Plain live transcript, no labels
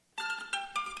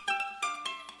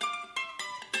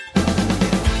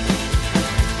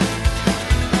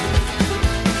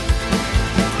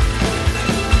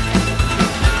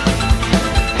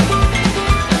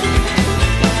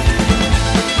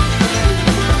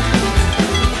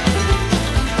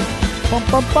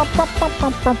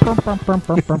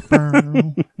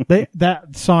That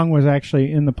song was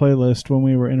actually in the playlist when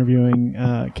we were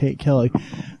interviewing Kate Kelly.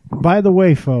 By the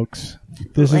way, folks,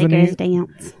 this is a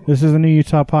new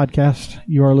Utah podcast.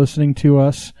 You are listening to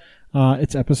us.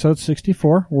 It's episode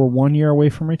 64. We're 1 year away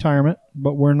from retirement,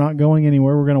 but we're not going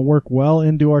anywhere. We're going to work well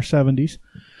into our 70s.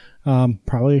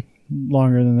 Probably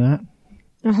longer than that.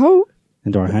 I hope.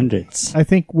 Into our hundreds. I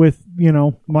think with,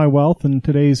 my wealth and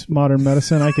today's modern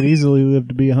medicine, I could easily live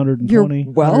to be 120,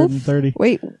 Your wealth? 130.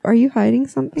 Wait, are you hiding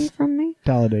something from me?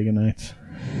 Talladega Nights.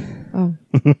 Oh.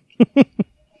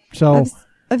 So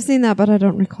I've seen that, but I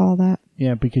don't recall that.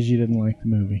 yeah, because you didn't like the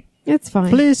movie. It's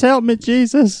fine. Please help me,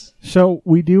 Jesus. So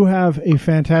we do have a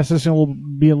fantastic, it will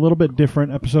be a little bit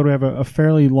different episode. We have a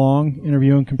fairly long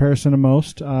interview in comparison to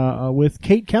most with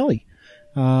Kate Kelly.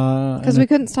 Because we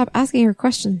couldn't stop asking her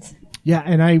questions. Yeah,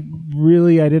 and I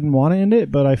didn't want to end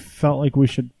it, but I felt like we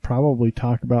should probably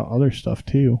talk about other stuff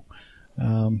too,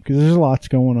 because there's lots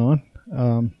going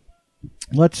on.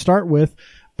 Let's start with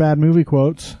bad movie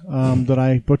quotes that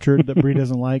I butchered that Bree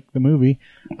doesn't like the movie.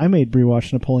 I made Bree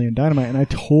watch Napoleon Dynamite, and I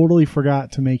totally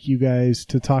forgot to make you guys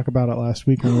to talk about it last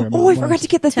week when we were at I forgot to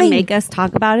get the to thing. make us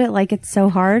talk about it like it's so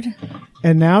hard.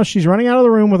 And now she's running out of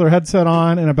the room with her headset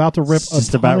on and about to rip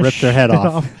Just about ripped her head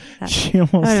off. She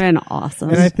almost, That would have been awesome.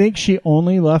 and I think she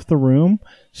only left the room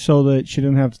so that she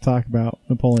didn't have to talk about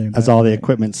Napoleon. As all the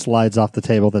equipment slides off the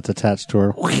table that's attached to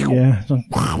her. Yeah.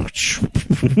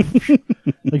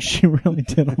 Like she really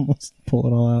did almost pull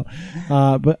it all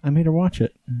out. But I made her watch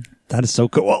it. That is so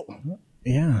cool.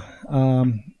 Yeah.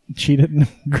 She didn't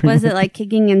agree. Was it like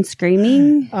kicking and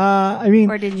screaming? I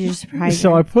mean, Or did you just surprise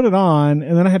so her? I put it on,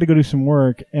 and then I had to go do some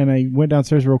work, and I went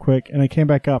downstairs real quick, and I came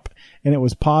back up, and it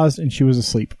was paused, and she was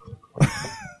asleep.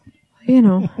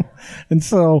 And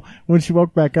so when she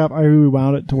woke back up, I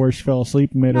rewound it to where she fell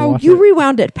asleep and made her No, watch you it.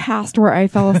 rewound it past where I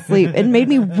fell asleep. It made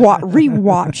me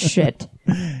rewatch shit.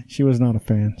 She was not a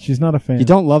fan. She's not a fan. You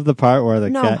don't love the part where the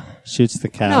No. cat shoots the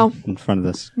cow No. in front of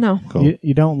this. No. Cool.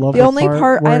 You don't love The only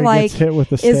part where I it like gets hit with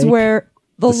the is stake? where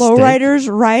the The steak?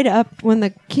 lowriders ride up when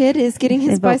the kid is getting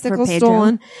his They vote for bicycle Pedro.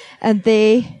 stolen, and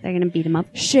they They're going to beat him up.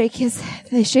 shake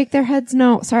their heads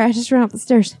no. Sorry, I just ran up the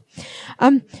stairs.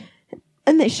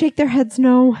 And they shake their heads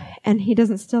no, and he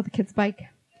doesn't steal the kid's bike.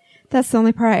 That's the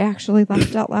only part I actually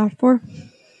laughed out loud for.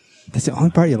 That's the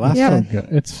only part you laughed Yep. at? Good.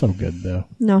 It's so good, though.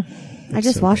 No. I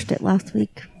just watched it last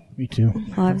week Me too.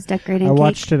 while I was decorating I cake.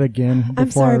 watched it again I'm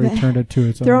before sorry, I but returned it to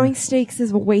its Throwing owner. steaks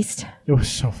is a waste. It was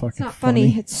so fucking It's not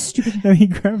funny. It's stupid. And he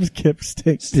grabs Kip's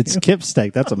steak. It's Kip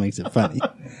steak. That's what makes it funny.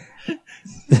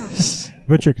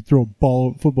 Bet you I could throw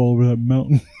a football over that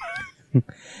mountain.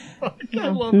 I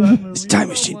love that movie. This time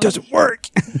machine doesn't work.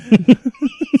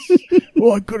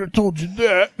 Well, I could have told you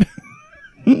that.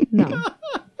 No.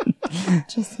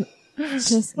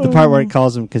 Just The part where he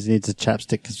calls him because he needs a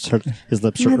chapstick because his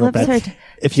lips My hurt real lips bad. hurt.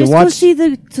 If you Just go watch, see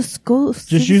the school.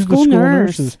 Just use the school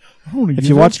nurses. if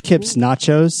you watch Kip's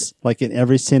nachos, like in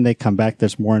every scene they come back,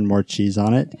 there's more and more cheese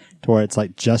on it, to where it's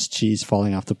like just cheese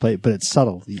falling off the plate, but it's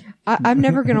subtle. I'm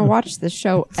never going to watch this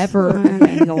show I'm ever.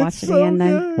 going to go watch it again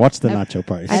then. Watch the nacho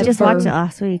part. I just watched it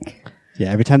last week.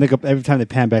 Yeah, every time they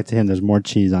pan back to him, there's more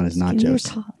cheese on his Give me your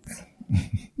nachos. tots.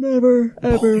 Never,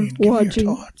 ever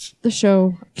watching the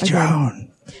show Get your again.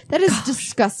 own. That is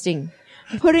disgusting.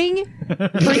 Putting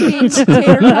freaking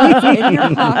tater tots in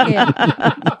your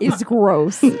pocket is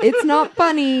gross. It's not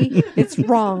funny. It's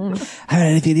wrong. I haven't had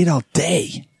anything to eat all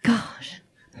day. Gosh.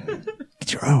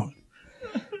 Get your own.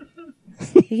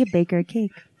 You get Baker a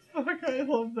cake. I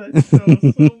love that show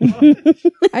so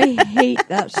much. I hate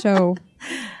that show.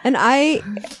 And I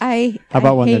How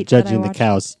about when they're hate that I judging the watch-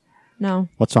 cows? No,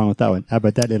 What's wrong with that one? How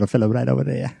about that little fellow right over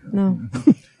there? no.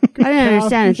 I didn't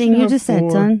understand a thing you just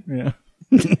said, son. Yeah.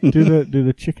 do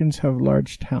the chickens have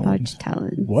large talons? Large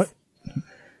talons. What?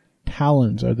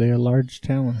 Talons? Are they large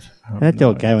talons? I don't That the know.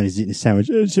 old guy when he's eating a sandwich.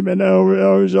 It's been over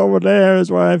there.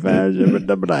 Is where I found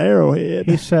the arrowhead.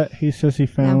 He says he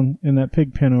found in that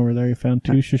pig pen over there. He found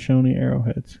 2 Shoshone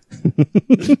arrowheads.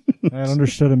 I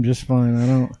understood him just fine. I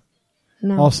don't.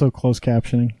 No. Also, closed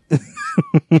captioning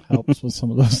helps with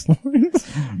some of those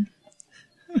lines.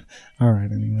 All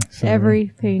right. Anyway, sorry.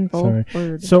 Every painful Sorry.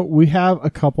 word. So we have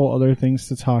a couple other things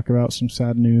to talk about. Some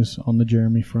sad news on the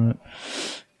Jeremy front.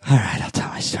 All right, I'll tell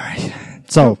my story.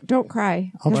 So Don't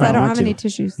cry. I'll 'cause try I don't not have to. any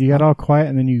tissues. You got all quiet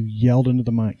and then you yelled into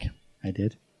the mic. I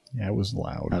did. Yeah, it was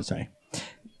loud. Oh, sorry.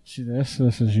 See this?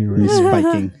 This is you. He's Right?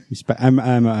 spiking.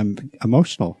 I'm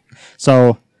emotional.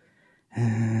 So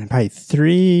probably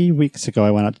 3 weeks ago,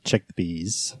 I went out to check the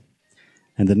bees,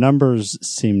 and the numbers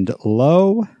seemed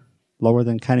lower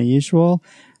than kind of usual,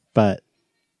 but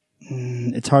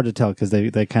it's hard to tell because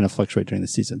they kind of fluctuate during the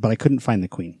season. But I couldn't find the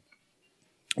queen,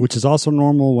 which is also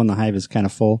normal when the hive is kind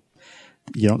of full.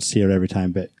 You don't see her every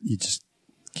time, but you just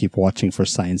keep watching for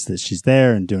signs that she's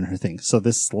there and doing her thing. So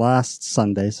this last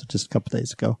Sunday, so just a couple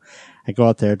days ago, I go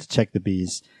out there to check the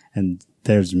bees, and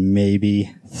there's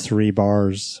maybe 3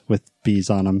 bars with bees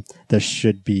on them. There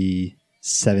should be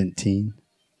 17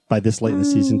 by this late in the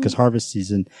season, because harvest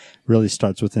season really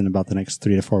starts within about the next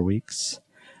 3 to 4 weeks.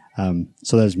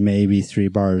 So there's maybe 3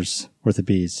 bars worth of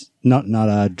bees. Not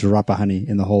a drop of honey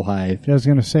in the whole hive. I was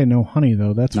going to say no honey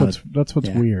though. That's what's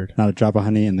weird. Not a drop of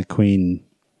honey, and the queen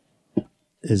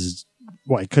is.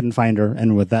 Well, I couldn't find her,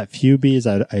 and with that few bees,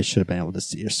 I should have been able to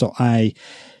see her. So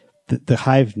the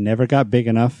hive never got big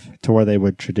enough to where they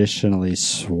would traditionally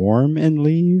swarm and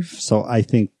leave. So I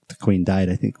think the queen died.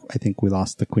 I think we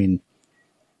lost the queen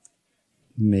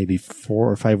maybe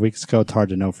 4 or 5 weeks ago. It's hard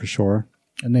to know for sure.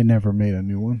 And they never made a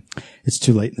new one. It's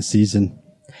too late in the season,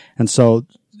 and so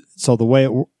the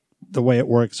way it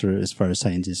works, or as far as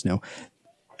scientists know,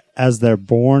 as they're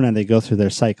born and they go through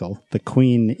their cycle, the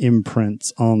queen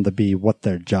imprints on the bee what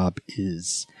their job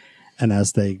is. And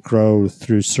as they grow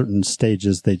through certain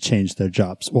stages, they change their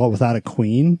jobs. Well, without a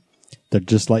queen, they're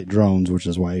just like drones, which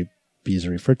is why bees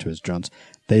are referred to as drones.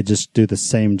 They just do the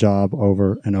same job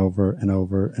over and over and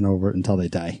over and over until they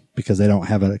die, because they don't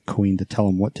have a queen to tell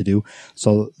them what to do.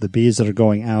 So the bees that are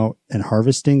going out and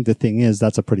harvesting, the thing is,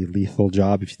 that's a pretty lethal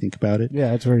job if you think about it.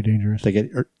 Yeah, it's very dangerous. They get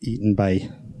eaten by...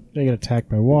 They get attacked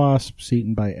by wasps,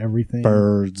 eaten by everything.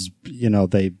 Birds,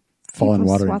 they fall in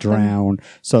water and drown.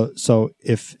 So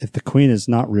if the queen is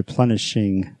not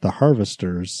replenishing the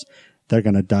harvesters, they're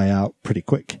going to die out pretty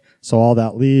quick. So all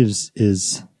that leaves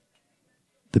is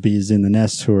the bees in the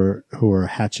nest who are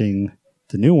hatching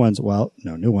the new ones. Well,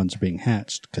 no, new ones are being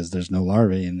hatched because there's no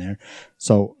larvae in there.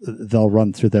 So they'll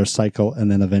run through their cycle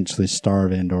and then eventually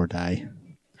starve and or die.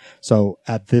 So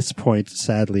at this point,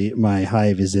 sadly, my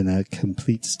hive is in a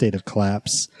complete state of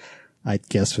collapse. I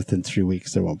guess within 3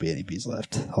 weeks, there won't be any bees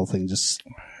left. The whole thing just...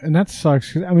 And that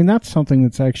sucks. I mean, that's something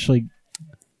that's actually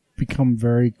become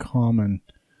very common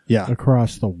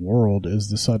across the world, is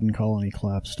the sudden colony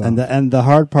collapse stuff. And the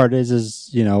hard part is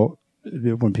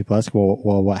when people ask,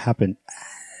 well, what happened?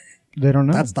 They don't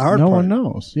know. That's the hard part. No part. one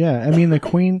knows. Yeah. I mean, the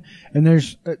queen... And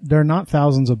there are not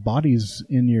thousands of bodies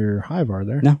in your hive, are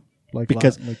there? No.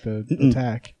 Because the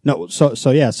attack. No,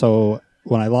 so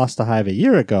when I lost the hive a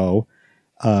year ago,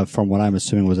 from what I'm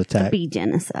assuming was attack. Bee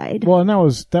genocide. Well, and that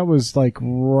was like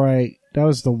that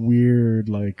was the weird,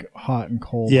 like, hot and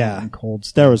cold. Yeah. Hot and cold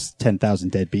stuff. There was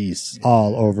 10,000 dead bees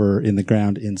all over in the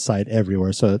ground, inside,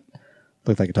 everywhere. So it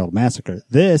looked like a total massacre.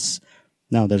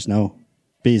 No, there's no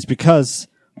bees, because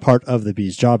part of the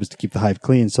bee's job is to keep the hive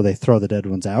clean, so they throw the dead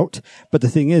ones out. But the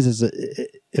thing is that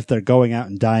if they're going out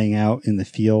and dying out in the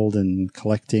field and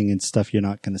collecting and stuff, you're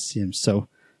not going to see them. So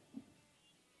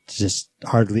just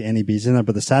hardly any bees in there.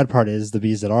 But the sad part is the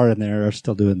bees that are in there are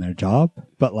still doing their job,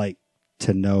 but like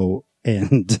to no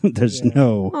end. There's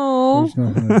no. Oh,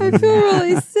 I feel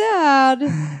really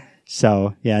sad.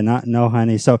 So yeah, no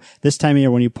honey. So this time of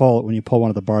year, when you pull one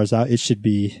of the bars out, it should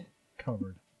be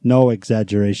covered. No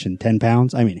exaggeration, 10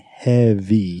 pounds. I mean,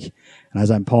 heavy. And as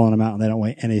I'm pulling them out and they don't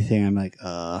weigh anything, I'm like,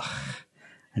 ugh,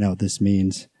 I know what this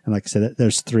means. And like I said,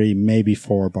 there's 3, maybe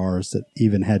 4 bars that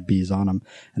even had bees on them.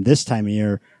 And this time of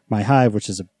year, my hive, which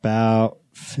is about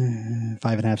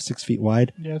 5.5, 6 feet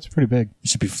wide. Yeah, it's pretty big. It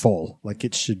should be full. Like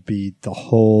it should be, the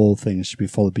whole thing should be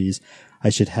full of bees. I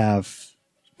should have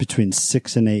between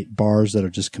 6 and 8 bars that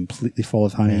are just completely full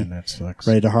of honey. Man, that sucks.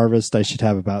 Ready to harvest. I should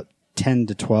have about 10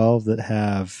 to 12 that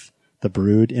have the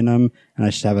brood in them, and I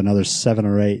should have another 7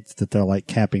 or 8 that they're like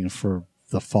capping for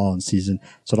the fall and season.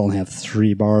 So I'd only have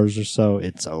 3 bars or so.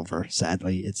 It's over.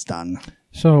 Sadly, it's done.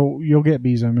 So you'll get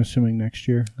bees, I'm assuming, next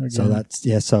year. Again.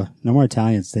 So so no more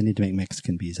Italians. They need to make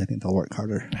Mexican bees. I think they'll work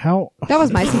harder. How? That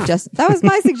was my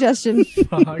suggestion.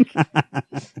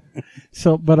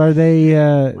 So, but are they?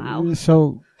 Wow.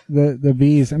 So the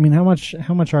bees. I mean, how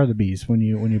much are the bees when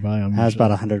you buy them? It was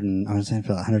about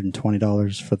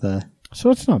 $120 for the. So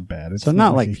it's not bad. It's so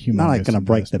not like going to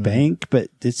break the bank, but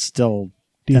it's still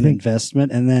an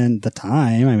investment. And then the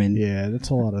time. I mean, yeah, that's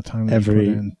a lot of time.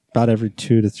 About every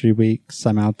 2 to 3 weeks,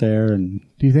 I'm out there. And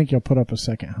do you think you'll put up a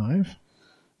second hive?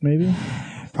 Maybe.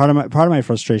 Part of my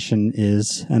frustration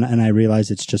is, and I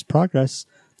realize it's just progress.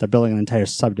 They're building an entire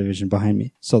subdivision behind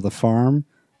me. So the farm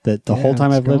that the whole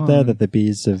time I've lived there, that the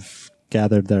bees have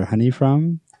gathered their honey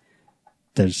from,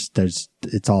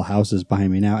 it's all houses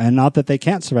behind me now. And not that they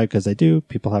can't survive, because they do.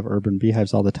 People have urban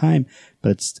beehives all the time,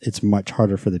 but it's much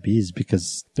harder for the bees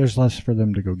because there's less for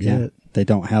them to go get. They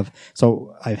don't have.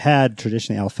 So I've had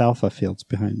traditionally alfalfa fields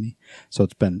behind me. So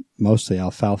it's been mostly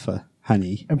alfalfa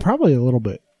honey. And probably a little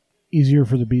bit easier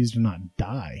for the bees to not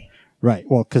die. Right.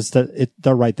 Well, because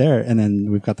they're right there. And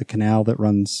then we've got the canal that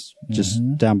runs just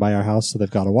down by our house. So they've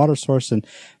got a water source.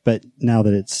 But now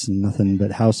that it's nothing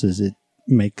but houses, it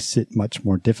makes it much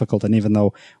more difficult. And even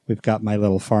though we've got my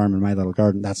little farm and my little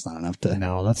garden, that's not enough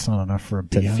that's not enough for a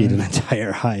to beehive. feed an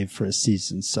entire hive for a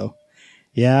season. So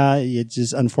yeah,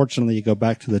 unfortunately you go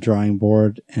back to the drawing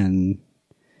board and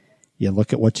you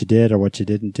look at what you did or what you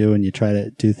didn't do and you try to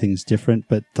do things different.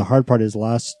 But the hard part is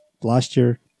last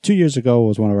year, 2 years ago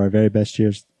was one of our very best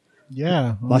years.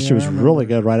 Yeah. Last year was really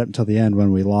good right up until the end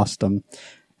when we lost them.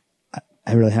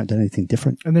 I really haven't done anything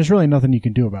different. And there's really nothing you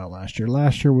can do about last year.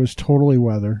 Last year was totally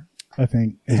weather, I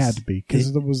think. It had to be,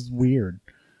 because it was weird.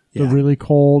 Yeah. The really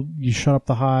cold, you shut up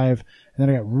the hive, and then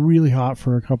it got really hot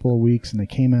for a couple of weeks, and they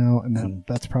came out, and then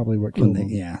that's probably what killed them.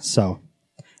 Yeah, so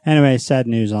anyway, sad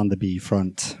news on the bee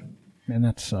front. Man,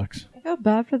 that sucks. I feel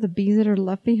bad for the bees that are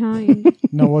left behind.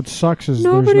 No, what sucks is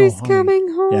nobody's there's no honey. coming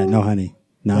home. Yeah, no honey.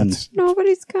 None.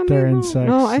 Nobody's coming They're home. insects.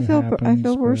 No, I happens,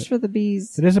 feel worse for the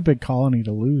bees. It is a big colony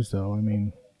to lose, though. I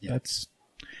mean,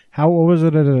 what was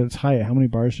it at its height? How many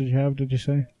bars did you have, did you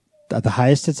say? At the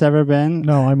highest it's ever been?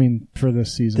 No, I mean for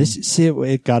this season.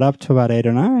 It got up to about 8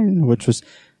 or 9,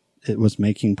 it was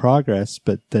making progress,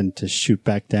 but then to shoot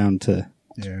back down to...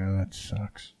 Yeah, that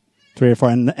sucks. 3 or 4,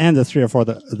 and the 3 or 4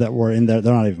 that were in there,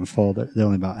 they're not even full. They're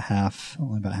only about half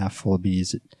full of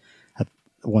bees.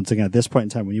 Once again, at this point in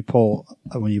time, when you pull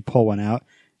one out,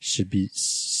 you should be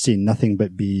seeing nothing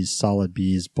but bees, solid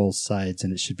bees, both sides,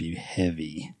 and it should be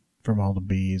heavy from all the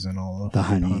bees and all the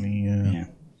honey. Yeah.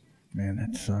 Man,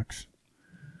 that sucks.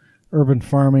 Urban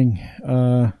farming.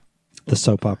 The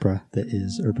soap opera that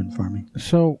is urban farming.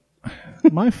 So,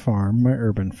 my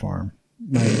urban farm.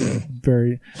 Your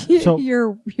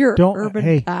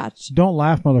urban patch. Don't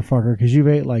laugh, motherfucker, because you've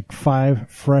ate like 5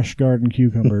 fresh garden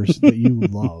cucumbers that you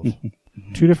love.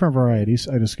 2 different varieties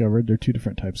I discovered. They're 2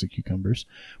 different types of cucumbers.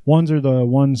 Ones are the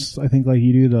ones I think like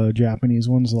you do, the Japanese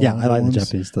ones. Yeah, I like the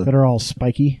Japanese that are all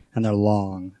spiky and they're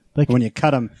long. Like when you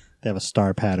cut them, they have a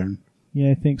star pattern.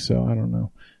 Yeah, I think so. I don't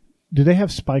know. Do they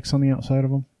have spikes on the outside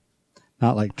of them?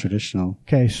 Not like traditional.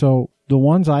 Okay, so the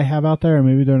ones I have out there, and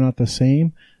maybe they're not the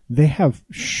same, they have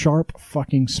sharp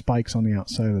fucking spikes on the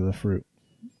outside of the fruit.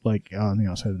 Like on the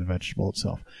outside of the vegetable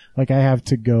itself. Like I have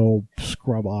to go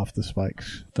scrub off the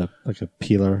spikes. Like a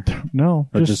peeler? No.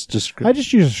 Or just I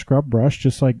just use a scrub brush,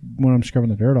 just like when I'm scrubbing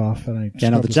the dirt off. And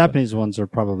the Japanese ones are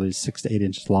probably 6 to 8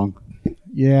 inches long.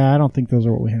 Yeah, I don't think those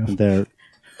are what we have. They're...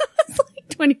 It's like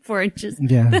 24 inches.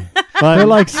 Yeah. They're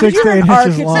like 6 to 8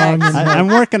 inches long. I'm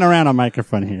working around a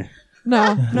microphone here.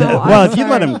 No. Well, if you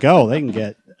let them go, they can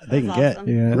get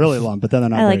awesome. really long, but then they're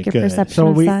not I very like your good. perception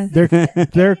of size.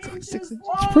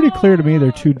 It's pretty clear to me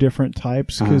they're 2 different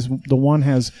types, because the one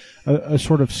has a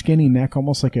sort of skinny neck,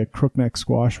 almost like a crookneck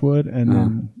squash would, and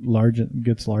then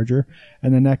gets larger,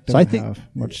 and the neck doesn't have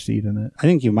much seed in it. I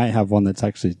think you might have one that's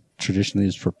actually traditionally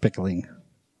used for pickling.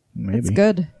 Maybe. It's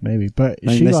good. Maybe, but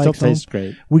they still taste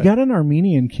great. We got an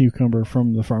Armenian cucumber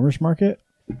from the farmer's market.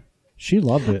 She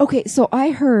loved it. Okay, so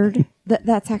I heard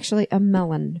that's actually a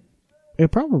melon. It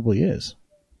probably is.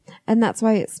 And that's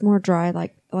why it's more dry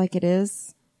like it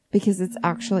is, because it's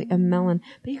actually a melon.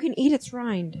 But you can eat its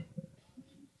rind.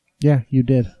 Yeah, you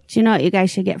did. Do you know what you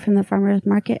guys should get from the farmer's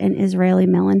market? An Israeli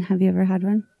melon. Have you ever had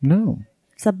one? No.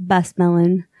 It's the best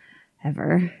melon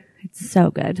ever. It's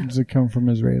so good. Does it come from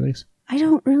Israelis? I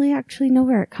don't really actually know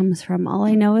where it comes from. All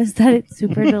I know is that it's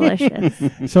super delicious.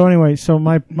 So anyway,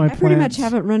 my I pretty much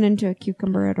haven't run into a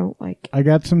cucumber I don't like. I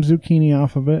got some zucchini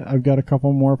off of it. I've got a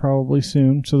couple more probably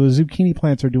soon. So the zucchini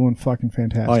plants are doing fucking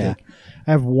fantastic. Oh, yeah.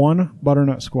 I have 1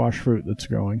 butternut squash fruit that's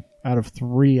growing out of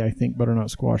 3, I think,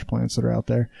 butternut squash plants that are out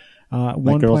there. My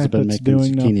one girls plant have been that's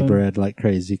making doing zucchini bread like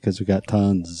crazy because we got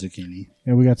tons of zucchini.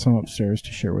 Yeah, we got some upstairs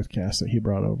to share with Cass that he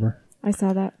brought over. I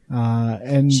saw that.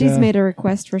 And she's made a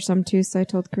request for some too, so I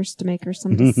told Chris to make her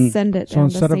some to send it. So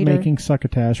instead of making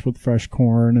succotash with fresh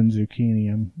corn and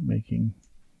zucchini, I'm making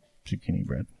zucchini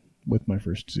bread with my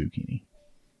first zucchini.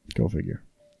 Go figure.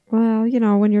 Well,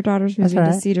 when your daughter's moving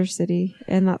to Cedar City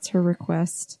and that's her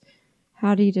request,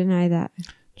 how do you deny that?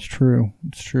 It's true.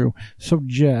 So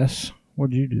Jess,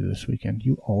 what did you do this weekend?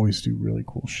 You always do really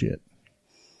cool shit.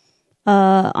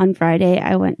 On Friday,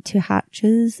 I went to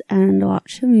Hatches and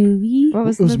watched a movie. What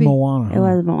was the movie? Moana. It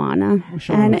was Moana.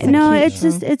 And no,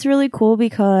 it's really cool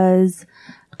because,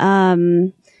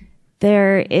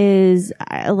 there is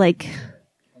like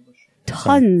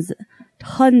tons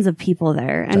of people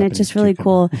there, and it's just really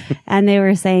cool. And they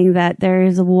were saying that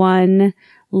there's one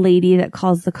lady that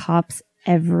calls the cops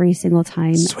every single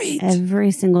time, every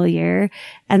single year,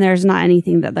 and there's not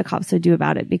anything that the cops would do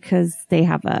about it because they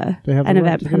have an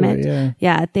event permit.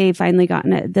 Yeah, they finally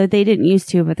gotten it. They didn't used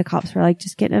to, but the cops were like,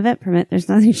 just get an event permit. There's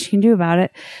nothing she can do about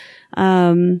it.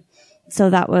 So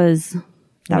that was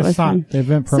fun. The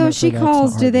event permit. So she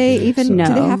calls. Do they even? No.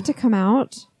 Do they have to come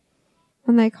out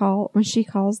when she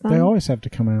calls them? They always have to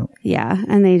come out. Yeah,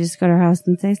 and they just go to her house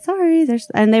and say sorry.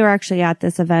 And they were actually at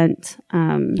this event.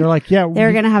 They're like, yeah,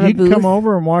 they're gonna have a booth. Come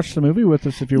over and watch the movie with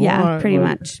us if you want. Yeah, pretty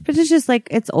much. But it's just like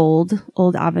it's old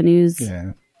avenues.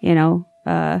 Yeah, you know.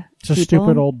 It's a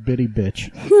stupid old bitty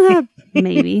bitch.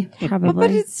 Maybe, probably. But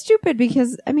it's stupid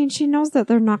because, I mean, she knows that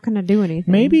they're not going to do anything.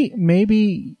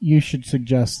 Maybe you should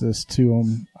suggest this to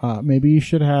them. Maybe you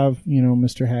should have,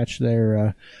 Mr. Hatch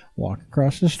there walk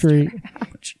across the street.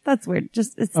 Ouch. That's weird.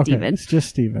 It's okay, Steven. It's just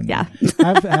Steven. Yeah.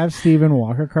 have Steven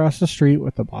walk across the street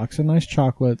with a box of nice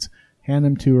chocolates, hand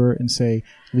them to her, and say,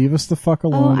 leave us the fuck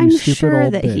alone, I'm you stupid sure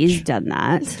old that bitch. He's done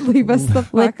that. Leave us the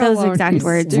fuck with those alone, exact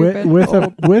words.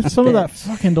 With some of that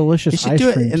fucking delicious you should ice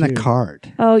do cream it in too. a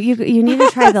card. Oh, you need to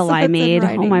try the So it's in limeade.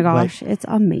 writing. Oh my gosh, it's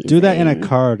amazing. Do that in a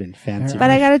card in fancy. But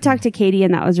I got to talk to Katie,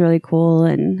 and that was really cool.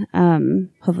 And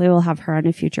hopefully we'll have her on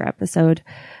a future episode.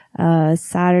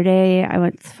 Saturday, I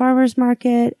went to the farmer's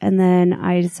market, and then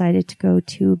I decided to go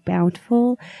to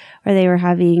Bountiful, where they were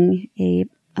having a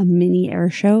mini air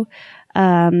show.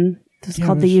 It was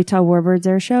called the Utah Warbirds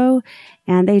Air Show,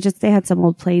 and they had some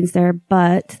old planes there,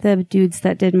 but the dudes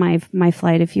that did my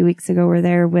flight a few weeks ago were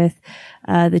there with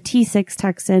the T6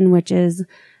 Texan, which is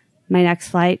my next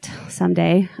flight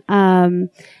someday.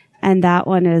 And that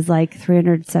one is like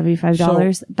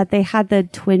 $375. But they had the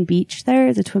Twin Beach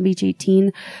there, the Twin Beach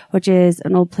 18, which is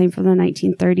an old plane from the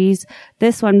 1930s.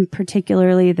 This one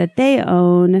particularly that they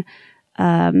own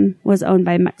was owned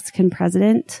by a Mexican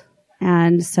president.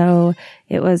 And so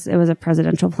it was a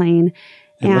presidential plane.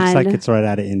 It looks like it's right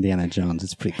out of Indiana Jones.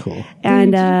 It's pretty cool.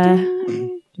 And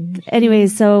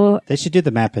anyways, so they should do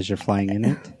the map as you're flying in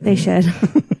it. They should.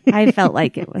 I felt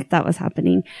like that was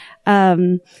happening.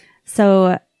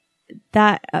 So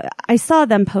that I saw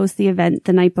them post the event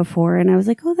the night before, and I was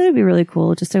like, oh, that'd be really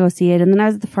cool just to go see it. And then I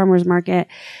was at the farmer's market,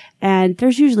 and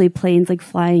there's usually planes like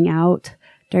flying out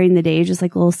during the day, just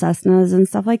like little Cessnas and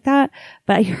stuff like that.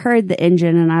 But I heard the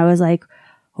engine and I was like,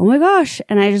 oh my gosh.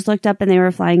 And I just looked up and they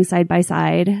were flying side by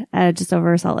side, just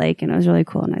over Salt Lake. And it was really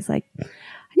cool. And I was like,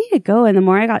 I need to go. And the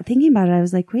more I got thinking about it, I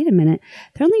was like, wait a minute.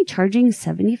 They're only charging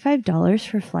 $75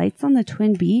 for flights on the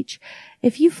Twin Beach.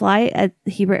 If you fly at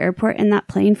the Heber Airport in that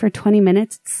plane for 20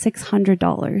 minutes, it's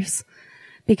 $600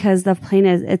 because the plane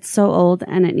it's so old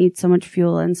and it needs so much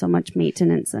fuel and so much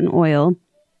maintenance and oil.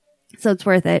 So it's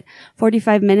worth it.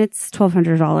 45 minutes,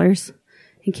 $1,200,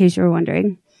 in case you were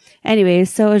wondering. Anyways,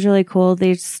 so it was really cool.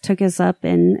 They just took us up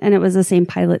and it was the same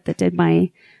pilot that did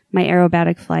my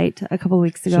aerobatic flight a couple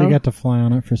weeks ago. So you got to fly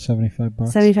on it for $75.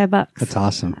 $75. That's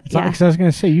awesome. Yeah. Because I was going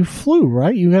to say, you flew,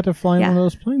 right? You had to fly in one of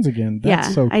those planes again.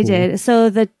 That's so cool. I did. So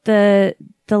the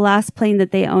last plane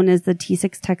that they own is the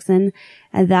T6 Texan,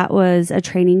 and that was a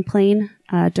training plane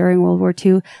during World War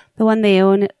II. The one they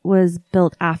own was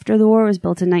built after the war. It was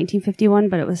built in 1951,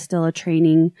 but it was still a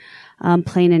training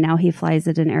plane, and now he flies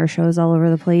it in air shows all over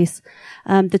the place.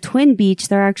 The Twin Beach,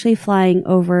 they're actually flying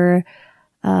over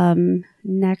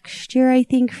next year, I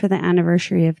think, for the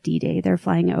anniversary of D-Day. They're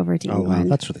flying it over to England. Oh, wow.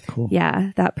 That's really cool.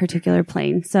 Yeah, that particular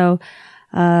plane. So,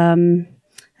 and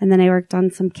then I worked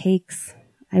on some cakes.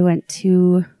 I went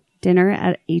to dinner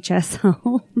at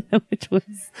HSL, which was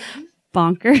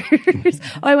bonkers.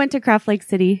 I went to Craft Lake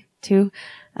City too.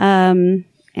 And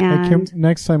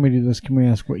next time we do this, can we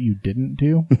ask what you didn't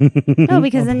do? No,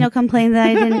 because then you'll complain that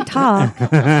I didn't talk.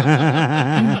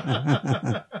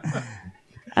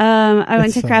 I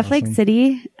went to Craft Lake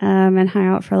City and hung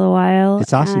out for a little while.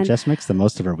 It's awesome. Jess makes the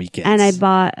most of her weekends. And I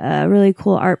bought a really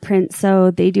cool art print.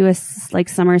 So they do a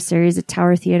summer series at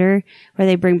Tower Theater where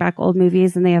they bring back old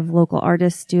movies and they have local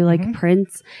artists do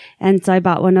prints. And so I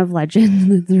bought one of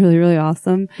Legend. It's really, really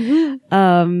awesome.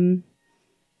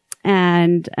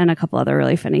 And a couple other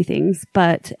really funny things.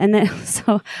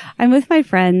 So I'm with my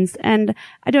friends and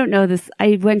I don't know this.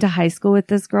 I went to high school with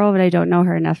this girl, but I don't know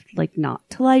her enough, not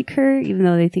to like her, even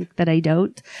though they think that I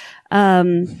don't.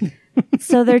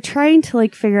 So they're trying to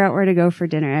figure out where to go for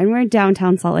dinner, and we're in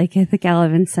downtown Salt Lake at the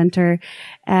Gallivan Center,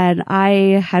 and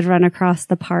I had run across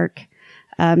the park,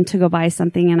 to go buy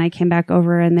something, and I came back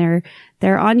over and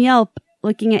they're on Yelp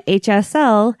looking at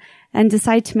HSL and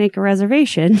decide to make a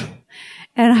reservation.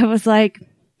 And I was like,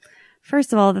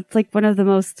 first of all, that's like one of the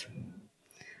most,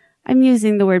 I'm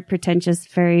using the word pretentious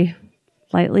very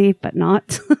lightly, but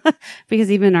not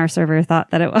because even our server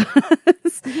thought that it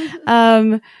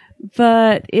was.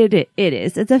 But it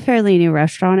is. It's a fairly new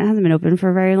restaurant. It hasn't been open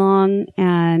for very long,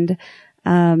 and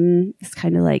it's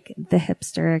kind of like the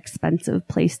hipster, expensive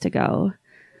place to go.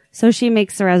 So she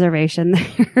makes a reservation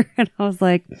there, and I was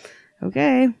like,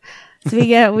 okay. So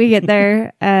we get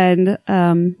there, and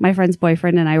my friend's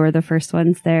boyfriend and I were the first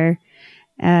ones there,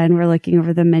 and we're looking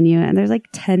over the menu, and there's like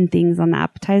 10 things on the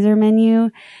appetizer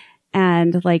menu,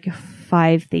 and like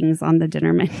 5 things on the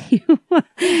dinner menu.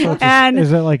 And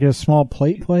is it like a small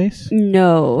plate place?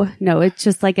 No, it's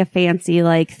just like a fancy,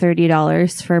 like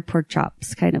 $30 for pork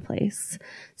chops kind of place.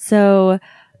 So,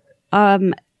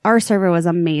 our server was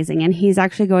amazing, and he's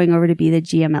actually going over to be the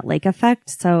GM at Lake Effect.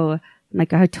 So, I'm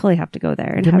like, I totally have to go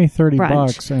there and give me $30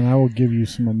 brunch. and I will give you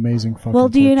some amazing fucking. Well,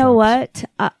 do you know chops.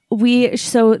 what?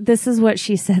 So this is what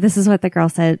she said. This is what the girl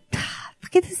said.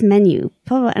 Look at this menu.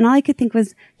 Blah, blah. And all I could think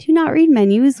was, do you not read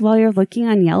menus while you're looking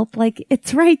on Yelp? Like,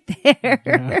 it's right there.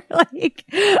 Yeah. Like,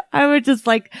 I would just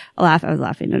like laugh. I was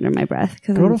laughing under my breath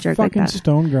because I'm a jerk like that.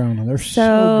 Stone Ground. They're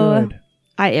so good.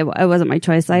 It wasn't my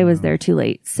choice. I was there too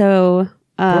late. So,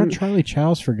 go to Charlie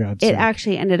Chow's for God's sake. It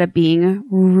actually ended up being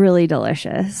really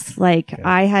delicious. Like, okay.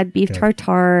 I had beef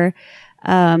tartare.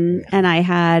 And I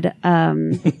had,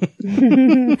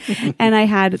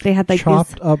 they had like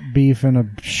chopped up beef in a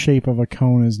shape of a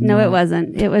cone is no, it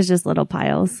wasn't. It was just little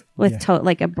piles with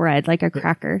like a bread, like a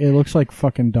cracker. It looks like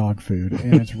fucking dog food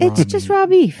and it's raw It's just raw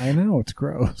beef. I know, it's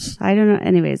gross. I don't know.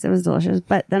 Anyways, it was delicious.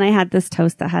 But then I had this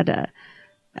toast that had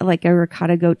like a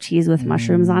ricotta goat cheese with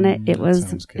mushrooms on it. It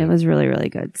was really, really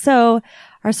good. So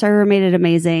our server made it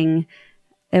amazing.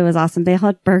 It was awesome. They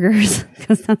had burgers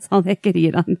because that's all they could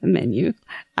eat on the menu.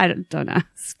 I don't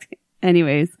ask.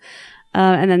 Anyways.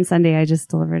 And then Sunday I just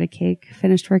delivered a cake,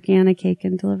 finished working on a cake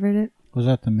and delivered it. Was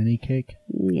that the mini cake?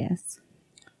 Yes.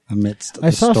 Amidst the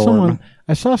storm.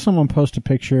 I saw someone post a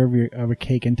picture of a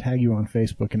cake and tag you on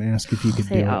Facebook and ask if you could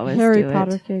do it. Harry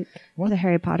Potter cake. What? The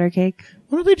Harry Potter cake.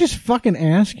 Why don't they just fucking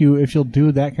ask you if you'll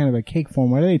do that kind of a cake for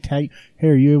them? Why do they tag, hey,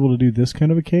 are you able to do this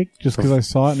kind of a cake? Just because I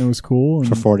saw it and it was cool? And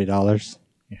for $40.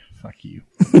 Yeah, fuck you.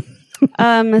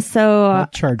 So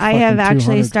I have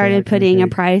actually started putting a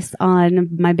price on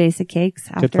my basic cakes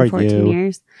after 14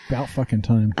 years. About fucking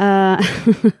time.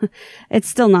 It's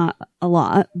still not a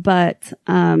lot, but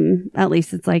at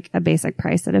least it's like a basic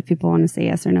price that if people want to say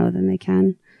yes or no, then they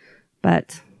can.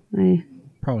 But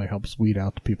probably helps weed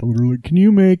out the people who are like, can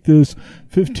you make this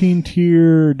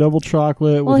 15-tier double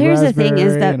chocolate with here's raspberry the thing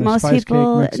is that and most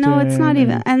people, no, it's not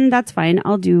even, and that's fine.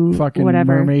 I'll do fucking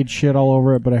whatever. Mermaid shit all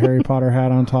over it, but a Harry Potter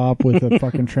hat on top with a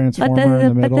fucking transformer in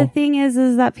the middle. But the thing is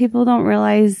that people don't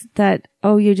realize that,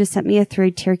 oh, you just sent me a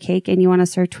 3-tier cake and you want to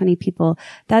serve 20 people.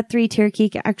 That 3-tier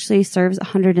cake actually serves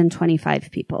 125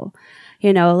 people.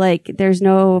 You know, like there's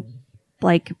no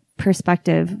like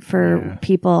perspective for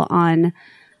people on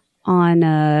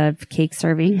cake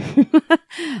serving.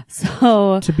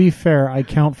 So to be fair, I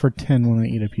count for 10 when I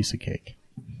eat a piece of cake.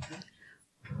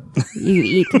 You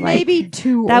eat like maybe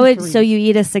 2 that or would 3. So you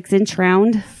eat a 6-inch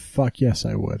round? Fuck yes,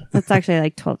 I would. That's actually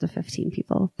like 12 to 15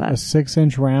 people. But a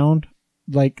 6-inch round,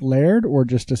 like layered or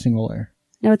just a single layer?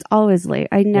 No, it's always layered.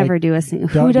 I never do a single.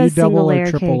 Who does single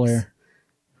layer cakes? Layer?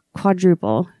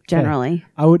 Quadruple generally. Okay.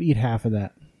 I would eat half of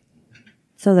that.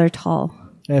 So they're tall.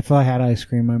 If I had ice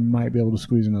cream, I might be able to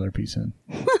squeeze another piece in.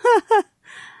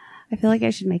 I feel like I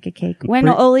should make a cake. When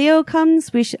Olio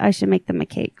comes, I should make them a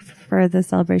cake for the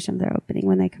celebration of their opening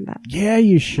when they come back. Yeah,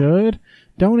 you should.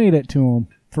 Donate it to them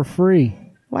for free.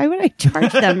 Why would I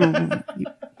charge them?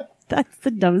 That's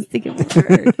the dumbest thing I've ever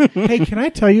heard. Hey, can I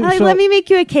tell you? Let me make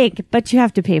you a cake, but you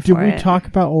have to pay for it. Did we talk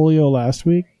about Olio last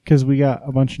week? Because we got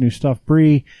a bunch of new stuff.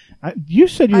 Bree, you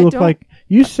said you look like...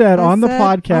 You said on the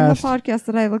podcast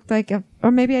that I looked like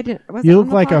or maybe I didn't. You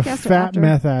look like a fat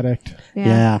meth addict.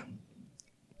 Yeah.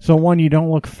 So one, you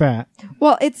don't look fat.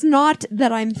 Well, it's not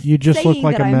that You just look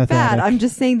like a meth addict. I'm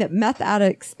just saying that meth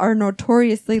addicts are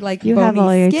notoriously like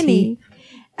bony skinny,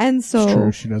 and so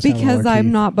because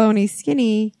I'm not bony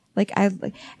skinny, like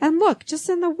and look, just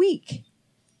in the week.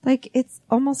 Like, it's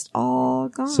almost all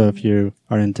gone. So if you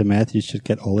are into meth, you should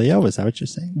get Olio? Is that what you're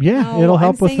saying? Yeah, no, it'll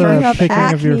help with the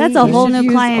picking of your... That's a whole new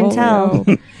clientele.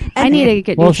 I need to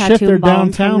get new tattoo they're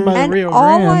downtown by the Rio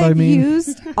Grande.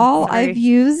 All I've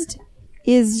used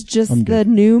is just the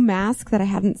new mask that I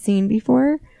hadn't seen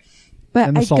before. But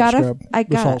and the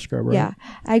salt scrub, right? Yeah.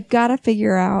 I've got to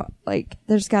figure out, like,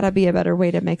 there's got to be a better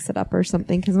way to mix it up or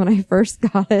something. Because when I first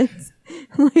got it,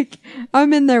 like,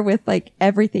 I'm in there with, like,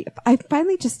 everything. I've got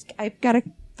to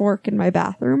fork in my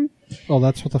bathroom. Oh,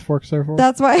 that's what the fork's there for?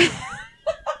 That's why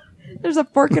there's a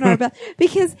fork in our bath.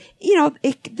 Because,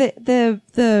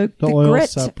 the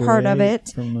grit part of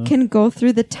it can go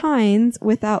through the tines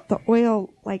without the oil,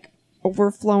 like,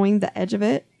 overflowing the edge of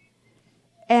it.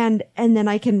 And then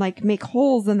I can, like, make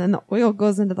holes, and then the oil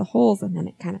goes into the holes, and then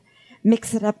it kind of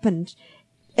mix it up, and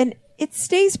it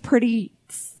stays pretty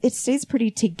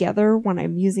together when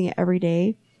I'm using it every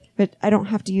day. But I don't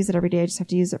have to use it every day. I just have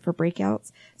to use it for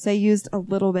breakouts. So I used a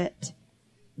little bit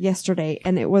yesterday,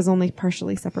 and it was only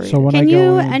partially separated. So can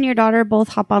you and your daughter both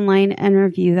hop online and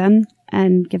review them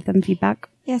and give them feedback?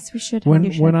 Yes, we should.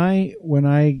 When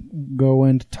I go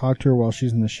in to talk to her while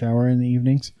she's in the shower in the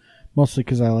evenings, mostly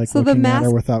because I like looking at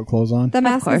her without clothes on. The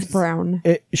mask is brown.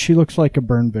 She looks like a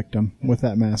burn victim with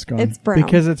that mask on. It's brown.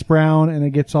 Because it's brown and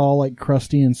it gets all like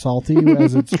crusty and salty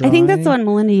as it's drying. I think that's the one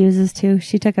Melinda uses too.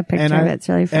 She took a picture of it. It's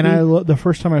really funny. And the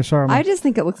first time I saw her, I just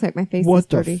think it looks like my face is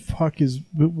dirty.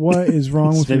 What is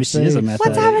wrong with your face?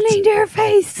 What's happening to your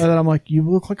face? And then I'm like, you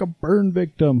look like a burn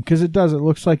victim. Because it does. It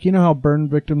looks like, you know how burn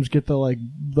victims get the like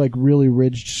really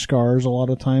ridged scars a lot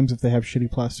of times if they have shitty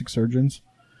plastic surgeons?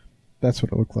 That's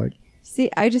what it looked like. See,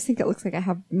 I just think it looks like I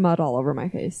have mud all over my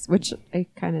face, which I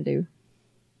kind of do.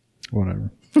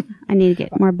 Whatever. I need to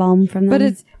get more balm from them.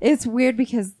 But it's weird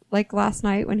because, like, last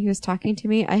night when he was talking to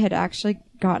me, I had actually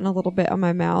gotten a little bit on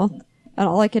my mouth, and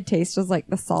all I could taste was, like,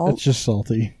 the salt. It's just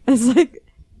salty. It's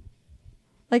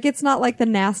like it's not like the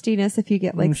nastiness if you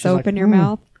get, like, soap in your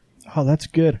mouth. Oh, that's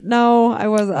good. No, I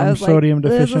wasn't. I was sodium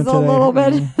like, deficient this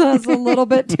is that's a little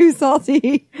bit too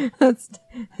salty.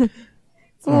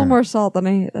 It's a little more salt than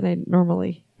I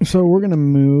normally. So we're going to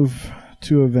move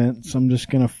to events. I'm just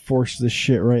going to force this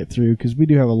shit right through because we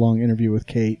do have a long interview with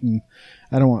Kate, and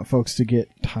I don't want folks to get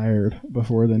tired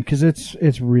before then because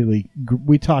it's really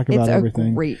we talk about everything.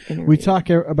 It's a great interview. We talk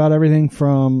about everything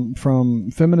from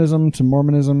feminism to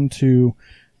Mormonism to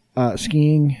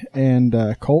skiing and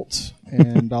cults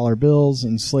and dollar bills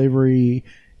and slavery.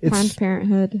 Planned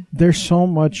Parenthood. There's so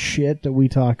much shit that we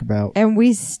talk about. And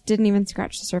we didn't even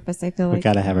scratch the surface, I feel like. We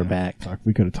gotta have her back.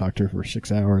 We could have talked to her for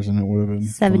 6 hours and it would have been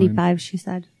 75, fine. She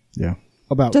said. Yeah.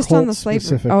 About just cults on the slavery.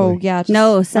 specifically. Oh, yeah.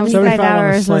 No, 75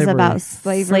 hours was about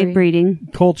slave breeding.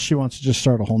 Cults she wants to just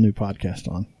start a whole new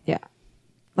podcast on. Yeah.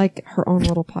 Like her own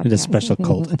little podcast. A special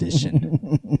cult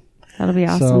edition. That'll be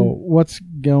awesome. So what's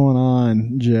going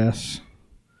on, Jess?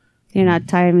 You're not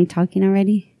tired of me talking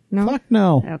already? No. Fuck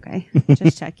no. Okay.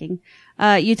 Just checking.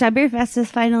 Utah Beer Fest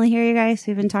is finally here, you guys.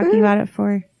 We've been talking about it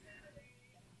for,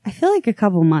 I feel like a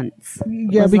couple months.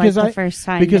 Yeah, because the first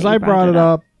time I brought it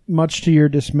up much to your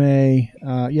dismay.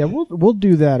 Yeah, we'll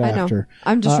do that after.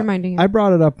 I'm just reminding you. I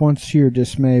brought it up once to your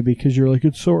dismay because you're like,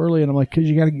 it's so early, and I'm like, because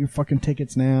you got to get your fucking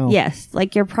tickets now. Yes,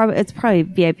 like it's probably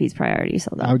VIP's priority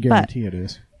sold out. I would guarantee it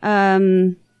is.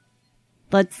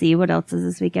 Let's see, what else is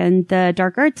this weekend? The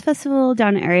Dark Arts Festival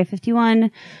down at Area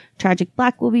 51. Tragic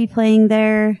Black will be playing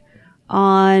there.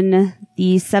 On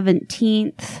the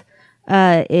 17th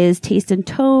is Taste and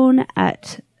Tone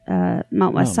at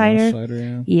Mount West Cider.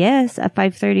 Yeah. Yes, at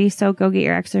 5:30. So go get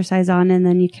your exercise on, and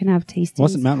then you can have tastings.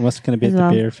 Wasn't Mountain West going to be at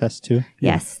the Beer Fest too?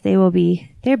 Yes, they will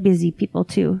be. They're busy people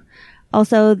too.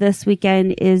 Also, this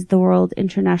weekend is the World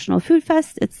International Food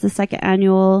Fest. It's the second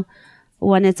annual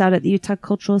one. It's out at the Utah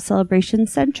Cultural Celebration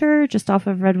Center, just off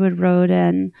of Redwood Road,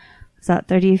 and is that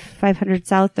 3500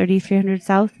 South, 3300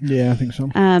 South? Yeah, I think so.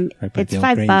 It's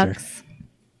 $5.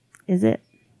 Is it?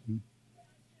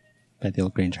 By the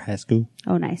old Granger High School.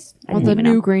 Oh, nice. Well, the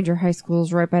new Granger High School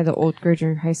is right by the old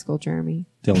Granger High School, Jeremy.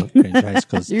 The old Granger High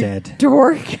School's dead.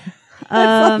 Dork. That's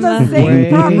on the same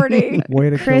property.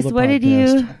 Way to Chris, kill the what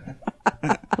podcast.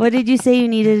 what did you say you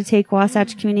needed to take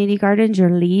Wasatch Community Gardens? Your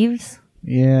leaves?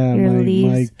 Yeah, Your my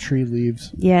leaves. tree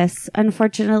leaves. Yes.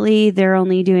 Unfortunately, they're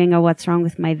only doing a What's Wrong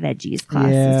with My Veggies class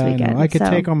this weekend. I could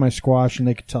take on my squash and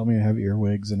they could tell me I have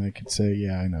earwigs and I could say,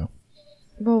 yeah, I know.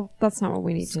 Well, that's not what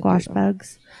we need to do. Squash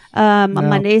bugs. On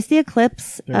Monday is the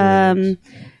eclipse. The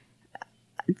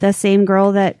same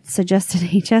girl that suggested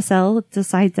HSL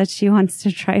decides that she wants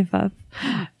to drive up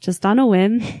just on a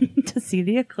whim to see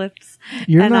the eclipse.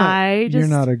 You're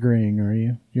not agreeing, are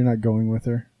you? You're not going with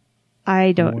her?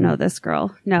 I don't know this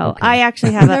girl. No, okay. I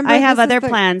actually have I have other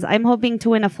plans. I'm hoping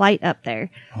to win a flight up there.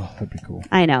 Oh, that'd be cool.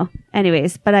 I know.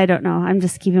 Anyways, but I don't know. I'm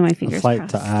just keeping my fingers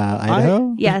crossed. A flight to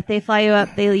Idaho? Yeah, they fly you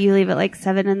up. You leave at like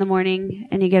 7 a.m.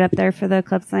 and you get up there for the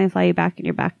eclipse, and they fly you back, and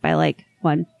you're back by like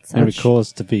 1. So it'd be cool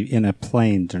is to be in a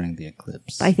plane during the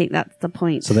eclipse. I think that's the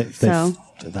point. So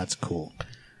that's cool.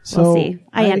 We'll see.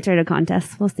 I entered a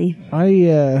contest. We'll see.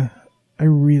 I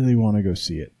really want to go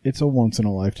see it. It's a once in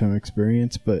a lifetime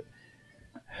experience, but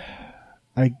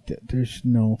There's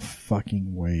no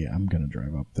fucking way I'm going to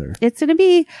drive up there. It's going to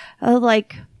be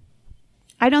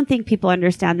I don't think people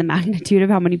understand the magnitude of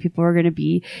how many people are going to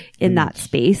be in that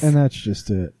space. And that's just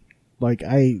it.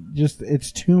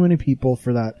 It's too many people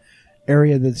for that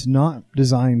area that's not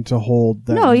designed to hold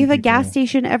that. No, you have a gas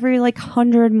station every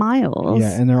 100 miles.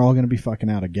 Yeah, and they're all going to be fucking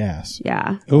out of gas.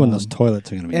 Yeah. Oh, and those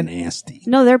toilets are going to be nasty.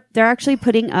 No, they're actually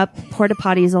putting up porta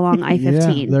potties along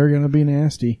I-15. Yeah, they're going to be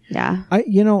nasty. Yeah.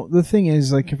 The thing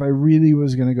is, if I really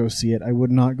was going to go see it, I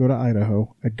would not go to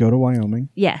Idaho. I'd go to Wyoming.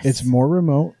 Yes. It's more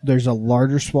remote. There's a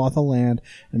larger swath of land,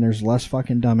 and there's less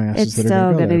fucking dumbasses that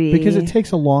are going to go there. Because it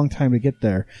takes a long time to get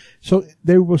there. So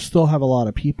they will still have a lot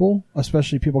of people,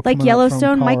 especially people coming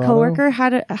Yellowstone. From my coworker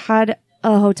had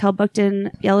a hotel booked in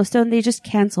Yellowstone. They just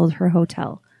canceled her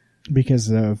hotel because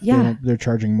they're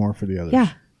charging more for the others.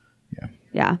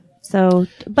 Yeah. So,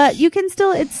 but you can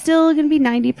still. It's still going to be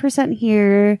 90%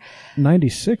 here.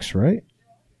 96, right?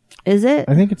 Is it?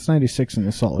 I think it's 96 in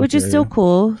the Salt Lake which is area. Still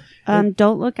cool.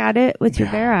 Don't look at it with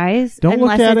your bare eyes. Don't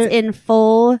unless look at it's in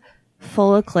full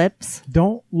eclipse.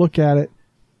 Don't look at it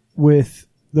with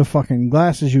the fucking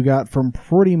glasses you got from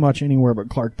pretty much anywhere but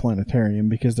Clark Planetarium,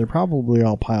 because they're probably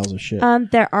all piles of shit.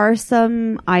 There are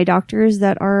some eye doctors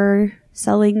that are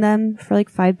selling them for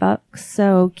 $5.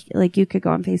 So you could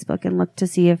go on Facebook and look to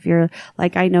see if you're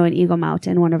I know in Eagle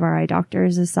Mountain, one of our eye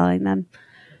doctors is selling them.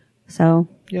 So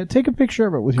yeah, take a picture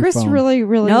of it with Chris your phone.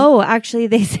 really. No, actually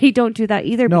they say don't do that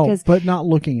either. No, because but not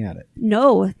looking at it.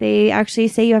 No, they actually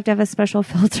say you have to have a special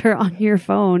filter on your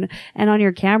phone and on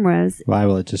your cameras. Why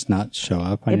will it just not show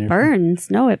up on It burns.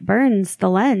 No, it burns the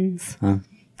lens. Huh.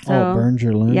 So, it burns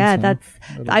your lens. Yeah,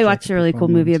 I watched a really cool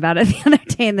movie about it the other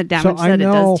day, and the damage that it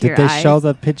does to your eyes. Did they show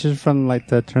the pictures from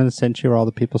the turn of the century where all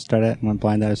the people started and went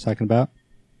blind that I was talking about?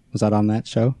 Was that on that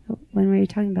show? When were you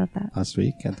talking about that? Last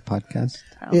week at the podcast.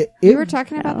 We were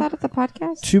talking about that at the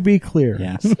podcast? To be clear,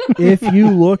 yes. If you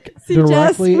look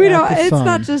directly at the sun... It's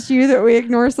not just you that we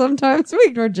ignore sometimes. We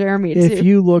ignore Jeremy, too. If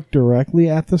you look directly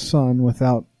at the sun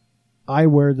without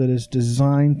eyewear that is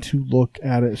designed to look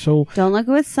at it... So don't look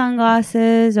with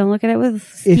sunglasses. Don't look at it with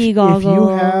ski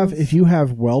goggles. If you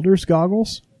have welder's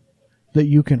goggles that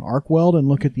you can arc weld and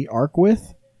look at the arc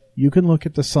with, you can look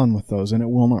at the sun with those, and it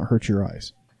will not hurt your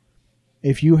eyes.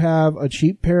 If you have a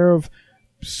cheap pair of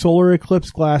solar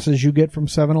eclipse glasses you get from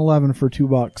 7-Eleven for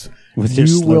 $2,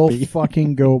 you will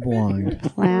fucking go blind.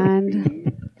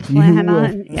 Plan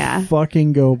on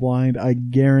fucking go blind. I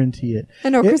guarantee it.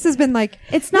 I know Chris has been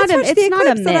it's not a myth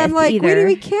and I'm either. Wait,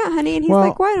 we can't, honey. And he's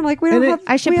why? And I'm we don't have.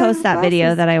 I should post that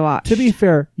video that I watched. To be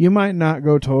fair, you might not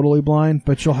go totally blind,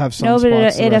 but you'll have sunspots the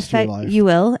rest of your life. You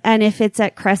will, and if it's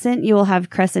at crescent, you will have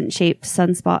crescent-shaped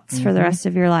sunspots for the rest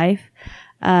of your life.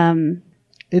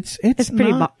 It's it's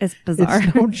bizarre.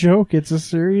 It's no joke. It's a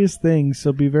serious thing.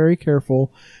 So be very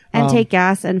careful. And take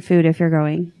gas and food if you're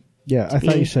going. Yeah, I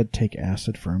thought you said take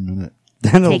acid for a minute.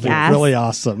 That'll be really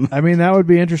awesome. I mean, that would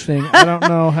be interesting. I don't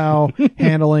know how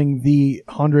handling the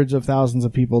hundreds of thousands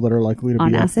of people that are likely to be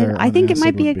on acid. Up there. I think it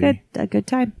might be a good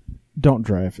time. Don't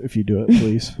drive if you do it,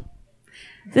 please.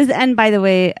 And by the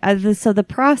way, so the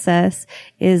process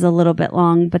is a little bit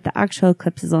long, but the actual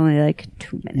eclipse is only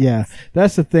 2 minutes. Yeah,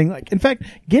 that's the thing. In fact,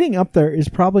 getting up there is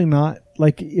probably not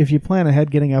if you plan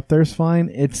ahead. Getting up there is fine.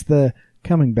 It's the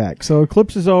coming back. So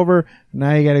eclipse is over.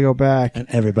 Now you got to go back, and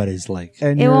everybody's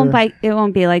it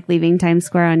won't be like leaving Times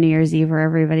Square on New Year's Eve where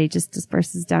everybody just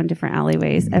disperses down different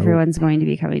alleyways. Nope. Everyone's going to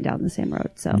be coming down the same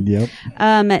road. So yep.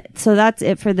 So that's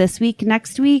it for this week.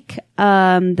 Next week,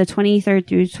 the 23rd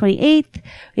through 28th,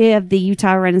 we have the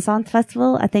Utah Renaissance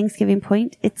Festival at Thanksgiving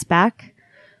Point. It's back.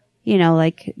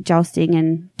 Jousting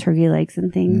and turkey legs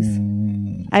and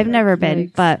things. I've never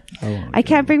been, but I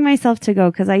can't bring myself to go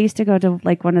because I used to go to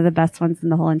one of the best ones in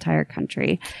the whole entire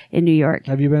country in New York.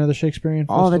 Have you been to the Shakespearean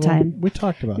Festival? All the time. We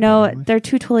talked about that. No, they're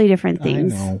two totally different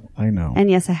things. I know.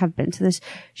 And yes, I have been to the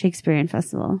Shakespearean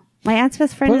Festival. My aunt's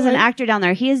best friend is an actor down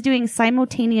there. He is doing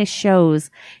simultaneous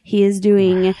shows. He is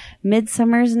doing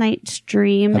Midsummer's Night's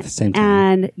Dream. At the same time.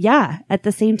 And at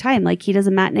the same time. He does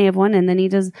a matinee of one and then he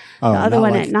does the other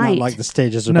one at night. Not like the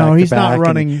stages are back to back. No, he's not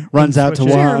running. Runs out to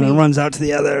one and runs out to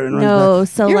the other. And runs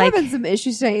back. So you're having some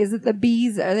issues today. Is it the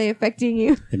bees? Are they affecting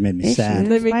you? It made me sad.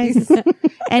 They make you sad.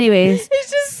 Anyways. He's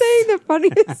just saying the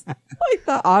funniest,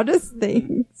 the oddest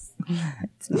things.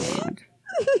 It's not odd.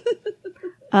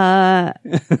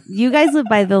 You guys live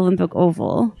by the Olympic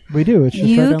Oval. We do. It's just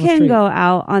you right down the can street. go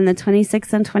out on the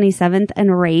 26th and 27th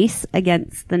and race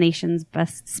against the nation's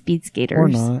best speed skaters. Or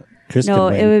not. Chris it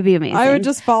would be amazing. I would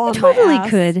just fall on totally my ass.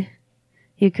 could.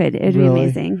 You could. It would be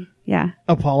amazing. Yeah.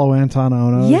 Apollo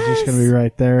Antonono is just going to be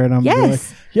right there. And I'm like,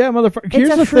 yeah, motherfucker. Here's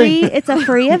the thing. It's a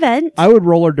free event. I would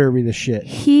roller derby the shit.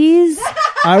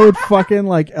 I would fucking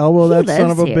elbow that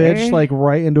son of a bitch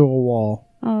right into a wall.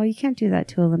 Oh, you can't do that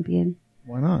to Olympian.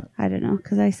 Why not? I don't know,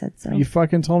 because I said so. You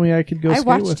fucking told me I could go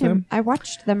skate with him. I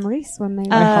watched them race when they were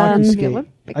the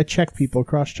Olympics. I check people,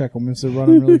 cross-check them as they're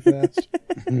running really fast.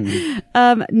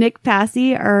 Nick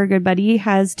Passy, our good buddy,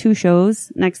 has 2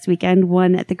 shows next weekend.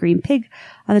 One at the Green Pig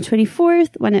on the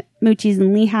 24th, one at Moochie's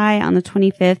in Lehigh on the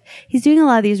 25th. He's doing a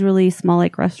lot of these really small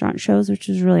restaurant shows, which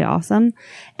is really awesome.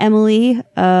 Emily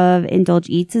of Indulge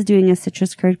Eats is doing a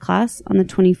citrus curd class on the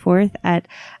 24th at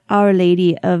Our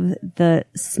Lady of the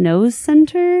Snows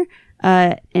Center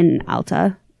in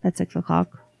Alta at 6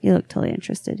 o'clock. You look totally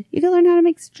interested. You can learn how to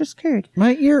make citrus curd.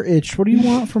 My ear itch. What do you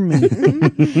want from me? Then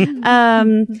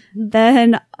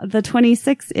the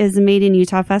 26th is Made in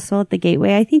Utah Festival at the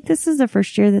Gateway. I think this is the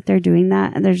first year that they're doing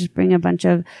that. And they're just bringing a bunch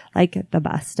of the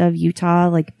best of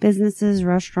Utah, businesses,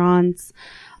 restaurants,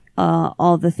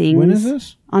 all the things. When is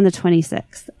this? On the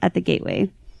 26th at the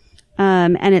Gateway.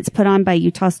 And it's put on by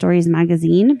Utah Stories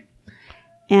Magazine.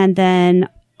 And then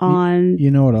on...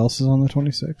 You know what else is on the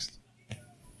 26th?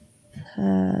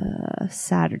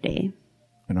 Saturday.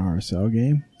 An RSL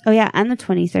game. Oh yeah, and the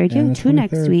 23rd. You have 2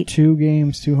 next week. 2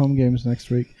 home games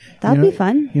next week. That'll be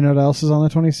fun. You know what else is on the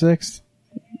 26th?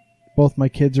 Both my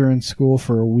kids are in school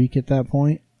for a week at that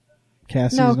point.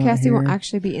 Cassie won't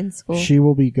actually be in school. She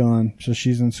will be gone, so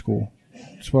she's in school.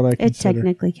 That's what I consider. It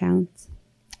technically counts.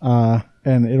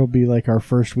 And it'll be our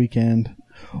first weekend.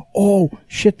 Oh,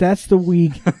 shit, that's the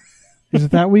week. Is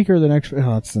it that week or the next?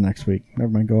 Oh, it's the next week. Never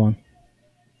mind, go on.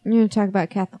 You're going to talk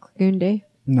about Catholic Lagoon Day?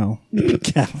 No.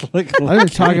 Catholic I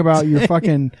didn't talk about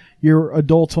your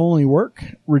adults only work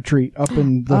retreat up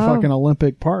in the fucking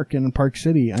Olympic Park in Park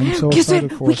City. I'm so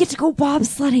excited for it. We get to go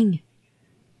bobsledding.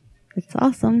 It's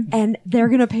awesome. And they're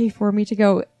going to pay for me to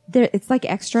go. It's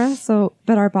extra.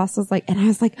 But our boss was and I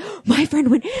was my friend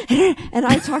went, and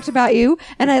I talked about you,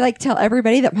 and I tell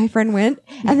everybody that my friend went,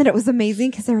 and then it was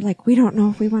amazing because they were we don't know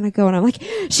if we want to go, and I'm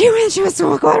she went, she was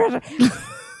so good.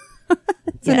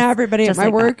 So now everybody at my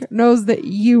work knows that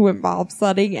you went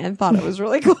bobsledding and thought it was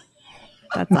really cool.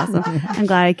 That's awesome. I'm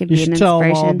glad I could be an inspiration. You should tell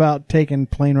them all about taking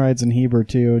plane rides in Heber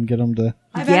too and get them to...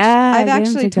 I've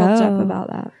actually told Jeff about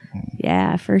that.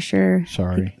 Yeah, for sure.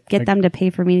 Sorry. Get them to pay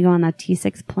for me to go on that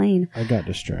T6 plane. I got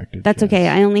distracted. That's okay.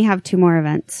 I only have 2 more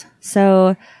events.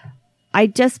 So I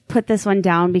just put this one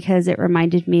down because it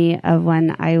reminded me of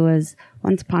when I was...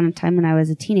 Once upon a time when I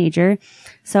was a teenager.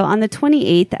 So on the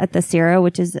 28th at the Sierra,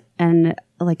 which is a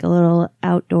little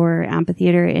outdoor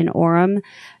amphitheater in Orem,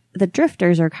 the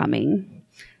Drifters are coming.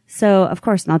 So of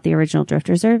course not the original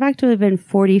Drifters. There have actually been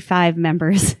 45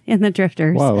 members in the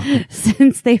Drifters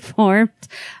since they formed.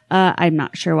 I'm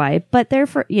not sure why, but they're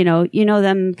you know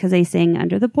them because they sing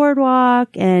Under the Boardwalk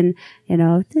and,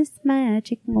 This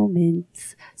Magic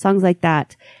Moments, songs like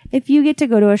that. If you get to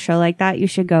go to a show like that, you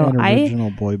should go. An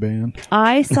original boy band.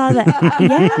 I saw that.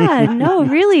 Yeah, no,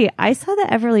 really. I saw the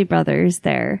Everly Brothers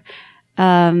there.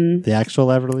 The actual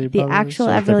Everly Brothers? The actual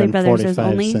Everly Brothers.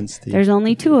 There's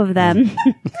only 2 of them.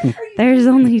 There's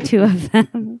only 2 of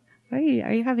them. Are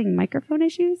you having microphone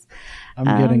issues? I'm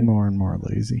getting more and more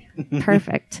lazy.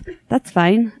 Perfect. That's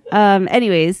fine.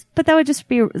 Anyways, but that would just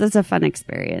that's a fun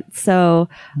experience. So,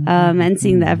 and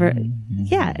seeing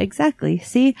yeah, exactly.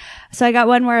 See? So I got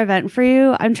one more event for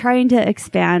you. I'm trying to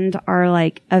expand our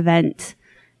event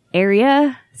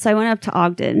area. So I went up to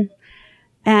Ogden,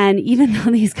 and even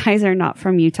though these guys are not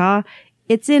from Utah,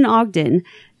 it's in Ogden.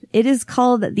 It is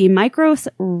called the Micro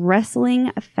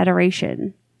Wrestling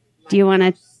Federation. Do you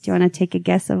want to take a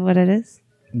guess of what it is?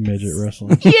 Midget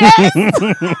wrestling. Yes!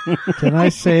 Can I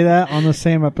say that on the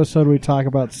same episode we talk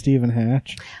about Stephen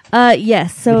Hatch?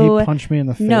 Yes. So did he punch me in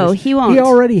the face? No, he won't. He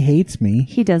already hates me.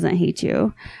 He doesn't hate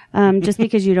you. Just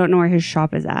because you don't know where his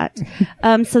shop is at.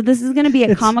 So this is going to be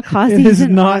at Kamikaze. It is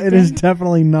not. It is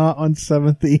definitely not on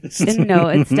 7th East. No,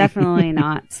 it's definitely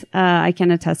not. I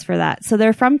can attest for that. So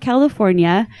they're from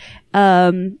California.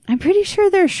 I'm pretty sure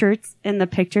their shirts in the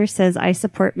picture says I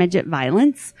support midget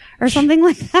violence or something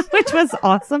like that, which was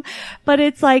awesome. But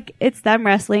it's it's them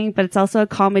wrestling, but it's also a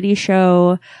comedy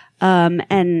show.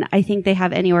 And I think they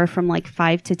have anywhere from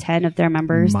 5 to 10 of their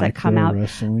members that come out.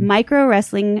 Micro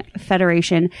Wrestling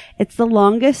Federation. It's the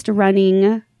longest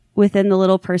running within the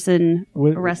little person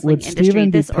wrestling industry.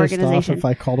 Steven this be organization. Off if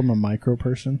I called him a micro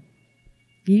person?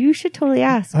 You should totally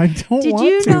ask. I don't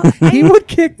want to. He would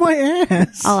kick my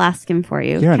ass. I'll ask him for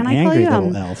you. You're Can an I call angry you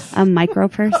little elf. a micro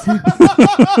person?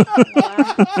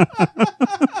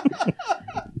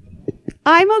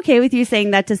 I'm okay with you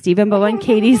saying that to Steven, but when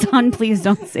Katie's on, please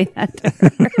don't say that to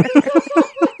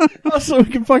her. So we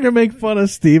can fucking make fun of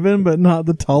Steven, but not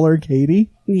the taller Katie?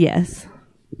 Yes.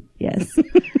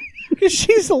 Because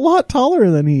she's a lot taller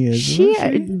than he is.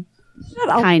 Kind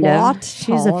of.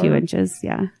 She's a few inches,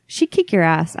 yeah. She'd kick your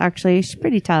ass, actually. She's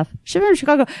pretty tough. She's from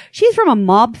Chicago. She's from a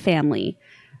mob family.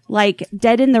 Like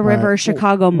Dead in the River,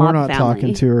 Chicago mob family. We're not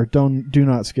talking to her. Do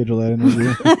not schedule that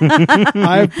interview.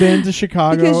 I've been to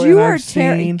Chicago because you are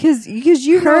because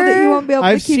you know that you won't be able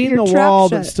to keep your trap shut. I've seen the wall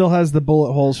that still has the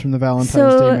bullet holes from the Valentine's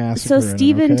Day massacre. So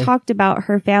Steven talked about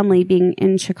her family being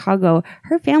in Chicago.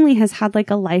 Her family has had like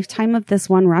a lifetime of this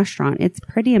one restaurant. It's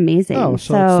pretty amazing. Oh,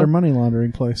 so it's their money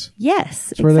laundering place.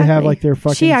 Yes, it's where they have like their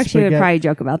fucking. She actually would probably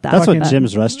joke about that. That's what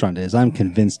Jim's restaurant is. I'm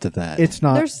convinced of that. It's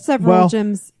not. There's several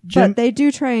Gyms, but they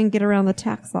do try and get around the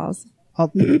tax laws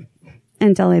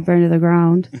until they burn to the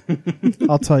ground.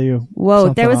 I'll tell you.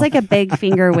 Whoa, there was like a big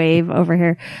finger wave over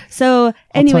here. So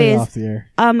anyways, off the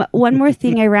air. One more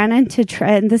thing, I ran into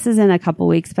and this is in a couple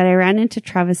weeks, but I ran into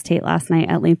Travis Tate last night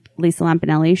at Lisa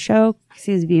Lampanelli's show because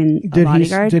he was being a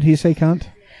bodyguard. Did he say cunt?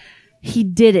 He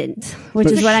didn't, which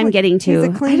is what I'm getting to.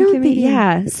 He's a clean comedian.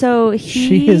 Yeah. So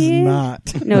she is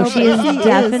not. No, she is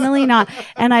definitely not.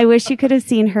 And I wish you could have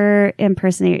seen her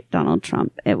impersonate Donald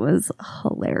Trump. It was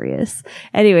hilarious.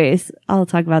 Anyways, I'll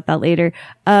talk about that later.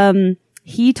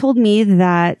 He told me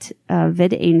that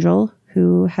VidAngel,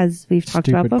 who we've talked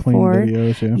about before,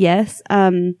 videos, yes,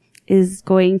 is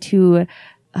going to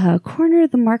corner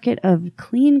the market of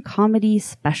clean comedy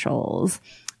specials.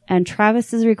 And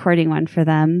Travis is recording one for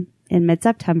them in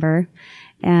mid-September.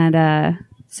 And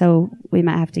so we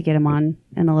might have to get him on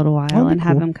in a little while and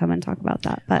have him come and talk about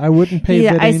that. But I wouldn't pay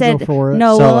VidAngel for it.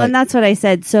 No, and that's what I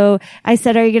said. So I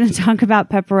said, are you going to talk about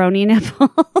pepperoni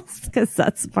nipples? Because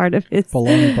that's part of his...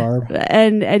 Baloney barb.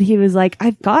 And he was like,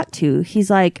 I've got to. He's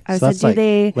like, I said, do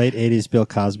they... late 80s Bill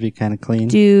Cosby kind of clean?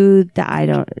 Do that? I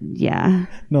don't... Yeah.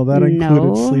 No, that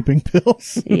included sleeping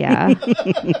pills. Yeah.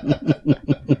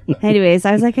 Anyways,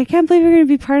 I was like, I can't believe you're going to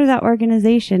be part of that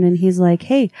organization. And he's like,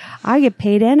 hey, I get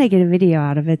paid and I get a video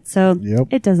out of it. So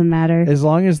it doesn't matter. As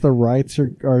long as the rights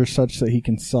are such that he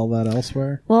can sell that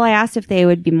elsewhere. Well, I asked if they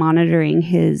would be monitoring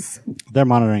his... They're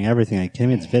monitoring everything. I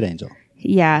mean, it's VidAngel.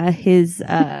 Yeah, his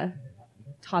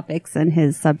topics and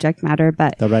his subject matter,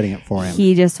 but... They're writing it for him.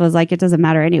 He just was like, it doesn't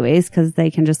matter anyways, because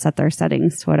they can just set their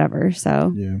settings to whatever.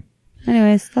 So,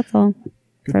 anyways, that's all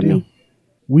from me.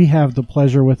 We have the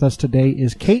pleasure with us today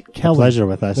is Kate Kelly. The pleasure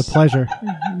with us. The pleasure.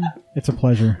 It's a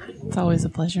pleasure. It's always a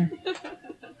pleasure.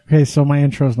 Okay, so my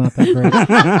intro's not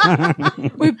that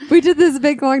great. we did this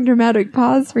big, long, dramatic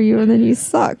pause for you, and then you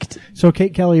sucked. So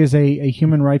Kate Kelly is a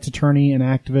human rights attorney, an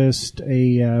activist,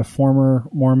 a former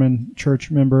Mormon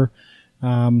church member.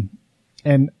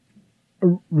 And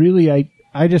really,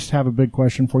 I just have a big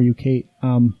question for you, Kate.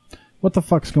 What the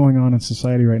fuck's going on in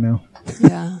society right now?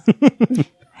 Yeah.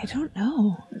 I don't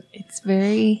know. It's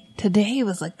today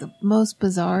was like the most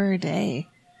bizarre day.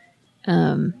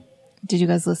 Did you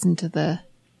guys listen to the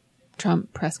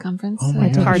Trump press conference? Oh my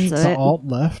God, the alt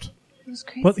left. It was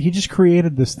crazy. But he just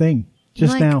created this thing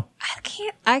just now.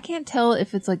 I can't tell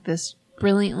if it's like this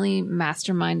brilliantly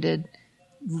masterminded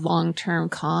long-term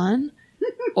con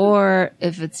or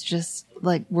if it's just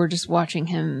like we're just watching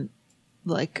him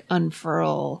like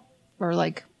unfurl or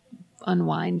like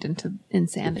unwind into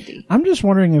insanity. I'm just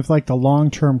wondering if like the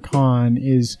long-term con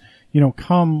is,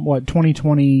 come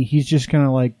 2020, he's just going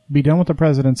to like be done with the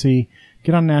presidency,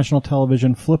 get on national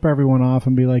television, flip everyone off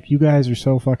and be like, you guys are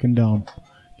so fucking dumb.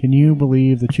 Can you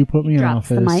believe that you put me in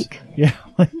office? The mic. Yeah.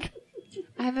 Like,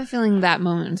 I have a feeling that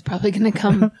moment is probably going to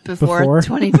come before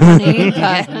 2020.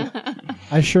 But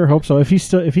I sure hope so. If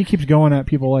he keeps going at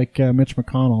people like Mitch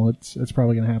McConnell, it's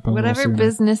probably going to happen. Whatever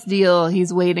business deal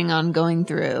he's waiting on going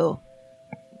through,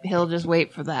 he'll just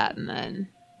wait for that, and then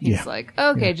he's like,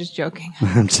 "Okay, just joking."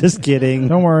 I'm just kidding.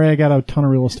 Don't worry, I got a ton of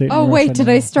real estate. Oh wait, did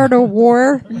I start a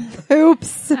war?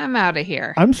 Oops, I'm out of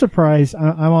here. I'm surprised.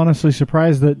 I'm honestly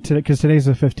surprised that because today's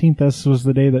the 15th. This was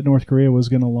the day that North Korea was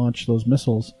going to launch those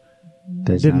missiles.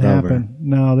 It didn't happen. Over.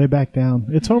 No, they backed down.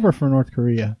 It's over for North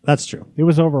Korea. That's true. It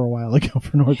was over a while ago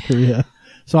for North Korea.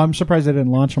 So I'm surprised they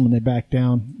didn't launch them when they backed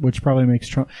down, which probably makes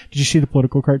Trump. Did you see the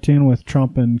political cartoon with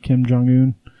Trump and Kim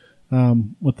Jong-un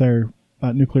with their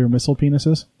nuclear missile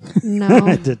penises? No.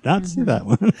 I did not see that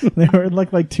one. They were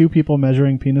like two people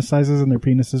measuring penis sizes, and their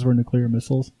penises were nuclear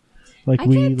missiles. I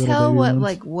can't tell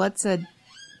what's a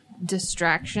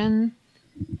distraction.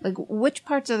 Like, which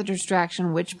parts are the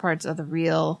distraction, which parts are the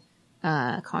real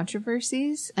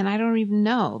controversies, and I don't even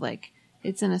know. Like,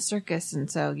 it's in a circus,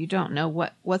 and so you don't know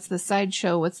what's the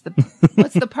sideshow, what's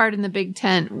the part in the big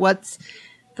tent, what's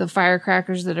the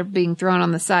firecrackers that are being thrown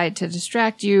on the side to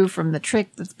distract you from the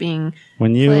trick that's being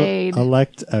when you played.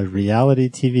 elect a reality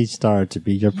TV star to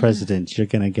be your president, you're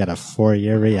going to get a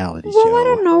 4-year reality show. Well, I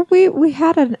don't know. We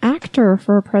had an actor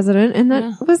for a president, and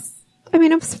that was, I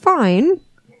mean, it was fine.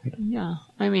 Yeah.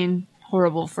 I mean,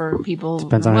 horrible for people.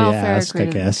 Depends on how you ask, I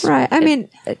guess. Right. I mean,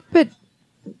 but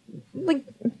like,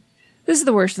 this is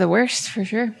the worst of the worst for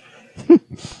sure.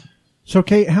 So,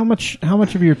 Kate, how much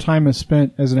of your time is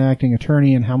spent as an acting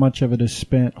attorney, and how much of it is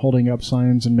spent holding up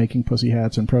signs and making pussy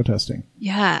hats and protesting?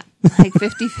 Yeah, like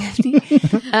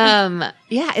 50-50.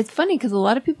 Yeah, it's funny because a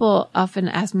lot of people often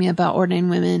ask me about ordained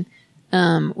women,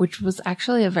 which was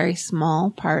actually a very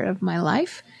small part of my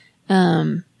life.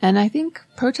 And I think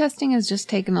protesting has just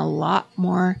taken a lot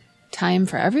more time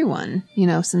for everyone,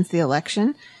 since the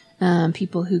election.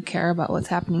 People who care about what's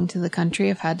happening to the country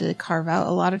have had to carve out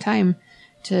a lot of time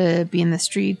to be in the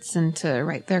streets and to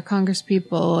write their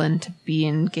congresspeople and to be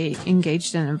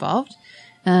engaged and involved.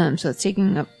 So it's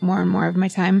taking up more and more of my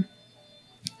time.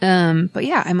 But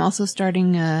yeah, I'm also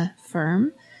starting a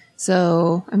firm.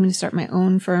 So I'm going to start my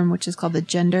own firm, which is called the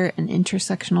Gender and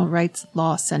Intersectional Rights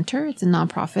Law Center. It's a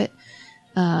nonprofit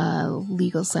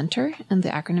legal center, and the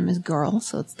acronym is GIRL.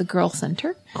 So it's the GIRL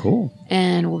Center. Cool.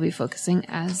 And we'll be focusing,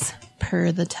 as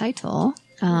per the title,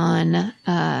 on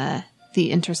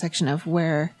the intersection of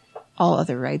where all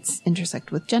other rights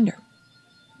intersect with gender.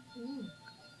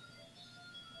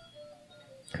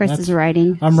 Chris is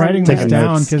writing. I'm writing this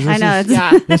down because I know.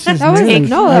 This is that was news.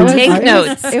 Take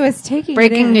notes. It was taking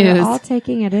breaking it in. news. We're all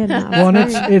taking it in. Well,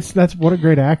 that's what a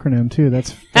great acronym too.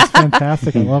 That's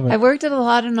fantastic. I love it. I worked at a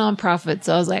lot of nonprofits,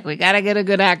 so I was like, we got to get a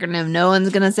good acronym. No one's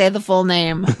going to say the full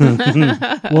name.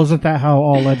 Well, isn't that how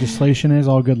all legislation is?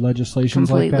 All good legislation's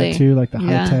Completely. like that too, like the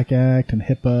HITECH Act and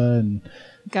HIPAA and.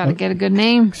 Got to get a good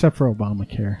name. Except for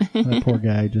Obamacare. That poor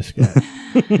guy just got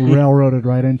railroaded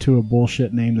right into a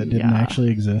bullshit name that didn't actually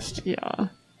exist. Yeah.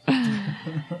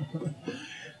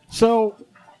 So,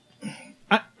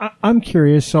 I'm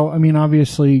curious. So, I mean,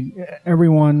 obviously,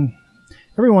 everyone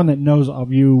that knows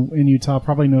of you in Utah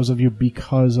probably knows of you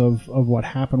because of what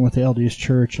happened with the LDS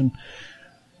Church. And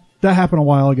that happened a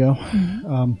while ago.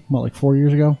 Mm-hmm. Like 4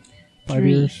 years ago? 5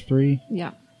 years? 3?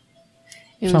 Yeah.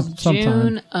 It was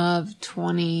June of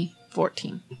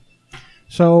 2014.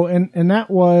 So, and that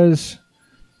was,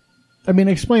 I mean,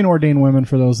 explain ordained women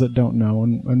for those that don't know.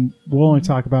 And we'll only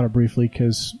talk about it briefly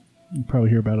because you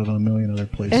probably hear about it on a million other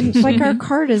places. And like our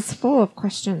card is full of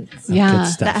questions. Yeah,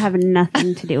 that have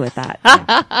nothing to do with that.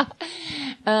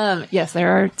 Yes,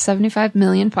 there are 75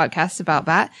 million podcasts about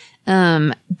that.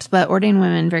 But Ordained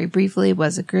Women, very briefly,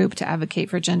 was a group to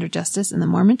advocate for gender justice in the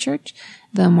Mormon Church.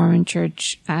 The Mormon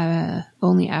Church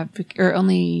only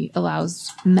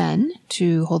allows men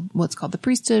to hold what's called the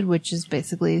priesthood, which is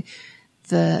basically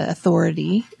the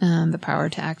authority, the power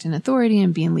to act in authority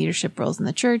and be in leadership roles in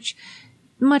the church,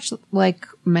 much like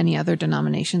many other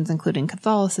denominations, including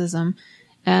Catholicism.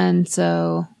 And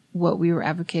so what we were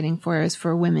advocating for is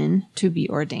for women to be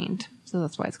ordained. So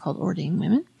that's why it's called Ordained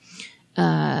Women.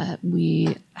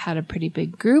 We had a pretty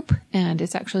big group, and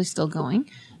it's actually still going.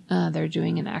 They're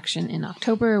doing an action in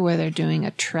October where they're doing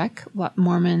a trek.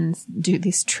 Mormons do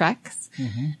these treks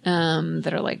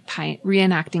that are like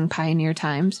reenacting pioneer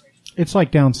times. It's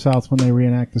like down south when they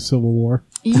reenact the Civil War.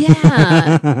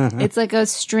 Yeah. It's like a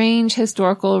strange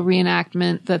historical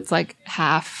reenactment that's like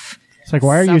half. It's like,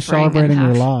 why are you celebrating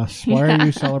your loss? Why are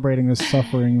you celebrating this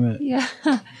suffering that... Yeah.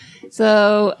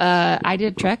 So, I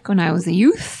did trek when I was a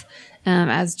youth,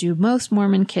 as do most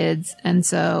Mormon kids. And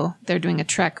so they're doing a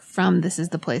trek from This Is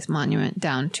the Place Monument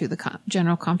down to the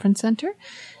General Conference Center,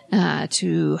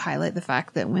 to highlight the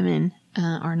fact that women,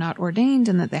 are not ordained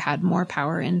and that they had more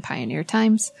power in pioneer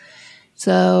times.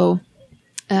 So,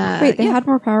 wait, they had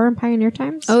more power in pioneer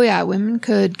times? Oh yeah. Women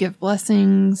could give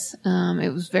blessings.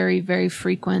 It was very, very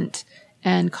frequent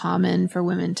and common for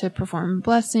women to perform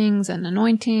blessings and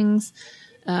anointings.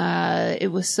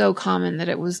 It was so common that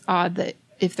it was odd that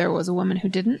if there was a woman who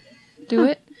didn't do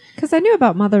it. Because I knew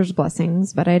about mother's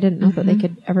blessings, but I didn't know that they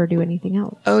could ever do anything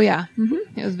else. Oh yeah.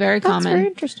 Mm-hmm. It was very common. That's very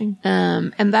interesting.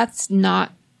 And that's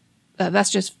not,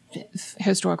 that's just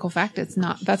historical fact. That's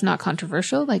not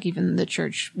controversial. Like even the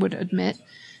church would admit,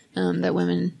 that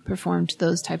women performed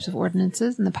those types of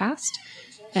ordinances in the past.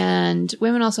 And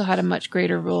women also had a much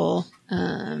greater role,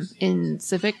 in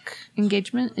civic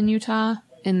engagement in Utah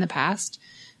in the past.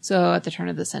 So at the turn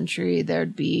of the century,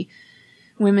 there'd be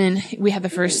women. We had the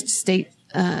first state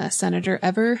senator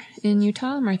ever in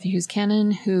Utah, Martha Hughes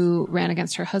Cannon, who ran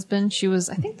against her husband. She was,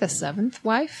 I think, the 7th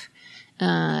wife.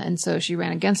 And so she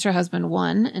ran against her husband,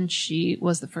 won, and she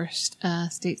was the first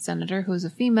state senator who was a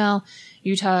female.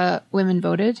 Utah women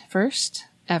voted first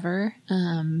ever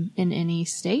in any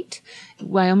state.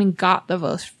 Wyoming got the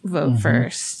vote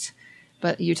first,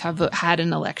 but Utah had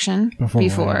an election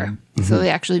before. So they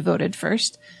actually voted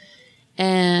first.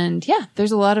 And yeah,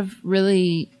 there's a lot of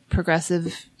really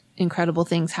progressive, incredible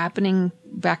things happening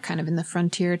back kind of in the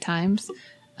frontier times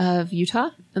of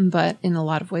Utah. But in a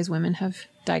lot of ways, women have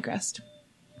digressed.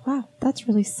 Wow, that's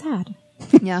really sad.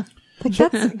 Yeah. Like,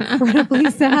 that's incredibly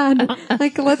sad.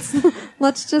 Like,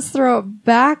 let's just throw it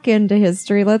back into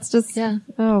history. Let's just,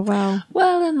 oh, wow.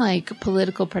 Well, and like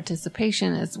political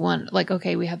participation is one, like,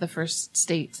 okay, we had the first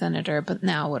state senator, but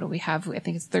now what do we have? I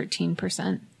think it's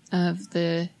 13% of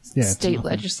the state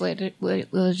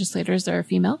legislators are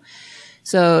female.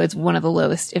 So it's one of the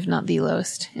lowest, if not the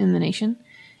lowest in the nation.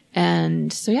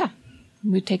 And so, yeah,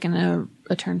 we've taken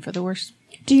a turn for the worse.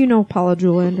 Do you know Paula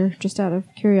Julander, just out of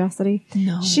curiosity?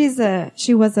 No. She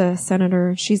was a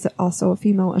senator. She's also a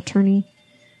female attorney. I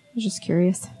was just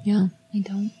curious. Yeah, I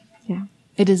don't. Yeah.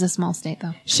 It is a small state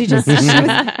though. She was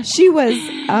at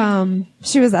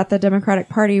the Democratic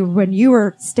Party when you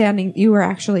were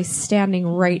actually standing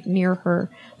right near her,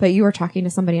 but you were talking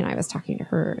to somebody and I was talking to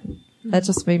her. That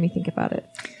just made me think about it.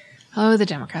 Oh, the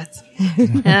Democrats.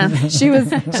 She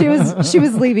was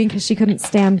leaving because she couldn't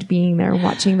stand being there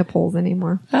watching the polls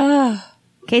anymore.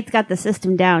 Kate's got the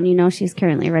system down. You know, she's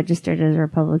currently registered as a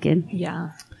Republican.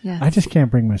 Yeah. Yeah. I just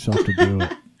can't bring myself to do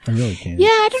it. I really can't. Yeah,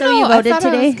 I don't know. You voted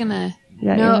today?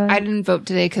 No, I didn't vote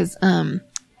today because none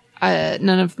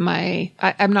of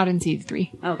I'm not in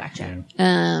CD3. Oh, gotcha.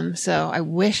 So I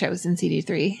wish I was in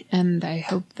CD3, and I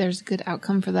hope there's a good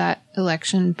outcome for that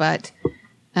election. But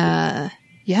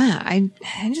yeah, I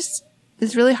just,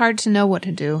 it's really hard to know what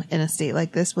to do in a state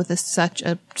like this with such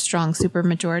a strong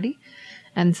supermajority.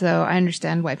 And so I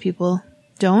understand why people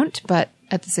don't, but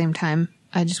at the same time,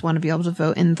 I just want to be able to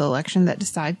vote in the election that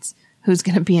decides who's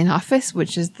going to be in office,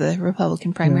 which is the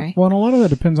Republican primary. Yeah. Well, and a lot of that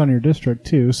depends on your district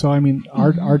too. So, I mean,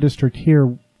 our district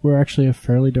here, we're actually a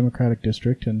fairly Democratic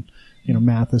district, and you know,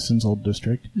 Matheson's old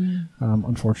district.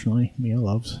 Unfortunately, Mia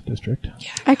loves district.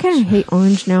 Yeah. I kind of hate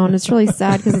orange now, and it's really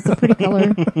sad because it's a pretty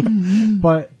color.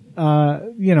 But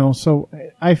you know, so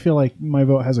I feel like my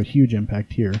vote has a huge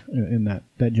impact here in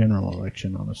that general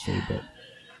election, honestly. But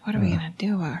what are we gonna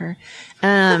do about her?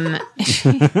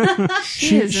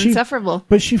 She is insufferable.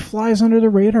 But she flies under the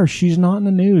radar. She's not in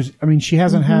the news. I mean, she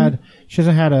hasn't had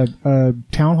a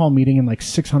town hall meeting in like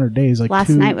 600 days. Like last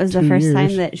night was the first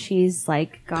time that she's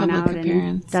like gone out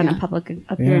and done a public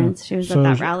appearance. She was at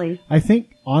that rally. I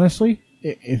think honestly,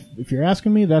 if you're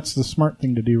asking me, that's the smart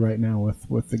thing to do right now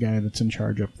with the guy that's in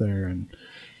charge up there, and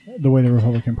the way the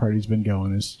Republican Party's been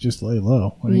going is just lay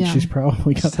low. I mean, she's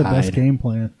probably got the best game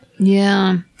plan.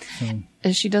 Yeah. So.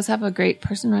 She does have a great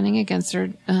person running against her,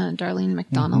 Darlene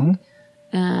McDonald.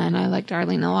 And I like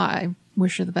Darlene a lot. I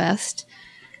wish her the best.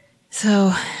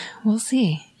 So we'll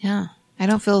see. Yeah. I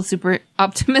don't feel super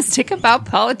optimistic about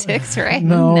politics right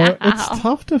now. No, it's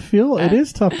tough to feel. It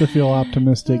is tough to feel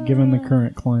optimistic given the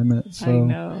current climate. So, I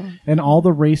know. And all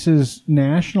the races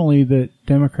nationally that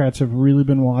Democrats have really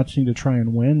been watching to try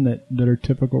and win that are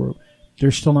typical,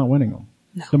 they're still not winning them.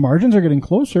 No. The margins are getting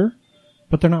closer,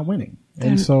 but they're not winning.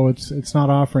 And so it's not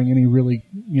offering any really,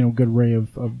 good ray of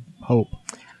hope.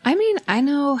 I mean, I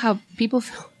know how people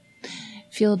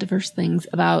feel diverse things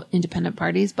about independent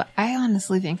parties, but I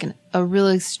honestly think a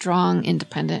really strong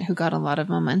independent who got a lot of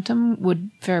momentum would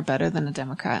fare better than a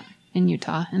Democrat in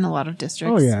Utah in a lot of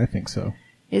districts. Oh yeah, I think so.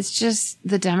 It's just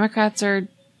the Democrats are,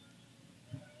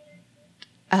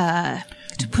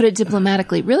 to put it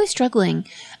diplomatically, really struggling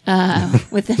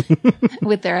with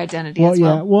their identity as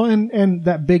well. Yeah, well, and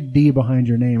that big D behind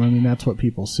your name, I mean, that's what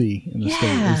people see in the state.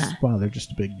 Is, wow, they're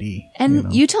just a big D. And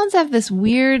Utahns have this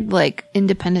weird, like,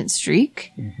 independent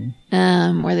streak,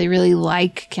 where they really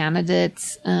like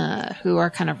candidates who are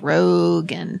kind of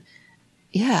rogue, and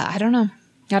I don't know.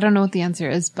 I don't know what the answer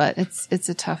is, but it's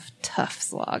a tough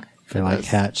slog. Been like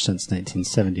Hatch since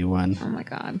 1971. Oh my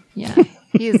God. Yeah.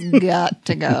 He's got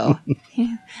to go.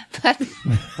 But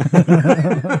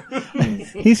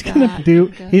he's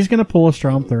gonna pull a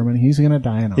Strom Thurmond. He's gonna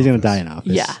die in office. He's gonna die in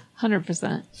office. Yeah,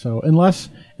 100%. So unless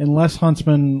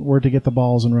Huntsman were to get the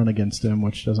balls and run against him,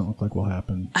 which doesn't look like will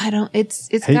happen. It's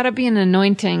got to be an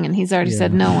anointing, and he's already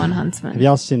said no on Huntsman. Have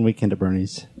y'all seen Weekend at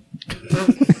Bernie's?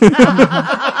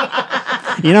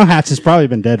 Hatch has probably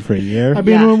been dead for a year. I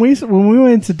mean, when we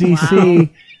went to DC,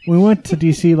 we went to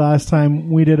DC last time.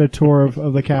 We did a tour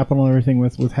of the Capitol and everything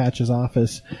with Hatch's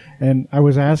office, and I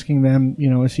was asking them,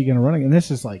 is he going to run again? And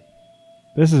this is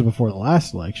before the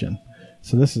last election,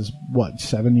 So this is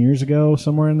 7 years ago,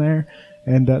 somewhere in there.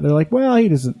 And they're like, well, he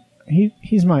doesn't. He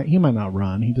might not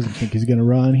run. He doesn't think he's going to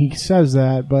run. He says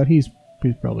that, but he's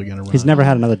probably going to run. He's never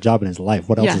had another job in his life.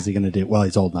 What else is he going to do? Well,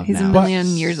 he's old enough now. He's a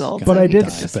million years old. But so I did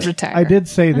just retire. I did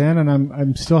say then, and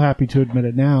I'm still happy to admit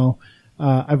it now.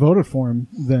 I voted for him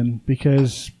then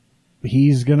because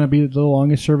he's going to be the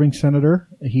longest serving senator.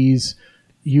 He's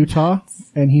Utah,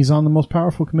 and he's on the most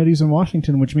powerful committees in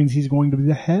Washington, which means he's going to be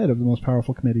the head of the most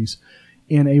powerful committees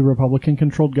in a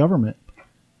Republican-controlled government.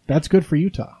 That's good for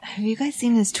Utah. Have you guys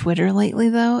seen his Twitter lately,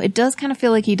 though? It does kind of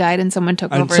feel like he died and someone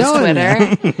took over his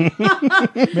Twitter.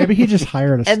 Maybe he just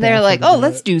hired a and they're like, oh,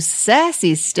 let's do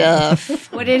sassy stuff.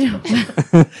 What did...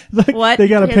 what? They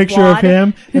got a picture of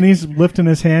him, and he's lifting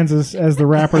his hands as the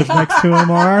rappers next to him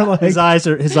are. Like, his eyes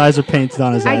are painted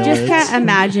on his eyelids. I just can't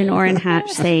imagine Orrin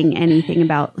Hatch saying anything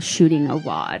about shooting a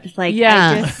wad. Like,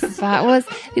 yeah, that was...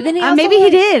 Then he maybe he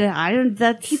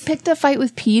did. He picked a fight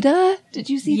with PETA. Did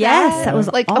you see that? Yes, that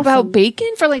was like awesome. About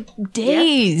bacon for like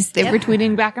days. They were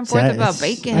tweeting back and forth about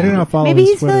bacon. I do not follow Maybe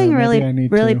his he's Twitter. feeling Maybe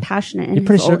really passionate. I'm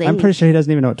pretty sure he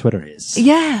doesn't even know what Twitter is.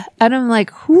 Yeah, and I'm like,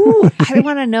 who? I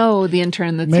want to know the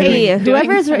intern that's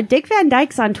whoever's Dick Van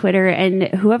Dyke's on Twitter, and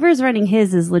whoever's running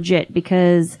his is legit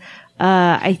because.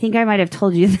 I think I might have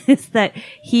told you this, that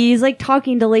he's like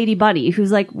talking to Lady Bunny,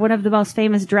 who's like one of the most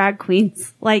famous drag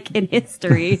queens like in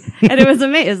history. And it was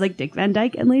amazing. It was like Dick Van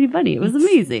Dyke and Lady Bunny. It was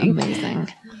amazing.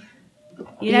 Amazing.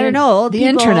 You never know. The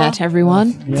internet,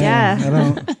 everyone.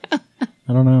 Yeah.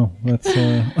 I don't know. That's,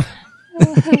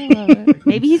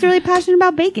 maybe he's really passionate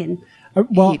about bacon.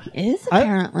 Well, he is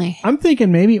apparently. I'm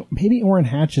thinking maybe Orrin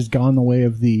Hatch has gone the way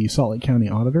of the Salt Lake County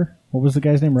auditor. What was the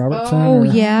guy's name? Robertson? Oh,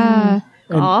 yeah.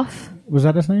 Off. Was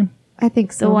that his name? I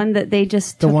think so. The one that they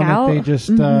just took out? The one that they just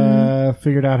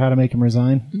figured out how to make him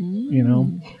resign, you know?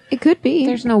 It could be.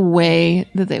 There's no way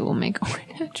that they will make Orrin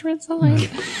Hatch resign.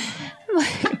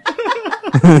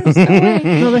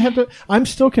 No, they have to. I'm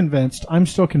still convinced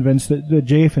that the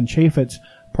Jaffe Chaffetz,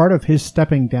 part of his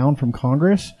stepping down from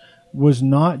Congress was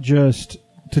not just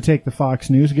to take the Fox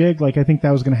News gig. Like, I think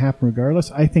that was going to happen regardless.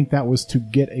 I think that was to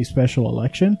get a special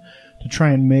election to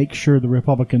try and make sure the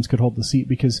Republicans could hold the seat,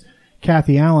 because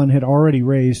Kathy Allen had already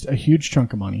raised a huge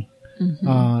chunk of money.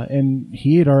 And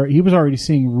he was already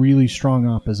seeing really strong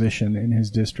opposition in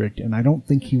his district, and I don't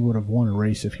think he would have won a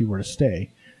race if he were to stay.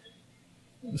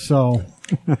 So,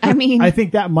 I mean, I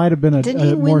think that might have been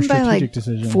a more strategic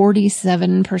decision.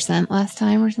 47% last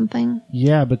time or something.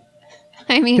 Yeah, but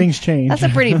I mean, things change. That's a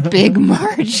pretty big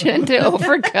margin to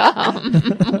overcome.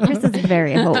 This is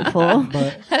very hopeful.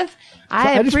 But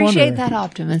I appreciate that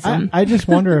optimism. I just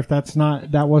wonder if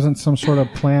that wasn't some sort of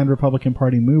planned Republican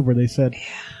Party move where they said,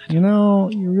 you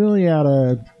really ought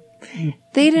to.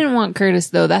 They didn't want Curtis,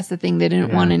 though. That's the thing. They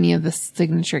didn't want any of the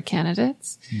signature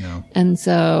candidates. No. And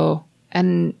so,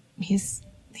 and he's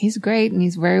great, and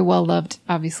he's very well loved,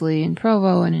 obviously, in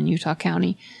Provo and in Utah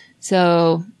County.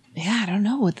 So, yeah, I don't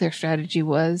know what their strategy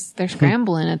was. They're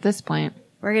scrambling at this point.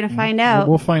 We're going to find out.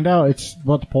 We'll find out. It's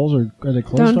what the polls are they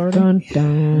closed already?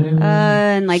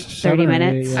 In like 30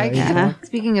 minutes.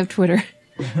 Speaking of Twitter,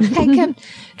 I kept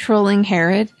trolling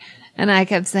Herod, and I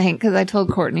kept saying, because I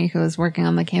told Courtney, who was working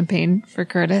on the campaign for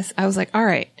Curtis, I was like, all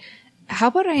right, how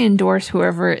about I endorse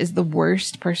whoever is the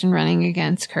worst person running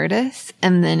against Curtis?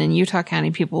 And then in Utah County,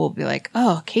 people will be like,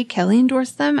 oh, Kate Kelly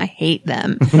endorsed them? I hate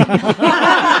them. So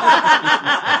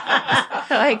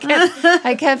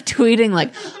I kept tweeting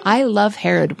like, I love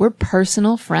Herod. We're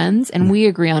personal friends and we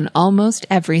agree on almost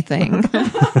everything.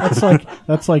 That's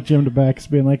like Jim DeBackus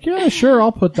being like, yeah, sure,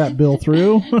 I'll put that bill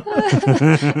through.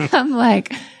 I'm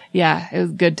like, yeah, it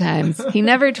was good times. He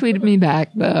never tweeted me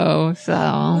back though.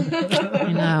 So,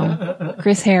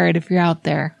 Chris Herod, if you're out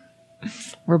there,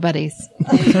 we're buddies.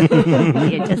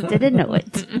 You just didn't know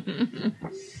it.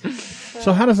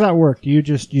 So how does that work? Do you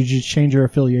just change your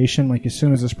affiliation? Like as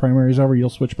soon as this primary is over, you'll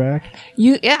switch back?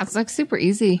 Yeah, it's like super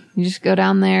easy. You just go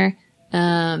down there.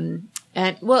 And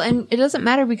it doesn't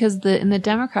matter because in the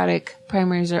Democratic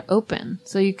primaries are open.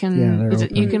 So you can,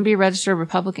 you can be registered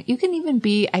Republican. You can even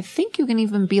be, I think you can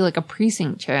even be like a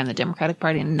precinct chair in the Democratic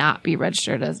Party and not be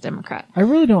registered as Democrat. I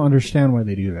really don't understand why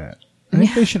they do that. I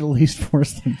think they should at least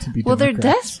force them to be Democrats. Well, they're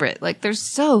desperate. Like, there's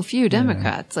so few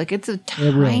Democrats. Like, it's a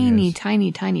tiny,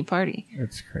 tiny party.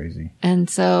 It's crazy. And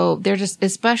so they're just,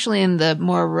 especially in the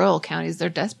more rural counties, they're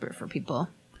desperate for people.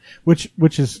 Which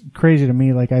is crazy to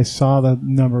me. Like, I saw the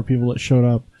number of people that showed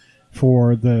up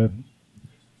for the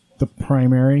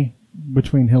primary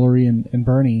between Hillary and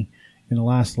Bernie, in the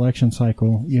last election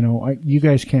cycle, you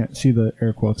guys can't see the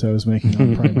air quotes I was making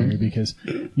on the primary because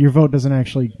your vote doesn't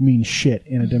actually mean shit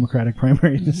in a Democratic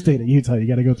primary in the state of Utah. You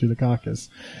got to go through the caucus.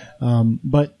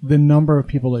 But the number of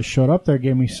people that showed up there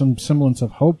gave me some semblance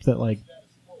of hope that, like,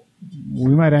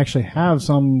 we might actually have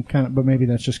some kind of, but maybe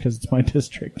that's just because it's my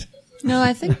district. No,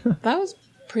 I think that was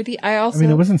pretty. I mean,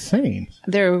 it was insane.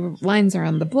 There were lines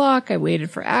around the block. I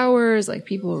waited for hours. Like,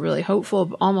 people were really hopeful.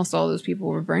 But almost all those people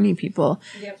were Bernie people.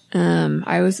 Yep.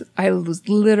 I was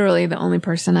literally the only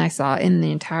person I saw in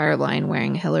the entire line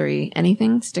wearing a Hillary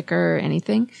sticker,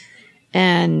 anything.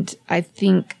 And I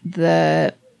think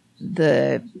the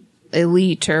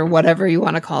elite, or whatever you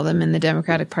want to call them, in the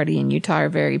Democratic Party in Utah are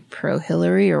very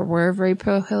pro-Hillary, or were very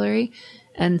pro-Hillary.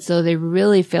 And so they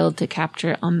really failed to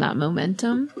capture on that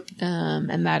momentum,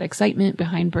 and that excitement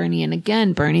behind Bernie. And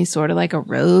again, Bernie's sort of like a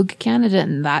rogue candidate,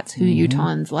 and that's who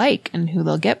Utahns like and who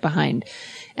they'll get behind.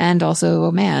 And also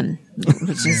a man,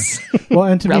 which is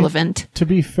relevant. To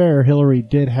be fair, Hillary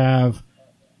did have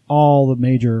all the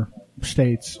major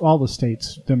states, all the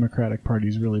states' Democratic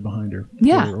parties really behind her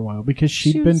for a while, because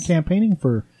she'd been campaigning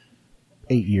for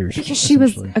 8 years. Because she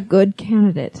was a good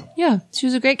candidate. Yeah, she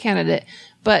was a great candidate.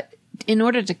 But in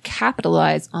order to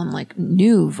capitalize on, like,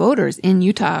 new voters in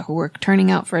Utah who were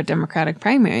turning out for a Democratic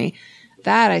primary,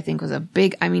 that I think was a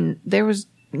big, there was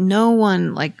no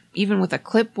one, like, even with a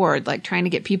clipboard, like, trying to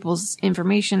get people's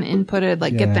information inputted,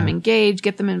 like, get them engaged,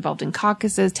 get them involved in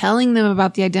caucuses, telling them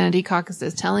about the identity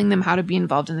caucuses, telling them how to be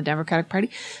involved in the Democratic Party.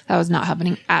 That was not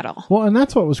happening at all. Well, and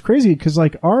that's what was crazy, because,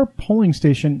 like, our polling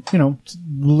station,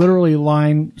 literally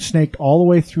line snaked all the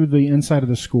way through the inside of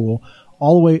the school,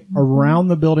 all the way around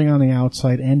the building on the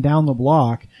outside and down the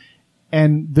block.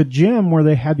 And the gym where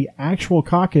they had the actual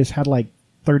caucus had like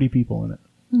 30 people in it.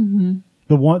 Mm-hmm.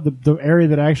 The area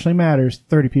that actually matters,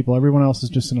 30 people. Everyone else is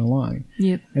just in a line.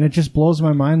 Yep. And it just blows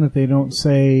my mind that they don't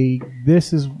say,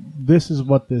 this is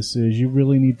what this is. You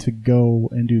really need to go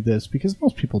and do this, because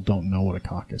most people don't know what a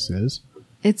caucus is.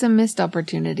 It's a missed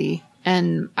opportunity.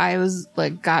 And I was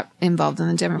got involved in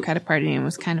the Democratic Party and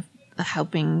was kind of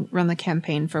helping run the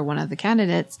campaign for one of the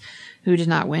candidates who did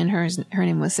not win. Her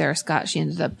name was Sarah Scott. She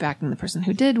ended up backing the person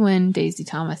who did win, Daisy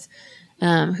Thomas,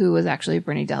 who was actually a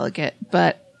Bernie delegate.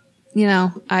 But,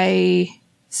 I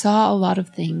saw a lot of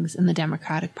things in the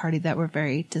Democratic Party that were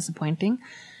very disappointing.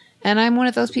 And I'm one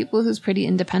of those people who's pretty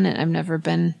independent.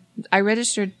 I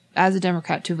registered as a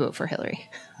Democrat to vote for Hillary.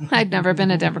 I'd never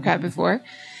been a Democrat before.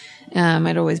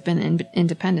 I'd always been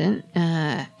independent.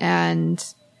 And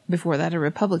before that, a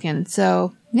Republican.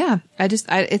 So yeah,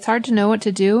 it's hard to know what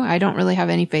to do. I don't really have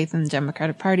any faith in the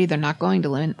Democratic Party. They're not going to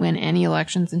win any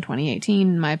elections in 2018,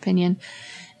 in my opinion.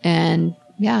 And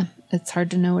yeah, it's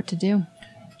hard to know what to do.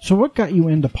 So what got you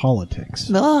into politics?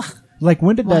 Ugh. Like,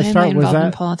 when did that start? Was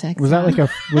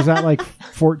that like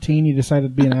 14? You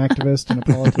decided to be an activist and a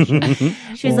politician?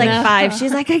 She was like 5.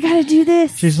 She's like, I gotta do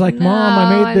this. She's like, Mom,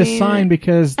 I made this sign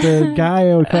because the guy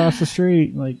across the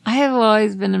street. Like, I have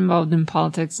always been involved in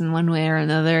politics in one way or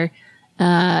another.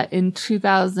 In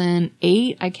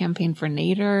 2008, I campaigned for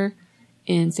Nader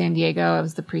in San Diego. I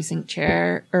was the precinct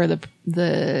chair, or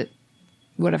the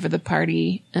whatever the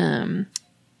party,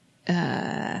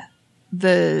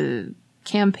 the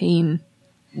campaign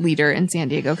leader in San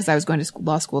Diego, because I was going to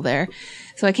law school there.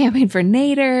 So I campaigned for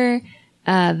Nader.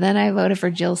 Then I voted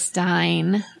for Jill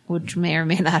Stein, which may or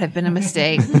may not have been a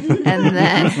mistake. And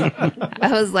then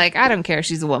I was like, I don't care.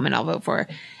 She's a woman. I'll vote for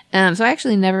her. So I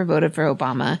actually never voted for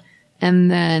Obama.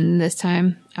 And then this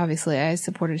time, obviously, I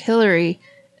supported Hillary,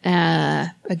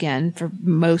 again, for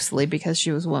mostly because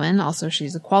she was a woman. Also,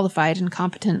 she's a qualified and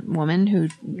competent woman who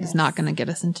is not going to get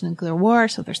us into nuclear war.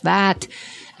 So there's that.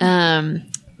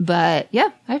 But yeah,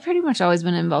 I've pretty much always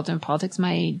been involved in politics.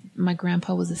 My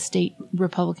grandpa was a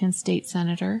Republican state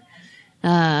senator.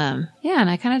 And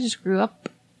I kind of just grew up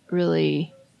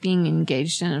really being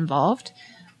engaged and involved.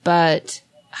 But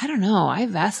I don't know. I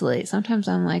vacillate. Sometimes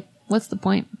I'm like, what's the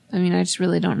point? I just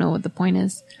really don't know what the point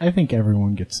is. I think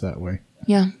everyone gets that way.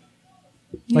 Yeah.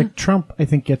 Like Trump, I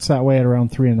think, gets that way at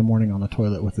around 3 a.m. on the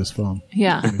toilet with his phone.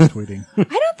 Yeah. When he's tweeting.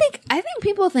 I think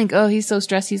people think, oh, he's so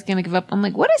stressed he's going to give up. I'm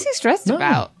like, what is he stressed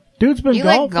about? Dude's been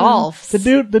golfing. Like golf.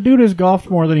 The dude has golfed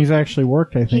more than he's actually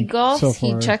worked, I think. He golfs, so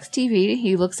far. He checks TV,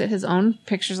 he looks at his own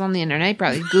pictures on the internet,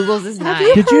 probably Googles his name. Have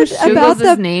you heard about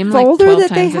the folder that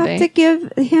they have to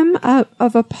give him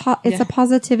it's a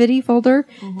positivity folder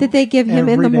that they give him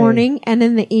in the morning and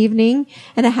in the evening,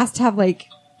 and it has to have like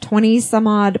 20 some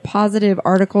odd positive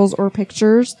articles or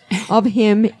pictures of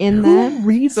him in them.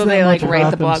 Reads So they like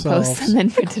write the blog posts and then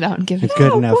print it out and give it.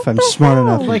 Good enough. I'm smart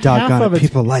enough. Like, doggone it.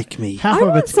 People like me. Half I of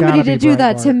want it's somebody gotta to be do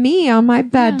that Breitbart. to me on my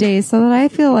bad days so that I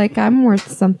feel like I'm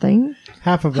worth something.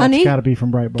 Half of Honey, that's got to be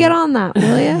from Breitbart. Get on that,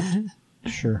 will ya?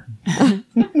 Sure.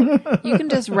 You can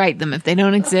just write them if they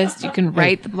don't exist. You can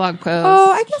write the blog post.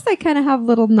 Oh, I guess I kind of have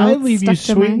little notes. I leave you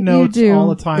stuck to sweet my, notes you do, all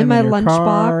the time in my your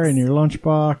car, lunchbox. in your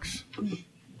lunchbox.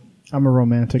 I'm a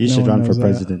romantic. You No should one run for knows that.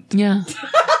 president. Yeah,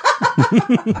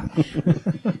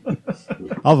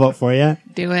 I'll vote for you.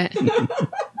 do it.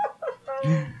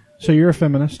 So you're a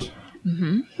feminist.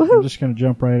 Mm-hmm. I'm just going to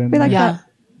jump right in. We like there. Yeah,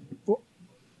 that.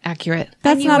 accurate.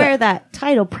 That's And you not wear a, that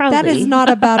title proudly. that is not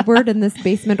a bad word in this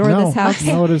basement or No, this house.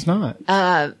 no, it is not.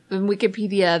 In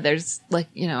Wikipedia, there's like,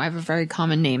 I have a very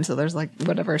common name, so there's like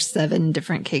 7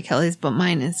 different Kate Kellys, but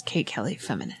mine is Kate Kelly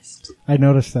Feminist. I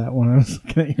noticed that when I was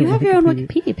looking at You have your own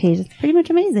Wikipedia page. It's pretty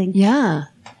much amazing. Yeah.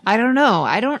 I don't know.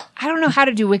 I don't know how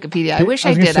to do Wikipedia. I wish I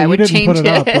was gonna did. say, I you would didn't change put it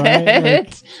up, it. right?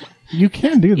 Like, you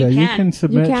can do that. You can. can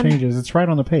submit You can. changes. It's right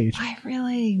on the page. I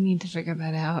really need to figure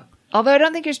that out. Although I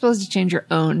don't think you're supposed to change your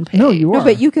own page. No, you are. No,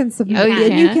 but you can submit. Oh, you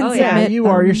and you can? can Oh, submit. yeah. Yeah, you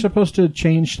are. You're supposed to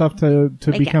change stuff to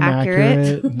Make it become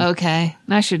accurate. accurate. Okay.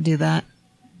 I should do that.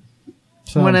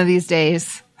 So, One of these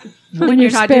days. When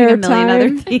you're not doing a million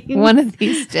other things. One of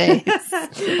these days.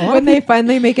 when they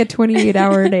finally make a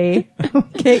 28-hour day,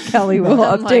 Kate Kelly will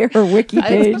I'm update like, her wiki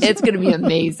page. It's going to be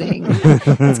amazing.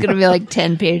 It's going to be like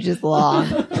 10 pages long.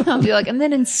 I'll be like, and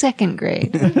then in 2nd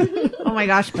grade. Oh my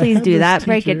gosh, please do that.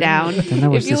 Break it down.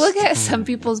 If you look at some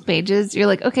people's pages, you're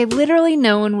like, okay, literally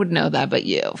no one would know that but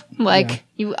you. Like,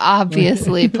 you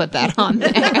obviously put that on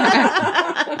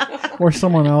there. or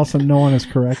someone else, and no one has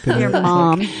corrected Your it.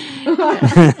 mom.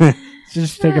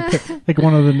 Just take take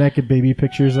one of the naked baby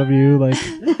pictures of you, like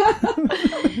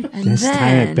And This time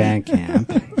at then band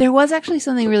camp. there was actually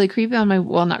something really creepy on my,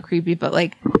 well, not creepy, but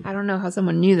like, I don't know how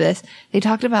someone knew this. They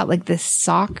talked about like this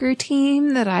soccer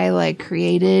team that I like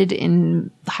created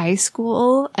in high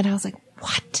school. And I was like,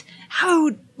 what?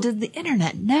 How does the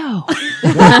internet know?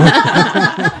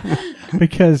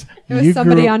 because was you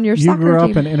somebody grew, on your you soccer grew up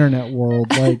team. in internet world.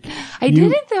 Like I you-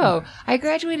 didn't though. I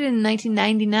graduated in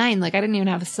 1999. Like I didn't even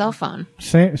have a cell phone.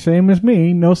 Same as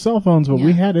me. No cell phones, but we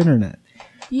Yeah. had internet.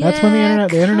 That's when the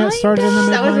internet started in the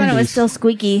mid That was when it was 90s. still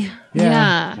squeaky.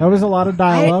 Yeah. That was a lot of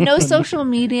I dial up. had no social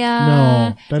media.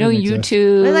 No, that No didn't exist.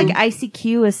 YouTube. But like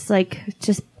ICQ was like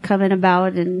just coming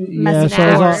about and Yeah, messing so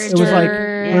it was, hours. it was like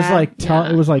it was Yeah. like Yeah.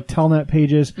 it was like Telnet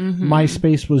pages.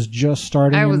 MySpace was just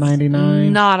starting I in was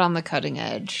 '99. not on the cutting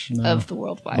edge of the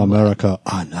World Wide Web. America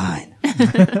Online.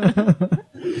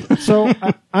 So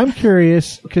I'm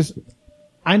curious because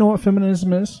I know what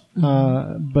feminism is,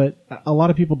 but a lot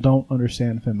of people don't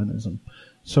understand feminism.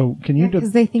 So can you?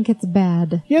 Because they think it's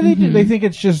bad. Yeah, they do. They think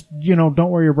it's just don't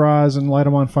wear your bras and light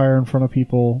them on fire in front of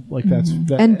people. Like that's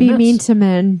that, And be that's- mean to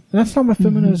men. And that's not what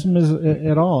feminism is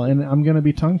at all. And I'm going to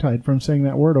be tongue tied from saying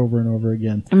that word over and over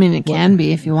again. I mean, it can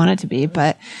be if you want it to be,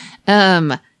 but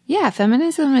yeah,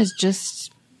 feminism is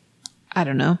just, I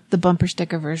don't know, the bumper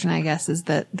sticker version, I guess, is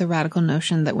that the radical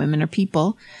notion that women are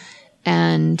people,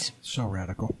 and So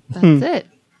radical. that's it.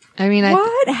 I mean,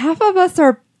 What? Half of us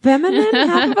are feminine?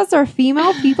 Half of us are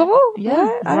female people? yeah,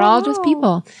 What? I we're don't all just know.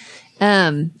 people,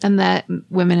 and that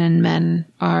women and men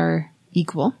are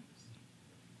equal,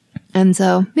 and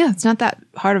so yeah, it's not that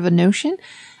hard of a notion.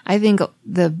 I think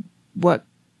what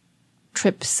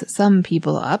trips some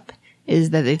people up is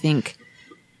that they think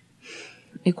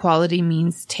equality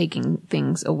means taking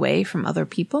things away from other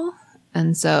people.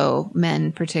 And so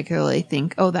men particularly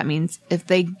think, oh, that means if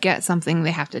they get something,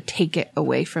 they have to take it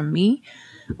away from me,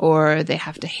 or they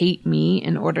have to hate me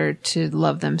in order to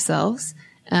love themselves,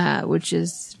 which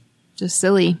is just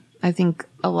silly. I think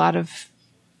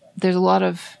there's a lot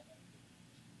of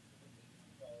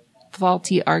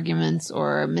faulty arguments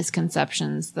or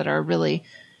misconceptions that are really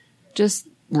just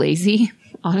lazy,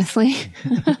 honestly.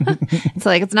 It's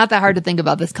like, it's not that hard to think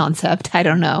about this concept. I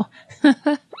don't know.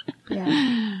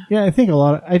 Yeah,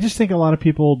 I just think a lot of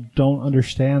people don't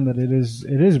understand that it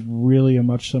is really a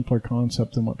much simpler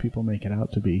concept than what people make it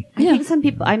out to be. I think some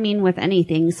people, I mean, with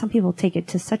anything, some people take it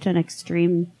to such an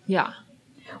extreme. Yeah.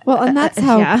 Well, and that's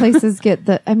how Yeah. places get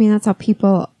that's how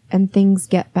people and things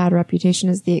get bad reputation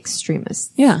is the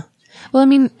extremists. Yeah. Well, I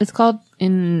mean, it's called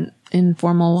in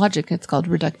formal logic, it's called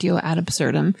reductio ad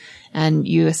absurdum, and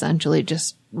you essentially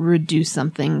just reduce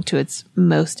something to its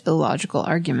most illogical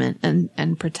argument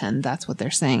and pretend that's what they're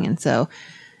saying. And so,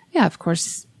 yeah, of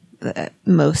course,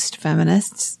 most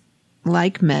feminists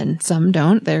like men. Some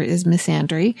don't. There is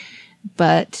misandry,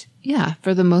 but yeah,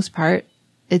 for the most part,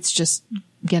 it's just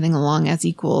getting along as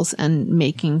equals and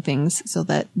making things so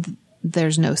that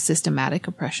there's no systematic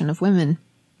oppression of women.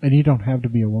 And you don't have to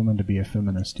be a woman to be a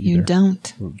feminist either. You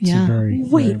don't. It's very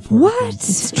what?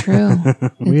 It's true.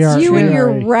 And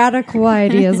your radical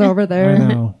ideas over there. I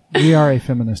know. We are a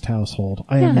feminist household.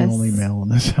 I am the only male in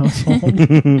this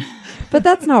household. But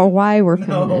that's not why we're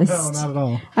feminists. No, not at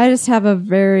all. I just have a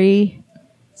very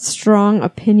strong,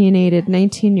 opinionated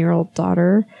 19-year-old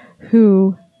daughter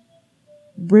who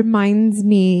reminds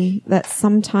me that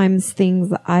sometimes things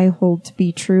that I hold to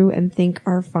be true and think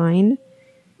are fine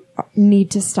need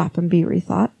to stop and be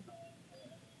rethought.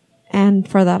 And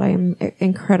for that, I am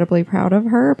incredibly proud of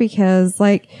her because,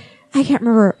 like, I can't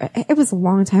remember, it was a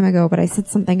long time ago, but I said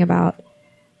something about,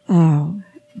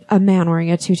 a man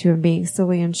wearing a tutu and being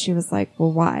silly, and she was like,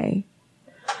 well, why?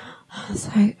 I was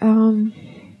like,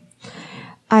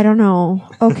 I don't know.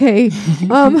 Okay.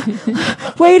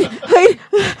 Wait.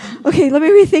 Okay, let me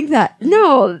rethink that.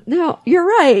 No, you're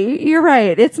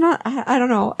right. It's not, I don't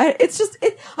know. It's just,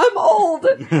 I'm old.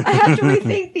 I have to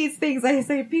rethink these things. I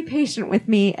say, be patient with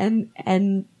me. And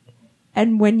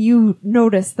when you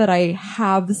notice that I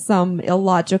have some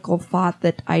illogical thought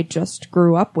that I just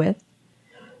grew up with,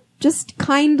 just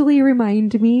kindly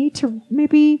remind me to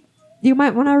maybe you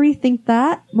might want to rethink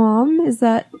that. Mom, is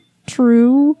that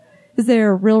true? Is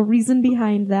there a real reason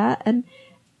behind that? And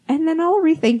then I'll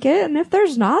rethink it. And if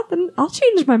there's not, then I'll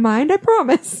change my mind. I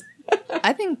promise.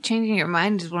 I think changing your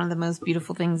mind is one of the most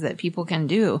beautiful things that people can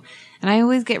do. And I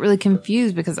always get really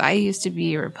confused because I used to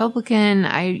be a Republican.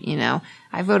 I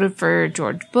voted for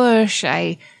George Bush.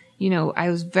 I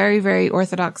was very, very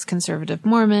Orthodox conservative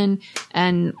Mormon.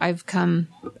 And I've come,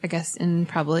 I guess, in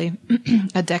probably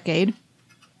a decade,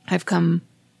 I've come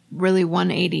really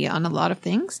 180 on a lot of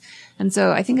things. And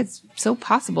so I think it's so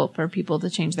possible for people to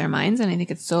change their minds. And I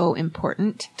think it's so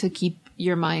important to keep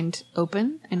your mind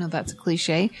open. I know that's a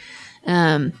cliche.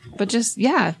 But just,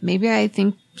 maybe I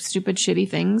think stupid, shitty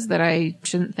things that I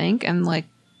shouldn't think. And like,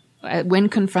 when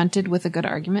confronted with a good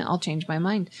argument, I'll change my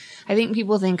mind. I think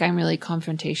people think I'm really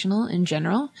confrontational in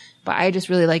general, but I just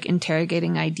really like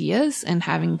interrogating ideas and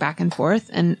having back and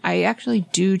forth. And I actually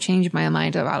do change my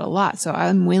mind about a lot. So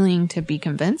I'm willing to be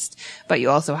convinced, but you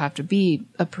also have to be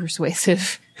a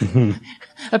persuasive, you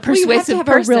have to have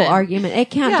person. A real argument.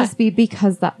 It can't just be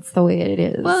because that's the way it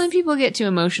is. Well, and people get too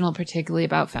emotional, particularly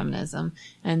about feminism,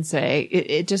 and say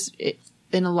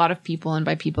in a lot of people, and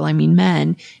by people I mean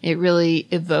men, it really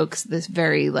evokes this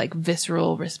very like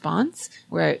visceral response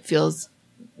where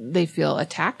they feel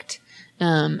attacked.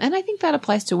 And I think that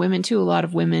applies to women too. A lot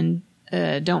of women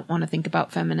don't want to think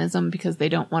about feminism because they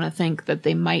don't want to think that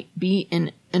they might be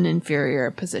in an inferior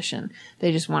position.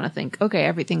 They just want to think, okay,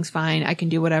 everything's fine. I can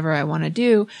do whatever I want to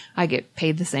do. I get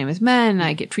paid the same as men.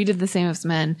 I get treated the same as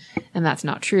men. And that's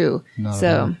not true.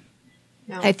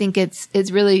 I think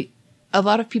it's really, a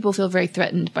lot of people feel very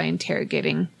threatened by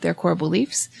interrogating their core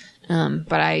beliefs.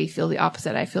 But I feel the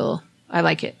opposite. I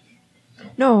like it.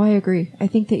 No, I agree. I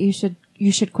think that you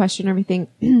should question everything.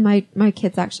 My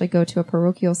kids actually go to a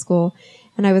parochial school,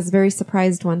 and I was very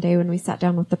surprised one day when we sat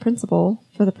down with the principal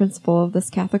of this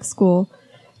Catholic school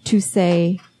to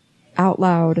say out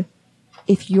loud,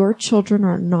 if your children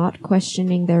are not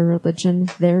questioning their religion,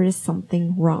 there is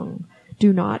something wrong.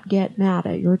 Do not get mad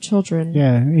at your children.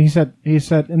 Yeah, he said,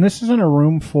 and this is in a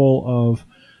room full of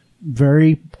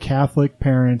very Catholic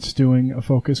parents doing a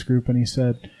focus group, and he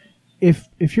said,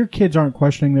 if your kids aren't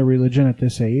questioning their religion at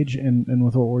this age and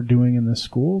with what we're doing in this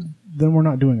school, then we're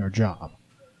not doing our job.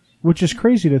 Which is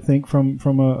crazy to think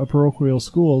from a parochial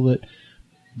school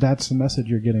that's the message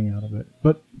you're getting out of it.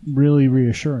 But really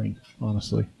reassuring,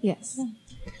 honestly. Yes.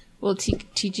 Well,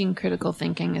 teaching critical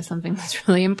thinking is something that's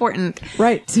really important.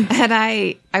 Right. And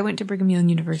I went to Brigham Young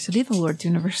University, the Lord's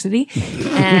University.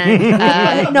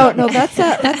 And, no, that's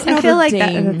I feel like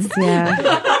that's,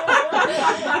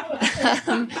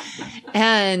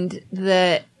 and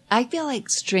I feel like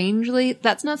strangely,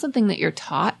 that's not something that you're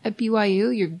taught at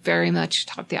BYU. You're very much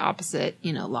taught the opposite,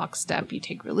 lockstep. You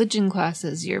take religion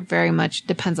classes. You're very much,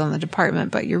 depends on the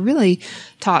department, but you're really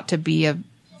taught to be a,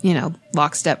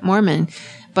 lockstep Mormon.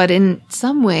 But in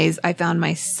some ways, I found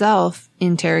myself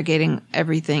interrogating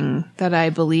everything that I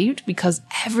believed because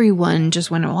everyone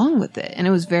just went along with it. And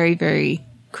it was very, very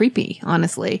creepy,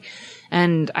 honestly.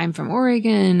 And I'm from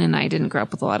Oregon, and I didn't grow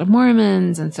up with a lot of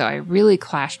Mormons. And so I really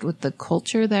clashed with the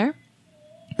culture there.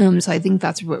 So I think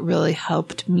that's what really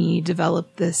helped me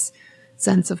develop this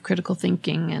sense of critical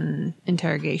thinking and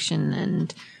interrogation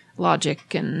and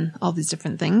logic and all these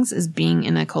different things, is being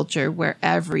in a culture where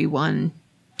everyone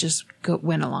just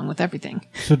went along with everything.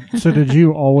 So did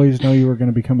you always know you were going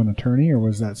to become an attorney, or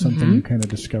was that something you kind of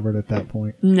discovered at that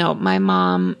point? No, my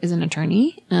mom is an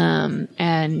attorney,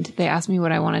 and they asked me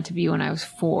what I wanted to be when I was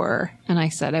 4, and I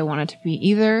said I wanted to be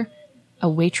either a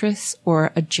waitress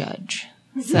or a judge.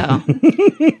 So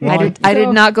I did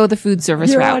not go the food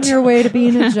service You're route. on your way to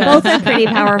being a judge. Both are pretty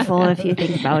powerful if you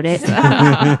think about it.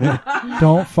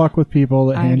 Don't fuck with people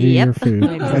that hand you your food.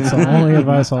 That's the only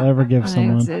advice I'll ever give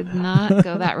someone. I did not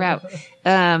go that route.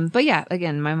 But yeah,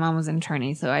 again, my mom was an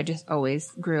attorney, so I just always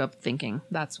grew up thinking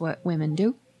that's what women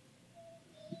do.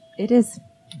 It is.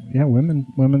 Yeah,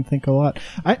 women think a lot.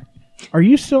 Are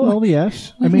you still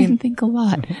LDS? Women think a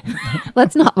lot.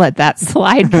 Let's not let that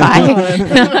slide by.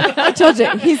 I told you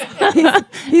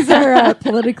he's our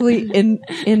politically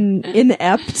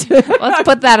inept. Let's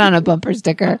put that on a bumper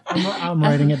sticker. I'm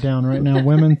writing it down right now.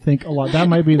 Women think a lot. That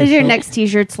might be That's your next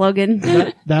T-shirt slogan.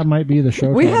 That might be the show.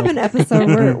 We have an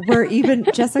episode where even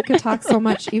Jessica talks so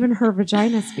much, even her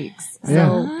vagina speaks. So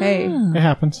Yeah. hey, It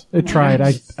happens. It tried.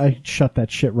 I shut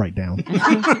that shit right down.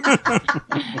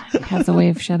 It has a way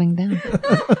of shutting down.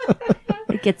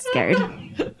 It gets scared.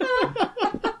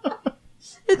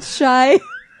 it's shy.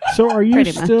 So are you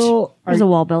Pretty much. still? There's a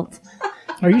wall built.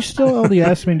 Are you still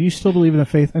LDS? I mean, do you still believe in the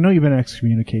faith? I know you've been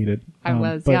excommunicated. I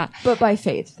was, but yeah. But by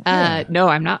faith. No,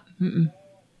 I'm not. Mm-mm.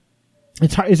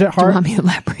 It's hard. Is it Do you hard? want me to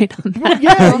elaborate on that?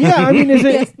 Yeah. I mean, is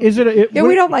it? Yeah,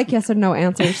 we don't like yes or no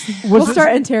answers. We'll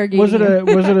start interrogating. Was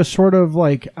it a sort of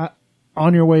like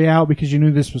on your way out because you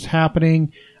knew this was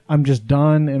happening? I'm just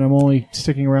done, and I'm only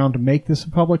sticking around to make this a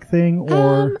public thing,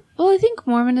 or Well, I think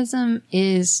Mormonism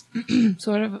is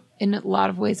sort of, in a lot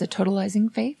of ways, a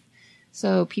totalizing faith.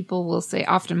 So people will say,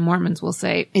 often Mormons will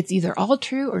say, it's either all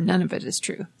true or none of it is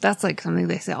true. That's like something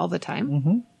they say all the time.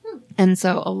 Mm-hmm. And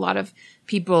so a lot of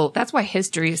people, that's why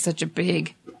history is such a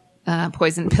big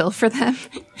poison pill for them.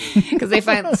 Because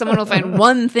someone will find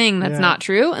one thing that's not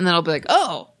true, and then I'll be like,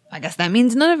 oh, I guess that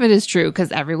means none of it is true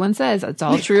because everyone says it's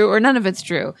all true or none of it's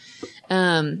true.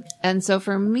 And so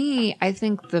for me, I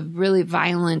think the really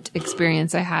violent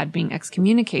experience I had being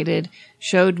excommunicated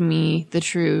showed me the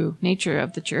true nature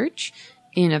of the church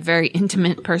in a very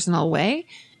intimate, personal way.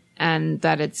 And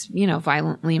that it's,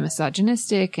 violently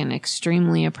misogynistic and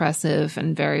extremely oppressive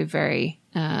and very, very,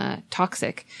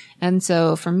 toxic. And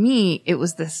so for me, it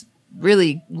was this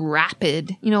really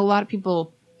rapid, a lot of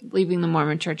people leaving the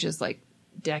Mormon church is like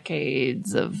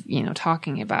decades of,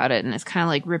 talking about it. And it's kind of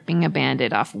like ripping a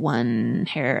Band-Aid off one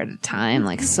hair at a time,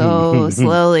 like so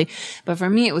slowly. But for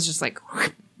me, it was just like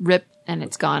rip and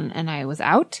it's gone. And I was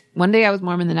out. One day I was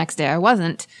Mormon, the next day I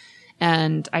wasn't.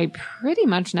 And I pretty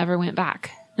much never went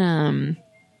back. And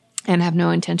have no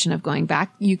intention of going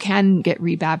back. You can get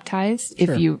rebaptized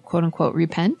if you quote unquote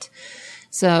repent.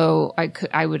 So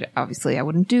I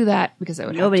wouldn't do that because I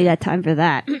would Nobody had time for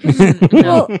that.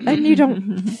 Well, and you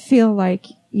don't feel like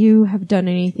you have done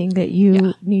anything that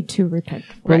you need to repent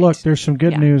for. Well, look, there's some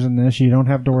good news in this. You don't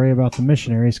have to worry about the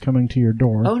missionaries coming to your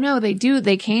door. Oh no, they do.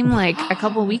 They came like a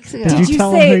couple weeks ago. Did you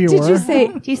tell them who you were?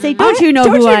 Did you say, don't you know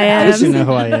who I am? You know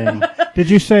who I am. Did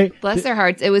you say Bless their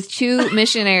hearts. It was 2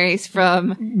 missionaries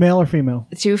from male or female?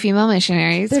 2 female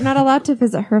missionaries. They're not allowed to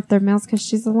visit her if they're males because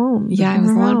she's alone. Yeah, I was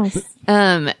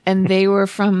alone. And they were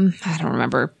from, I don't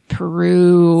remember,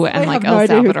 Peru and like El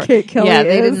Salvador. Yeah,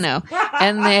 they didn't know.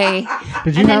 And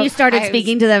then you started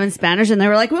speaking to them in Spanish and they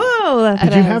were like, whoa.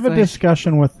 Did you have a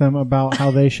discussion with them about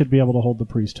how they should be able to hold the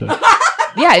priesthood?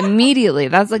 Yeah, immediately.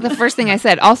 That's like the first thing I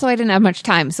said. Also, I didn't have much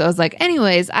time. So I was like,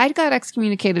 anyways, I got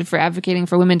excommunicated for advocating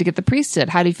for women to get the priesthood.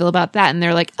 How do you feel about that? And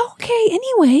they're like, okay,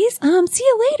 anyways, see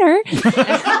you later.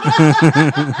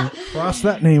 Cross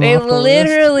that name They off the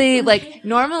literally, like,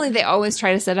 normally they always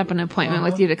try to set up an appointment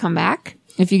with you to come back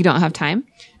if you don't have time.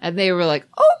 And they were like,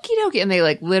 okie dokie. And they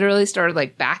like literally started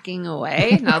like backing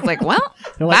away. And I was like, well,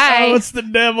 They're bye. like, oh, it's the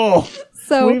devil.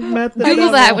 So We've met the Google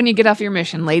devil. that when you get off your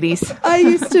mission, ladies. I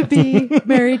used to be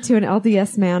married to an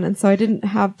LDS man, and so I didn't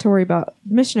have to worry about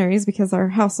missionaries because our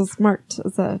house was marked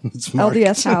as a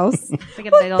LDS house. Like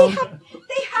a big old,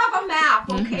 They have a map,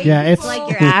 okay? Yeah, it's like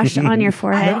your ash on your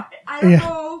forehead. I don't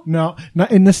know. No,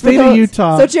 not in the state So- of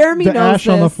Utah. so Jeremy the knows ash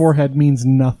on the this. forehead means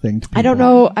nothing to people. I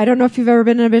don't know if you've ever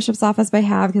been in a bishop's office, but I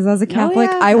have, because as a Catholic,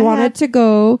 yeah, I I wanted have. to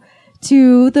go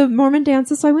to the Mormon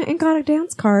dances, so I went and got a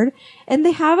dance card, and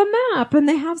they have a map, and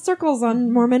they have circles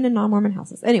on Mormon and non-Mormon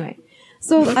houses. Anyway,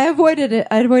 so I avoided it.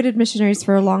 I avoided missionaries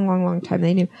for a long, long, long time.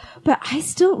 They knew, but we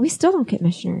still don't get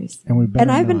missionaries.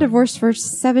 And I've been divorced for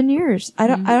 7 years. I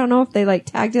don't know if they like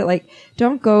tagged it like,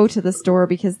 don't go to the store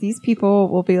because these people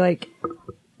will be like,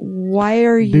 why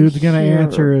are you Dude's going to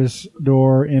answer his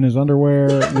door in his underwear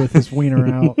with his wiener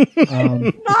out.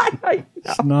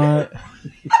 It's not.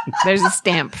 There's a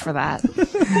stamp for that.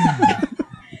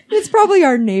 It's probably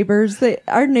our neighbors.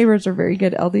 Our neighbors are very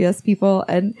good LDS people,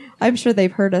 and I'm sure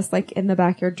they've heard us like in the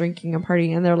backyard drinking and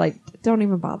partying, and they're like, "Don't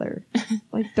even bother.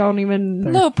 Like, don't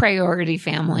even." Low priority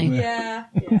family. Yeah.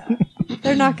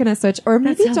 They're not going to switch. Or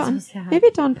maybe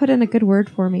Don put in a good word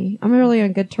for me. I'm really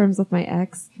on good terms with my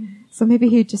ex, so maybe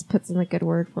he just puts in a good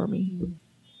word for me.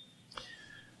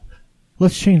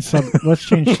 Let's change subjects.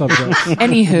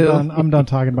 Anywho, I'm done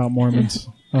talking about Mormons.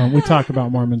 We talk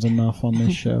about Mormons enough on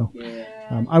this show.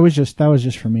 That was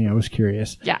just for me. I was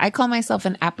curious. Yeah, I call myself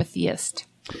an apatheist.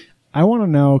 I want to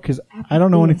know, because I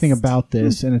don't know anything about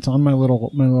this, and it's on my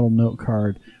little note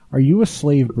card. Are you a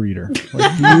slave breeder?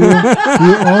 Like, do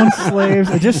you own slaves?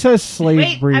 It just says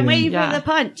slave breeding. I'm waiting for the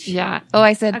punch. Yeah. Oh,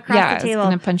 I said, across the table. I was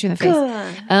going to punch you in the face.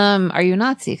 Are you a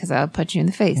Nazi? Because I'll punch you in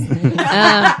the face.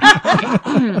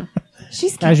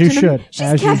 She's Captain, as you should.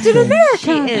 She's Captain America.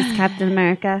 She is Captain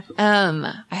America.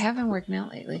 I have been working out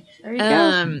lately. There you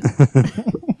go.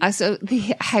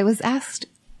 I was asked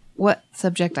what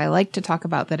subject I like to talk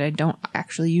about that I don't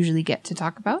actually usually get to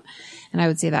talk about, and I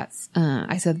would say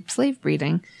I said slave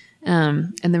breeding.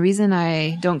 And the reason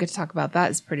I don't get to talk about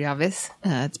that is pretty obvious.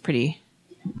 It's pretty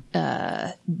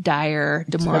dire,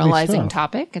 demoralizing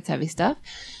topic. It's heavy stuff.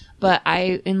 But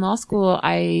in law school,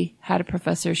 I had a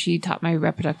professor. She taught my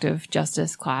reproductive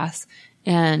justice class,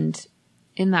 and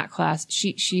in that class,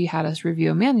 she had us review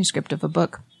a manuscript of a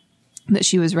book that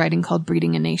she was writing called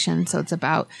 "Breeding a Nation." So it's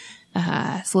about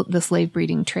the slave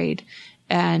breeding trade,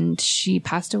 and she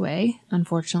passed away,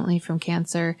 unfortunately, from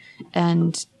cancer.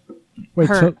 And wait,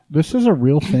 so this is a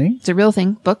real thing? It's a real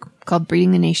thing. Book called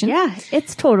 "Breeding the Nation." Yeah,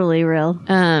 it's totally real.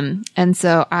 And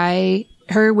so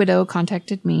her widow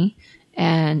contacted me.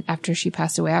 And after she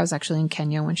passed away, I was actually in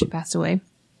Kenya when she passed away.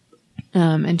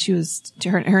 And she was,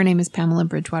 her name is Pamela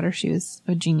Bridgewater. She was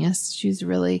a genius. She's a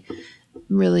really,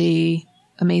 really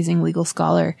amazing legal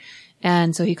scholar.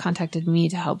 And so he contacted me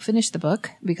to help finish the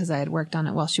book because I had worked on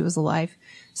it while she was alive.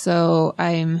 So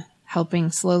I'm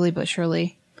helping slowly but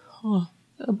surely.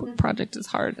 A book project is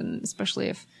hard, and especially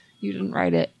if you didn't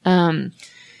write it.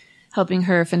 Helping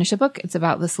her finish a book. It's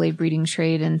about the slave breeding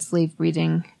trade, and slave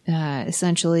breeding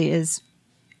essentially is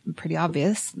pretty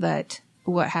obvious that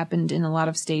what happened in a lot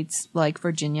of states, like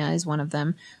Virginia is one of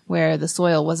them, where the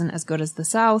soil wasn't as good as the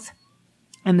South,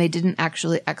 and they didn't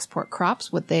actually export crops.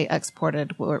 What they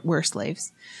exported were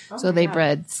slaves. So they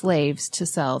bred slaves to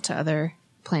sell to other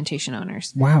plantation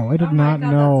owners. Wow, I did not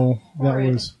know that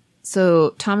was...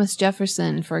 So Thomas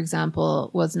Jefferson, for example,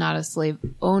 was not a slave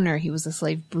owner. He was a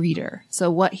slave breeder.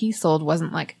 So what he sold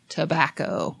wasn't like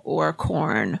tobacco or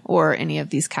corn or any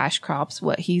of these cash crops.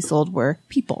 What he sold were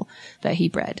people that he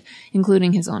bred,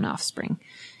 including his own offspring.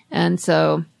 And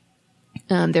so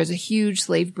there's a huge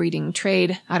slave breeding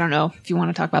trade. I don't know if you want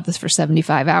to talk about this for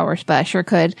 75 hours, but I sure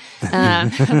could. But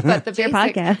the your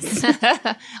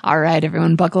podcast. All right,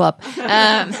 everyone buckle up.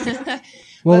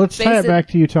 Well, let's tie it back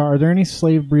to Utah. Are there any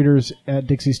slave breeders at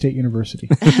Dixie State University?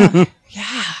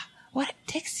 Yeah. What?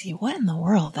 Dixie? What in the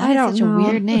world? I don't know. A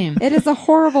weird name. It is a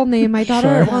horrible name. My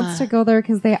daughter wants to go there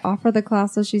because they offer the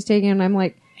classes she's taking, and I'm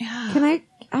like,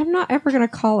 I'm not ever going to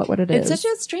call it what it is. It's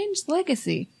such a strange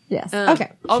legacy. Yes.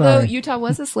 Okay. Although Utah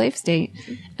was a slave state.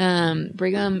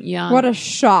 Brigham Young. What a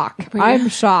shock. I'm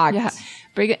shocked. Yeah.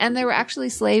 And there were actually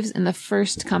slaves in the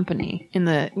first company you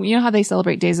know how they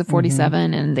celebrate Days of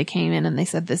 47 and they came in and they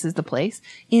said, this is the place.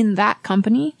 In that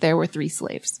company, there were 3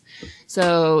 slaves.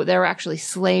 So there were actually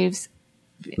slaves,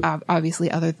 obviously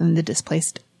other than the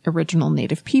displaced original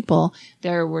native people.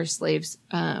 There were slaves,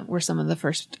 were some of the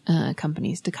first,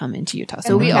 companies to come into Utah.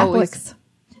 So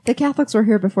the Catholics were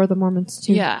here before the Mormons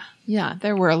too. Yeah. Yeah.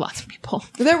 There were lots of people.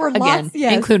 There were lots,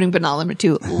 yes. Including Benalla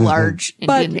two large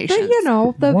Indian nations. But you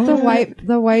know,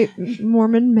 the white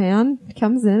Mormon man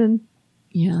comes in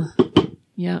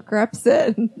and greps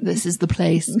it. This is the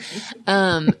place.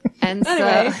 And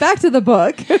anyway, back to the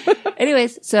book.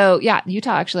 Anyways, so yeah,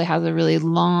 Utah actually has a really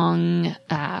long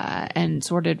and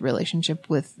sordid relationship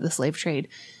with the slave trade.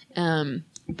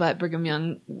 But Brigham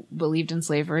Young believed in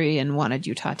slavery and wanted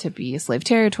Utah to be a slave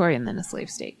territory and then a slave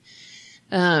state.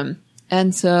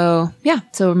 And so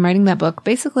I'm writing that book.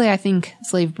 Basically, I think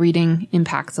slave breeding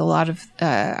impacts a lot of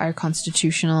our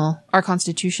constitution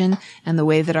and the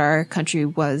way that our country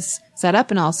was set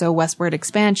up, and also westward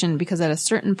expansion, because at a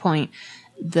certain point,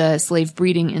 the slave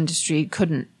breeding industry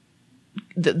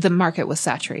the market was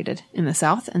saturated in the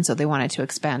South, and so they wanted to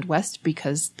expand west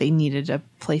because they needed a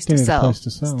place to sell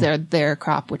their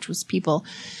crop, which was people.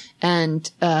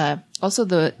 And also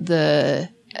the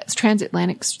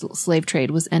transatlantic slave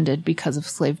trade was ended because of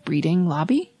slave breeding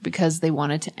lobby, because they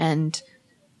wanted to end.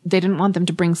 They didn't want them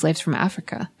to bring slaves from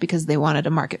Africa because they wanted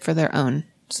a market for their own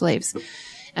slaves.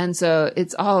 And so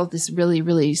it's all this really,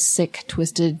 really sick,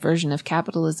 twisted version of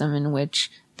capitalism in which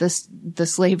the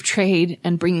slave trade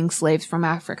and bringing slaves from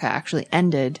Africa actually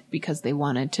ended because they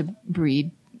wanted to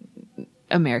breed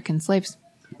American slaves.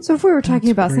 So if we were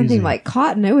talking about something like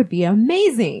cotton, it would be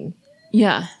amazing.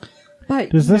 Yeah.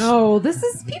 But this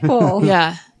is people.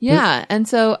 Yeah. Yeah. And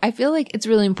so I feel like it's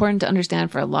really important to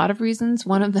understand for a lot of reasons.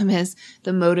 One of them is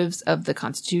the motives of the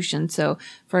Constitution. So,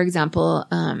 for example,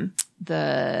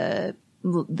 the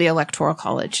Electoral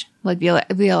College. Like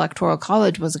the Electoral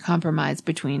College was a compromise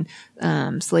between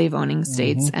slave owning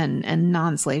states and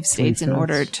non-slave states in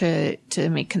order to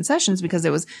make concessions, because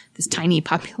there was this tiny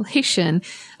population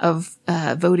of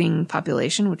voting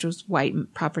population, which was white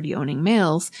property owning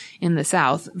males in the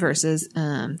South versus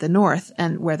the North,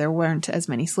 and where there weren't as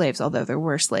many slaves, although there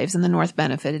were slaves, and the North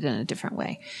benefited in a different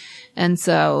way. And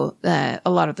so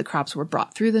a lot of the crops were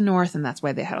brought through the North, and that's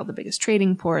why they had all the biggest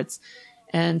trading ports.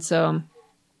 And so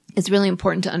it's really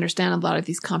important to understand a lot of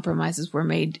these compromises were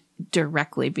made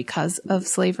directly because of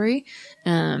slavery.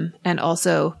 And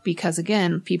also because,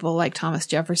 again, people like Thomas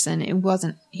Jefferson,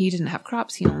 he didn't have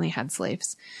crops. He only had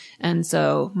slaves. And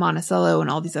so Monticello and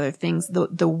all these other things,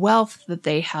 the wealth that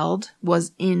they held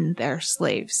was in their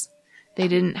slaves. They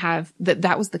didn't have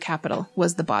that was the capital,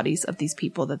 was the bodies of these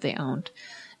people that they owned.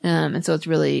 And so it's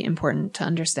really important to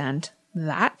understand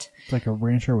that. It's like a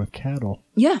rancher with cattle.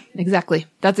 Yeah, exactly.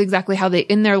 That's exactly how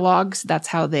in their logs, that's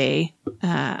how they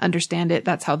understand it.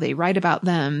 That's how they write about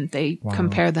them. They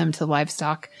compare them to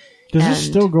livestock. Does this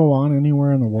still go on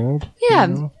anywhere in the world?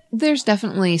 Yeah, there's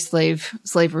definitely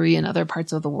slavery in other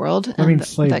parts of the world. I mean,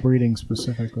 slave breeding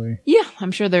specifically. Yeah,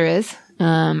 I'm sure there is.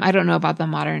 I don't know about the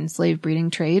modern slave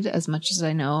breeding trade as much as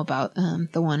I know about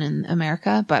the one in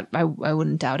America, but I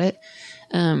wouldn't doubt it.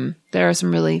 There are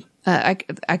some really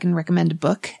I can recommend a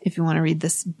book if you want to read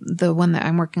this. The one that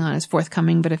I'm working on is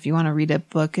forthcoming, but if you want to read a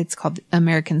book, it's called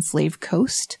American Slave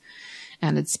Coast,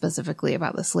 and it's specifically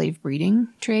about the slave breeding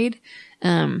trade.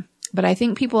 But I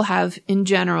think people have, in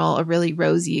general, a really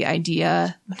rosy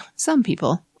idea. Some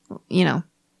people, a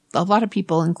lot of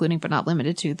people, including but not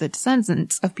limited to the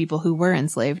descendants of people who were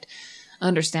enslaved,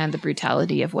 understand the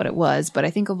brutality of what it was. But I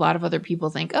think a lot of other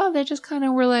people think, oh, they just kind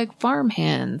of were like farm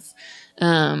hands.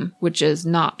 Which is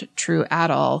not true at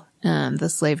all. The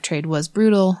slave trade was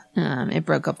brutal. It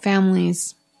broke up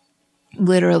families.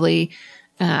 Literally,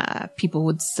 people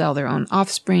would sell their own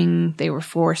offspring. They were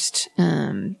forced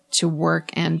to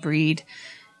work and breed.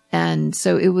 And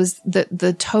so it was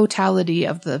the totality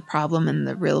of the problem and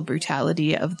the real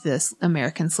brutality of this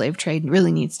American slave trade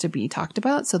really needs to be talked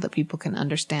about so that people can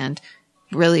understand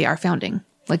really our founding.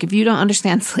 Like, if you don't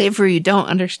understand slavery, you don't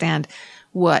understand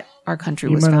what our country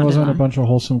was founded on. Wasn't a bunch of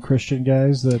wholesome Christian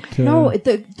guys that... No,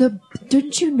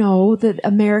 didn't you know that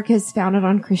America is founded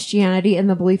on Christianity and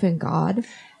the belief in God?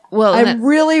 Well, I'm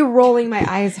really rolling my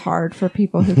eyes hard for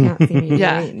people who can't see me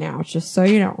right now, just so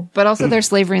you know. But also there's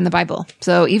slavery in the Bible.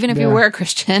 So even if you were a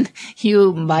Christian,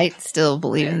 you might still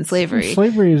believe in slavery.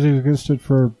 Slavery has existed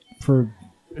for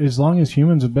as long as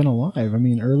humans have been alive. I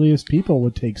mean, earliest people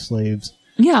would take slaves.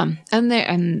 Yeah.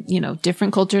 And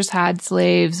different cultures had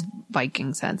slaves.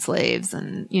 Vikings had slaves,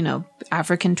 and,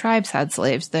 African tribes had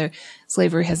slaves. Their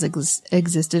slavery has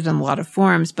existed in a lot of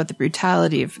forms, but the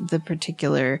brutality of the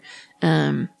particular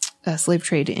slave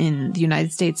trade in the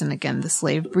United States, and again, the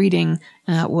slave breeding,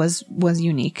 was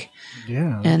unique.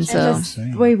 Yeah. And so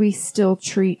the way we still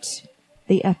treat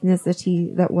the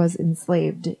ethnicity that was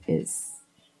enslaved is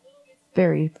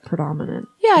very predominant.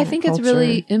 Yeah, I think it's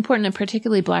really important, and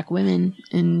particularly Black women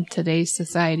in today's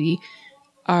society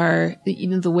are,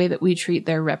 the way that we treat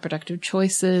their reproductive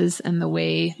choices, and the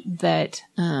way that,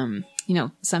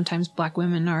 sometimes Black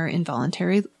women are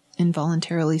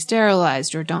involuntarily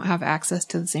sterilized or don't have access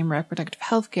to the same reproductive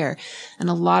health care. And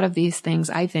a lot of these things,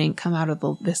 I think, come out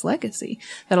of this legacy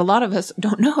that a lot of us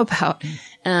don't know about.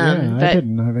 I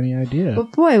didn't have any idea.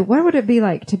 But boy, what would it be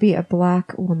like to be a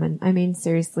Black woman? I mean,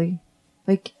 seriously,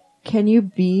 like, can you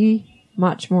be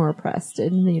much more oppressed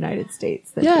in the United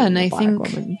States than and I Black think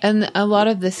woman? And a lot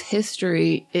of this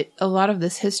history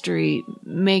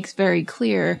makes very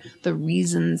clear the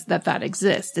reasons that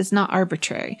exists. It's not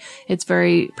arbitrary. It's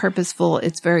very purposeful.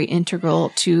 It's very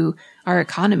integral to our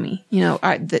economy.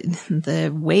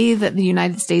 The way that the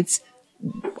United States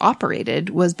operated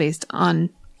was based on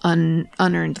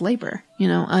unearned labor,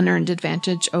 unearned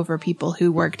advantage over people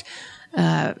who worked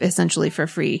essentially for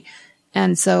free.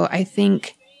 And so I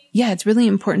think it's really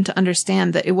important to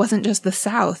understand that it wasn't just the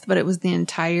South, but it was the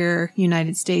entire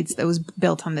United States that was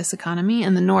built on this economy.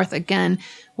 And the North, again,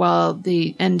 while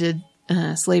they ended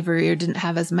slavery or didn't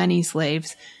have as many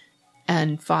slaves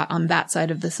and fought on that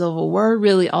side of the Civil War,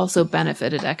 really also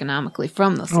benefited economically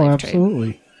from the slave trade.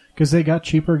 Absolutely. Because they got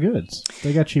cheaper goods.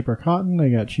 They got cheaper cotton. They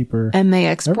got cheaper... And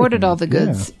they exported all the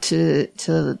goods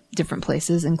to different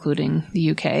places, including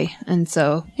the UK. And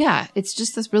so, it's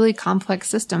just this really complex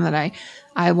system that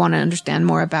I want to understand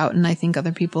more about. And I think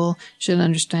other people should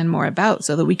understand more about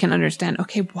so that we can understand,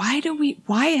 okay,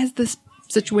 why has this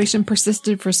situation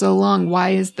persisted for so long? Why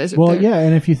is this? Well,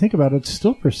 and if you think about it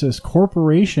still persists.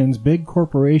 Big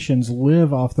corporations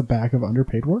live off the back of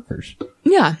underpaid workers.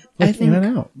 Yeah, I think in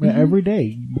and out every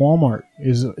day. Walmart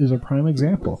is a prime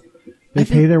example. They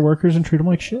pay their workers and treat them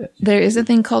like shit. There is a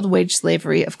thing called wage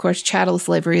slavery. Of course, chattel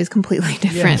slavery is completely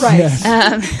different. Yes.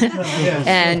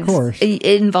 And of course. It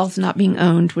involves not being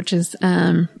owned, which is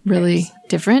really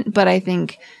different. But I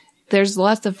think there's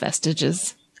lots of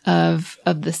vestiges of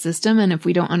the system, and if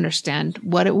we don't understand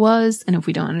what it was, and if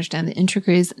we don't understand the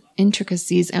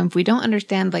intricacies, and if we don't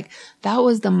understand, like, that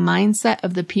was the mindset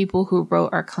of the people who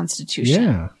wrote our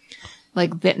Constitution.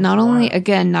 Like, that not only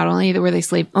were they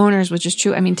slave owners, which is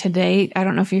true. I mean, today, I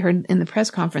don't know if you heard in the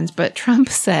press conference, but Trump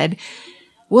said,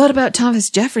 what about Thomas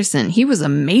Jefferson? He was a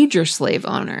major slave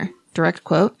owner, direct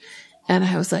quote. And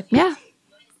I was like, yeah.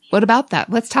 What about that?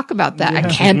 Let's talk about that. I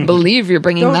can't believe you're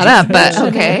bringing that up, but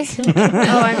okay.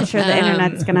 I'm sure the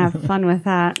internet's going to have fun with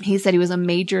that. He said he was a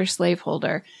major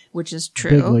slaveholder, which is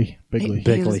true.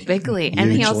 Bigly.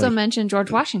 And he also mentioned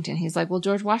George Washington. He's like, well,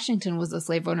 George Washington was a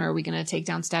slave owner. Are we going to take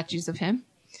down statues of him?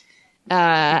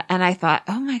 And I thought,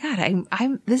 oh my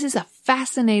God, this is a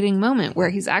fascinating moment where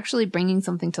he's actually bringing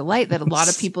something to light that a lot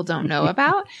of people don't know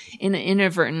about in an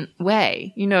inadvertent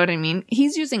way. You know what I mean?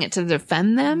 He's using it to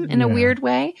defend them in a weird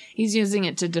way. He's using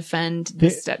it to defend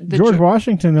the George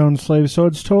Washington owned slaves, so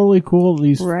it's totally cool that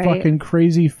these fucking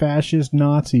crazy fascist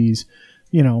Nazis,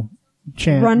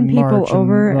 run people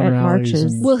over at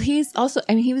marches. Well, he's also,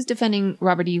 he was defending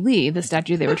Robert E. Lee, the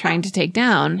statue they were trying to take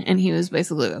down, and he was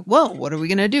basically like, well, what are we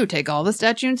going to do? Take all the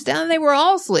statues down? They were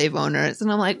all slave owners.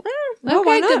 And I'm like,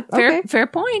 okay, good, fair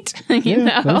point. you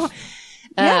know?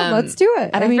 Let's do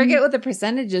it. And I forget what the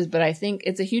percentage is, but I think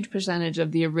it's a huge percentage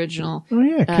of the original. Oh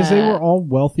yeah, because they were all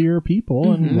wealthier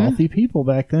people, and wealthy people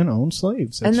back then owned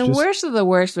slaves. That's and the worst of the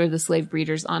worst were the slave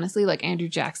breeders, honestly. Like Andrew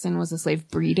Jackson was a slave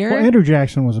breeder. Well, Andrew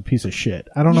Jackson was a piece of shit.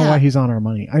 I don't know why he's on our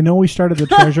money. I know we started the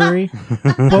Treasury,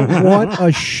 but what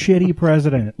a shitty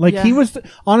president. Like he was,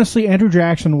 honestly, Andrew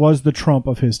Jackson was the Trump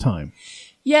of his time.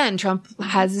 Yeah, and Trump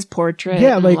has his portrait.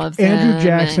 Yeah, like Andrew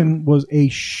Jackson was a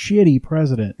shitty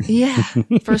president. Yeah,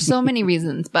 for so many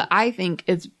reasons. But I think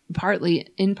it's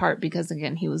in part because,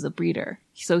 again, he was a breeder.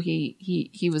 So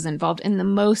he was involved in the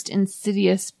most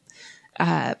insidious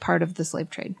part of the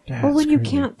slave trade. Well, when you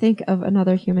can't think of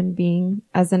another human being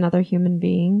as another human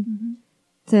being,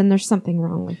 then there's something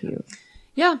wrong with you.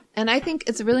 Yeah, and I think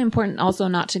it's really important also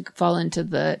not to fall into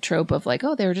the trope of like,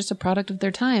 oh, they were just a product of their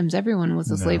times. Everyone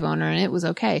was a slave owner and it was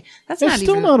okay. It's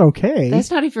still not okay. That's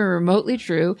not even remotely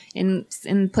true. In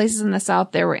places in the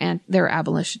South, there were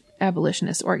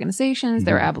abolitionist organizations,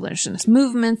 there were abolitionist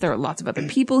movements, there were lots of other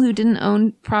people who didn't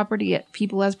own property, yet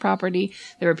people as property.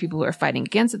 There were people who were fighting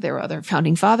against it. There were other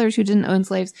founding fathers who didn't own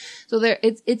slaves. So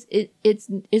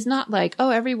it's not like, oh,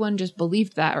 everyone just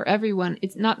believed that, or everyone,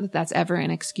 it's not that that's ever an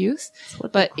excuse.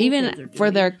 But even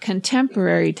for their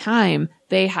contemporary time,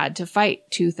 they had to fight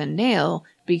tooth and nail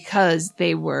because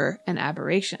they were an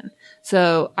aberration.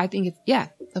 So I think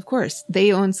of course,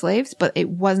 they owned slaves, but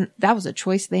that was a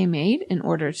choice they made in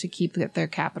order to keep their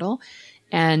capital.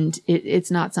 And it's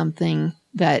not something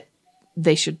that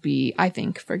they should be, I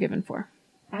think, forgiven for.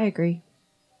 I agree.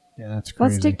 Yeah, that's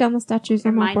crazy. Let's take down the statues.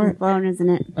 I'm mind is blown, isn't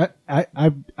it? I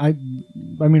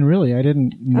mean, really, I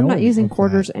didn't know. I'm not using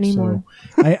quarters anymore.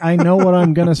 So I know what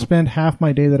I'm going to spend half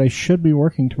my day that I should be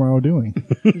working tomorrow doing.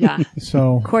 Yeah.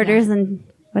 So quarters and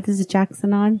what is it,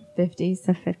 Jackson on? 50s.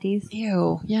 The 50s.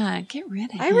 Ew. Yeah, get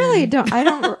rid of it. I really don't. I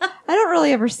don't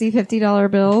really ever see $50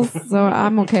 bills, so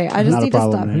I'm okay. I just need to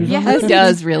stop. Yeah, who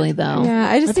does really though? Yeah,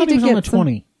 I just need to get on the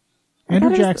 20.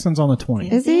 Andrew Jackson's on the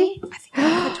 20. Is he? I think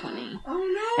I'm the 20.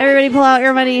 Oh no! Everybody pull out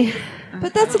your money.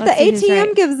 But that's what the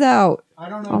ATM gives out. I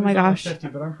don't know. Oh my gosh! 50,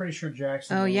 but I'm pretty sure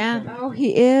Jackson. Oh yeah. Oh,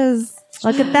 he is.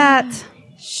 Look at that.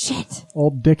 Shit.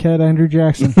 Old dickhead Andrew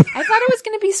Jackson. I thought it was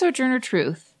going to be Sojourner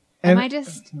Truth. Am I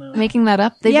just making that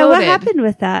up? They voted. What happened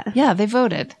with that? Yeah, they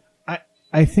voted.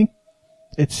 I think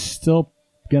it's still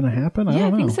going to happen? I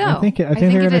don't know. I think so. I think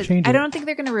they're going to change it. I don't think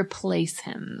they're going to replace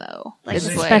him though. Like a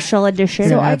special edition.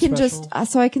 So I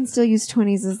can still use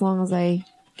 20s as long as I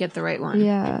get the right one.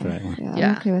 Yeah.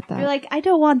 I'm okay with that. You're like, I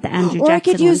don't want the Andrew Jackson. Or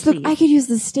I could use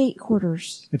the state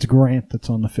quarters. It's Grant that's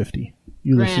on the 50.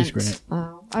 Ulysses Grant.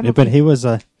 Oh, but he was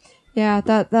a. Yeah,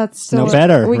 that's still no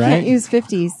better. We right? can't use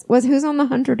 50s. Who's on the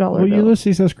 $100 bill? Well,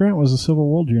 Ulysses S. Grant was a Civil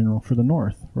War general for the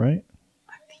North, right?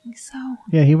 I think so.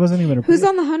 Yeah, he wasn't even a. Who's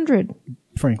on the 100?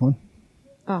 Franklin.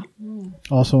 Oh,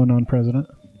 also a non-president.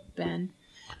 Ben.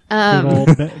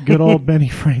 Good old Benny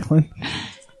Franklin.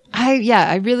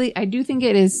 I do think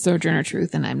it is Sojourner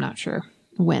Truth, and I'm not sure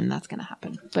when that's going to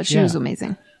happen. But she was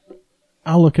amazing.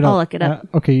 I'll look it up. I'll look it up.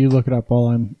 Okay, you look it up while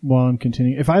I'm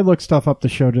continuing. If I look stuff up, the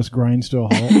show just grinds to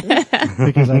a halt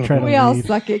because I try to. We all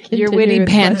suck at your witty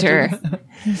banter.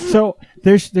 So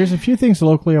there's a few things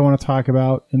locally I want to talk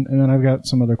about, and then I've got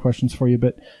some other questions for you.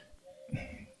 But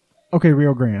okay,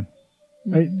 Rio Grande.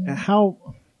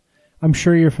 I'm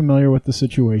sure you're familiar with the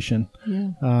situation,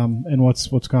 and what's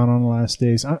gone on the last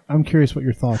days. I'm curious what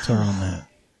your thoughts are on that.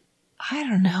 I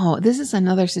don't know. This is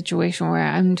another situation where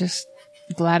I'm just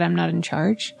glad I'm not in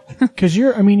charge. Because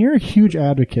you're a huge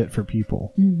advocate for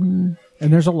people, and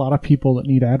there's a lot of people that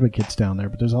need advocates down there,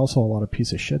 but there's also a lot of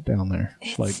piece of shit down there.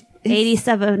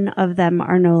 87 of them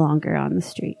are no longer on the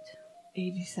street.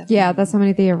 87. Yeah, that's how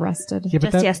many they arrested. Yeah,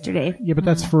 just yesterday. Yeah, but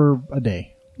that's for a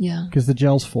day. Yeah, because the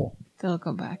jail's full. They'll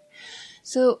go back.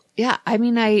 So yeah, I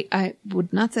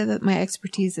would not say that my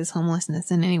expertise is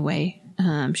homelessness in any way,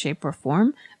 shape or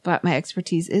form, but my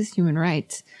expertise is human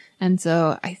rights. And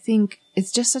so I think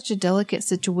it's just such a delicate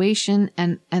situation,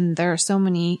 and there are so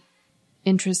many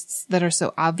interests that are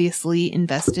so obviously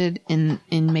invested in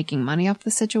making money off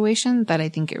the situation that I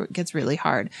think it gets really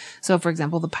hard. So for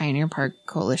example, the Pioneer Park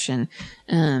Coalition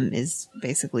is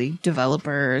basically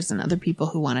developers and other people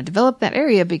who want to develop that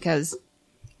area because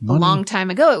a long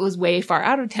time ago, it was way far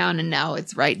out of town, and now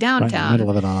it's right downtown. Right in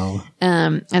the middle of it all.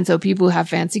 And so people who have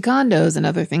fancy condos and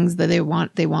other things that they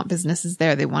want businesses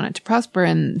there. They want it to prosper,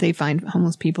 and they find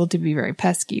homeless people to be very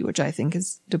pesky, which I think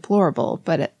is deplorable.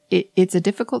 But it's a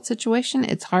difficult situation.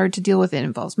 It's hard to deal with. It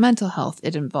involves mental health.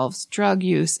 It involves drug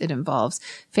use. It involves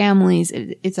families.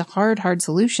 It's a hard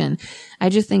solution. I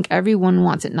just think everyone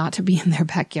wants it not to be in their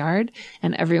backyard,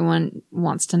 and everyone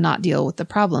wants to not deal with the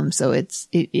problem. So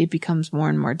it becomes more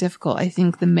and more difficult. I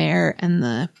think the mayor and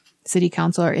the city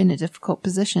council are in a difficult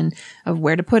position of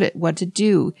where to put it, what to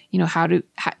do, and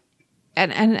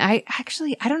I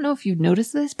don't know if you've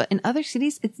noticed this, but in other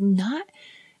cities, it's not.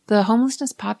 The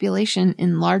homelessness population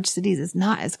in large cities is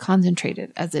not as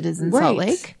concentrated as it is in Salt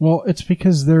Lake. Well, it's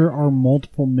because there are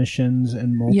multiple missions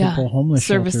and multiple homeless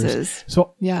services. Shelters.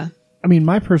 So,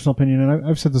 my personal opinion, and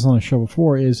I've said this on the show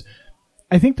before, is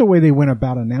I think the way they went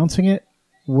about announcing it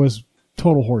was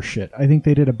total horseshit. I think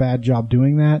they did a bad job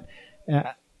doing that.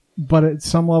 But at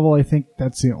some level, I think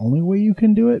that's the only way you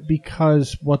can do it,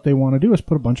 because what they want to do is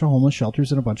put a bunch of homeless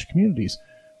shelters in a bunch of communities.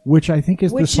 Which I think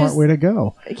is the smart way to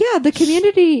go. Yeah, the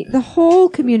community, the whole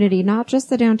community, not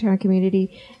just the downtown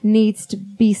community, needs to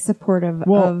be supportive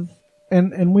of.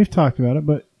 And we've talked about it,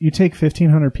 but you take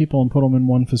 1,500 people and put them in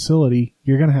one facility,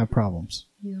 you're going to have problems.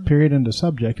 Yeah. Period, end of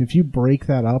subject. If you break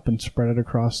that up and spread it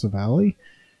across the valley,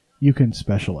 you can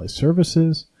specialize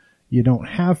services. You don't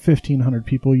have 1,500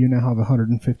 people. You now have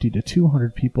 150 to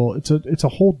 200 people. It's a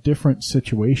whole different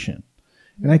situation.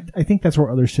 And I think that's where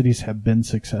other cities have been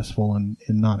successful in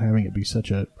not having it be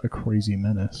such a crazy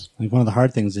menace. Like, one of the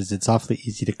hard things is it's awfully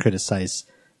easy to criticize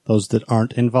those that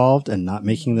aren't involved and not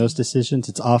making those decisions.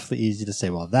 It's awfully easy to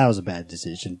say, well, that was a bad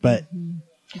decision. But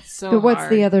it's so but what's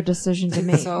hard. The other decision to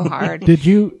make? It's so hard. Did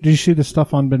you see the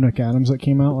stuff on Ben McAdams that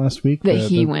came out last week? That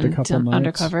he went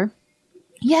undercover?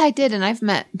 Yeah, I did. And I've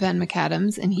met Ben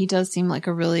McAdams, and he does seem like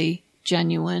a really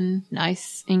genuine,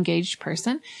 nice, engaged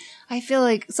person. I feel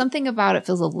like something about it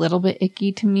feels a little bit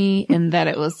icky to me, in that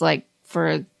it was like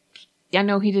I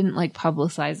know he didn't like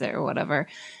publicize it or whatever.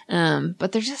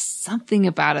 But there's just something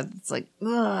about it that's like,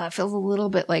 ugh, it feels a little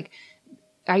bit like,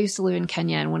 I used to live in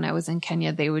Kenya, and when I was in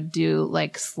Kenya, they would do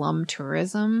like slum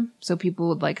tourism. So people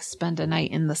would like spend a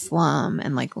night in the slum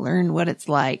and like learn what it's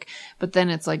like. But then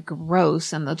it's like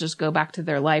gross, and they'll just go back to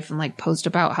their life and like post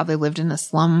about how they lived in a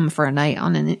slum for a night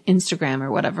on an Instagram or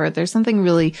whatever. There's something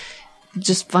really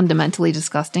just fundamentally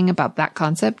disgusting about that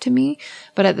concept to me.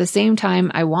 But at the same time,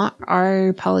 I want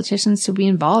our politicians to be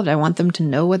involved. I want them to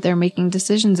know what they're making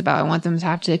decisions about. I want them to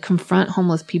have to confront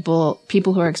homeless people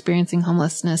who are experiencing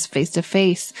homelessness face to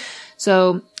face.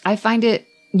 So I find it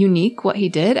unique what he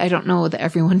did. I don't know that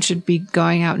everyone should be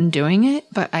going out and doing it,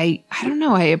 but I don't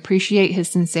know. I appreciate his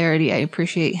sincerity. I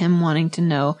appreciate him wanting to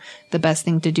know the best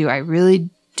thing to do. I really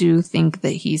do think that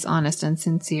he's honest and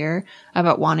sincere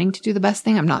about wanting to do the best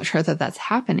thing. I'm not sure that that's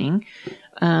happening.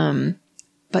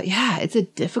 But yeah, it's a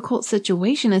difficult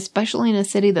situation, especially in a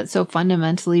city that's so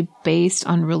fundamentally based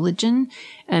on religion,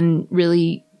 and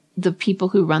really the people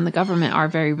who run the government are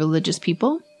very religious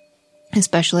people,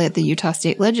 especially at the Utah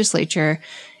State Legislature.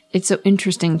 It's so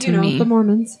interesting to me. The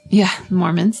Mormons. Yeah,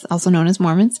 Mormons, also known as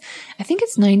Mormons. I think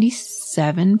it's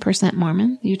 97%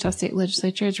 Mormon, the Utah State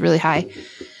Legislature. It's really high.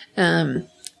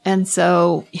 And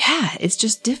so, yeah, it's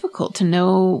just difficult to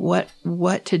know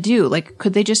what to do. Like,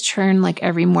 could they just turn like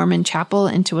every Mormon chapel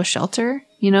into a shelter,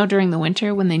 during the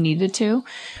winter when they needed to?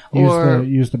 Or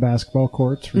use the basketball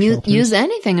courts for use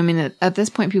anything. I mean, at this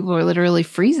point, people are literally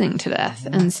freezing to death.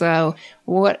 Yeah. And so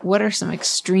what are some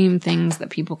extreme things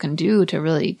that people can do to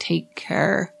really take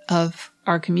care of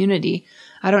our community?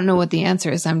 I don't know what the answer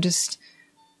is. I just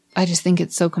think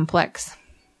it's so complex.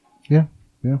 Yeah.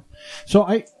 Yeah. So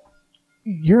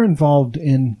you're involved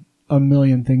in a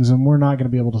million things, and we're not going to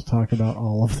be able to talk about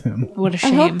all of them. What a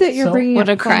shame. I hope that you're bringing what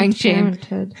a crying shame.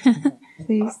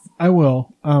 Please. I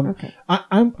will. Okay.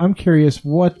 I'm curious.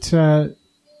 How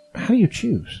do you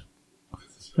choose?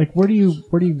 Like, where do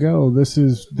you go? This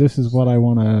is what I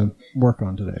want to work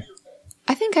on today.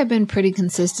 I think I've been pretty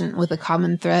consistent with a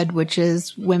common thread, which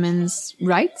is women's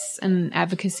rights and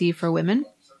advocacy for women.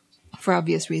 For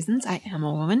obvious reasons, I am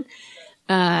a woman,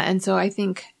 and so I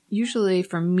think, usually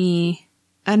for me,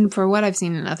 and for what I've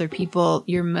seen in other people,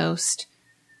 your most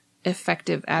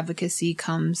effective advocacy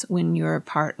comes when you're a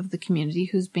part of the community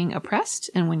who's being oppressed,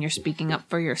 and when you're speaking up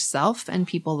for yourself and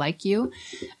people like you.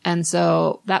 And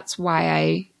so that's why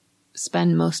I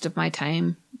spend most of my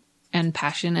time and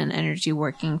passion and energy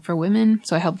working for women.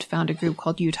 So I helped found a group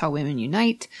called Utah Women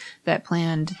Unite that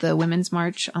planned the Women's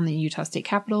March on the Utah State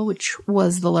Capitol, which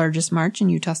was the largest march in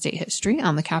Utah State history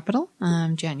on the Capitol,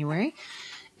 January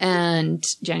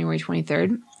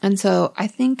 23rd. And so I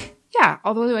think,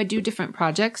 although I do different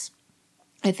projects,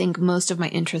 I think most of my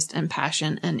interest and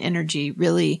passion and energy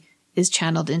really is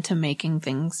channeled into making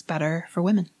things better for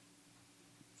women.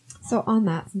 So on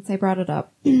that, since I brought it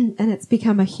up, and it's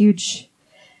become a huge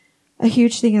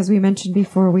thing, as we mentioned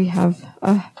before, we have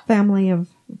a family of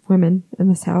women in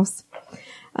this house.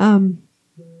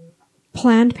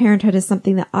 Planned Parenthood is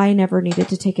something that I never needed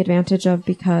to take advantage of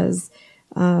because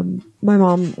my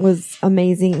mom was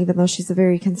amazing, even though she's a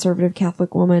very conservative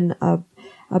Catholic woman,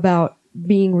 about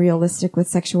being realistic with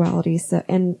sexuality. So,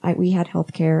 and we had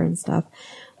health care and stuff.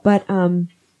 But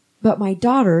my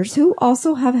daughters, who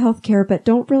also have health care, but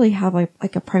don't really have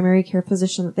like a primary care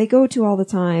physician that they go to all the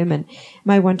time. And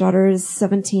my one daughter is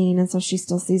 17, and so she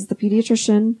still sees the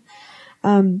pediatrician.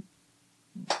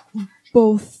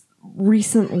 Both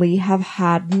recently have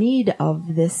had need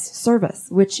of this service,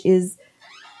 which is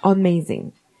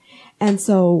amazing. And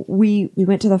so we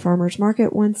went to the farmer's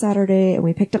market one Saturday, and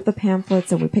we picked up the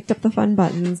pamphlets, and we picked up the fun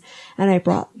buttons, and I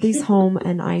brought these home,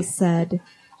 and I said,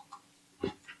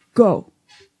 go,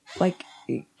 like,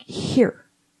 here,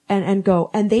 and go.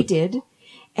 And they did,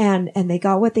 and they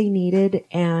got what they needed,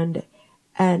 and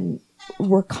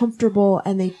were comfortable,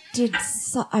 and they did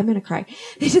I'm gonna cry.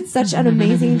 They did such an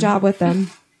amazing job with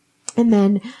them. And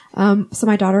then, so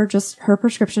my daughter her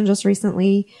prescription just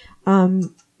recently,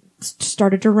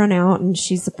 started to run out, and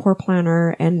she's a poor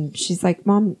planner, and she's like,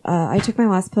 Mom, I took my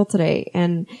last pill today,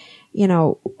 and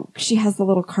she has the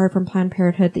little card from Planned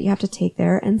Parenthood that you have to take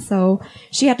there. And so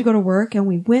she had to go to work, and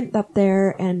we went up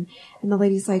there, and the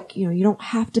lady's like, you don't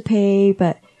have to pay,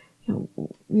 but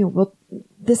well,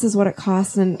 this is what it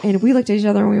costs. And we looked at each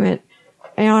other, and we went,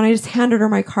 and I just handed her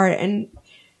my card, and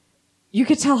you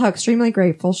could tell how extremely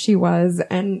grateful she was.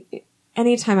 And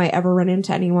anytime I ever run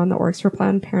into anyone that works for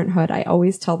Planned Parenthood, I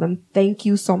always tell them, thank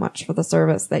you so much for the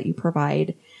service that you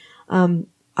provide.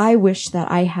 I wish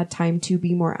that I had time to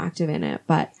be more active in it,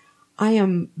 but I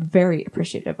am very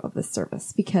appreciative of this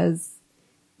service because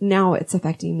now it's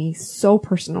affecting me so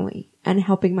personally and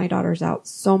helping my daughters out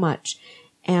so much.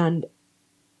 And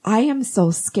I am so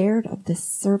scared of this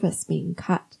service being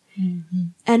cut.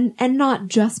 Mm-hmm. And not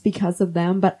just because of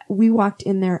them, but we walked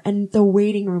in there and the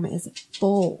waiting room is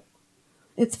full.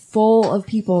 It's full of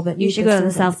people that need You should go to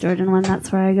the South Jordan one.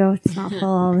 That's where I go. It's not full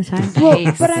all the time.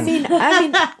 Well, but I mean,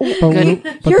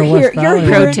 you're here.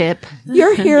 Pro tip.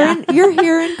 You're here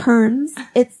in Kearns.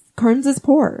 Kearns is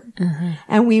poor,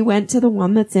 and we went to the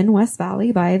one that's in West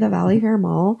Valley by the Valley Fair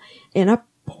Mall in a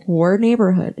poor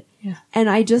neighborhood. Yeah. And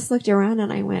I just looked around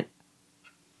and I went,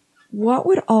 what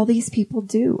would all these people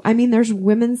do? I mean, there's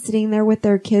women sitting there with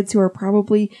their kids who are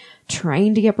probably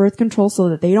trying to get birth control so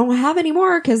that they don't have any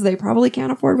more because they probably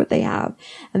can't afford what they have.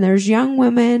 And there's young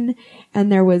women, and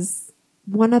there was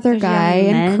one other guy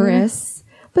and Chris.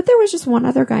 But there was just one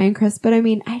other guy and Chris. But I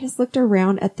mean, I just looked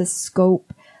around at the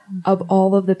scope of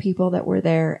all of the people that were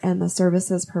there and the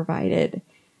services provided.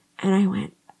 And I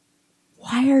went,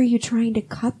 why are you trying to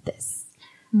cut this?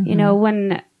 Mm-hmm. You know,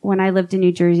 when I lived in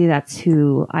New Jersey, that's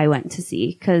who I went to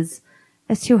see, because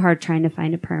it's too hard trying to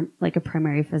find a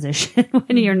primary physician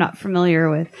when you're not familiar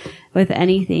with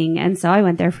anything. And so I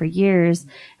went there for years.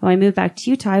 And when I moved back to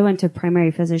Utah, I went to a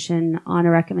primary physician on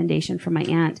a recommendation from my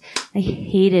aunt. I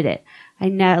hated it. I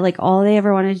know, like, all they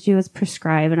ever wanted to do was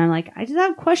prescribe. And I'm like, I just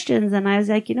have questions. And I was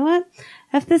like, you know what?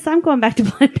 F this, I'm going back to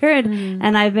Planned Parenthood. Mm-hmm.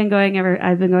 And I've been going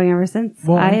ever since.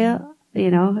 Well,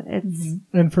 it's.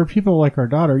 And for people like our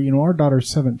daughter, our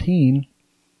daughter's 17.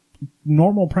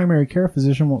 Normal primary care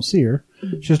physician won't see her.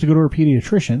 She has to go to her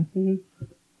pediatrician. Mm-hmm.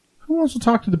 Who wants to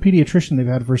talk to the pediatrician they've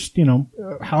had for,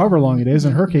 however long it is?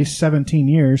 In her case, 17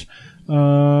 years.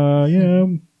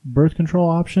 Birth control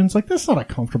options. Like, that's not a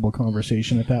comfortable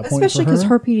conversation at that point. Especially because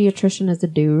her pediatrician is a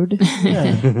dude.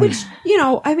 Yeah. Which,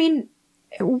 I mean,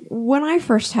 when I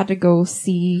first had to go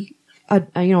see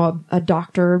a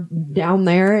doctor down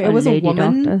there, it was a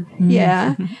woman. Mm-hmm.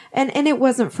 Yeah. And it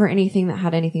wasn't for anything that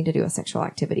had anything to do with sexual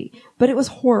activity, but it was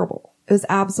horrible. It was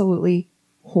absolutely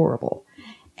horrible.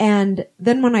 And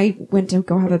then when I went to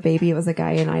go have a baby, it was a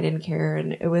guy and I didn't care,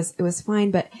 and it was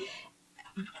fine. But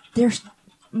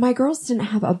my girls didn't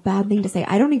have a bad thing to say.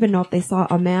 I don't even know if they saw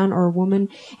a man or a woman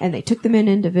and they took them in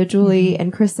individually. Mm-hmm.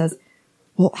 And Chris says,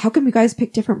 well, how come you guys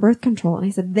pick different birth control? And I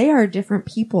said, they are different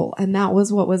people. And that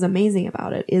was what was amazing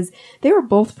about it, is they were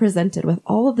both presented with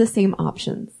all of the same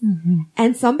options. Mm-hmm.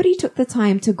 And somebody took the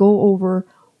time to go over,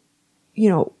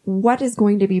 what is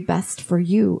going to be best for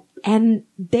you. And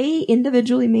they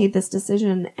individually made this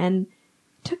decision and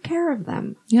took care of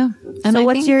them. Yeah. And so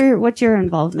what's your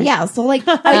involvement? Yeah. So I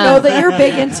know that you're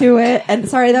big into it, and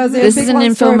sorry, that was this is an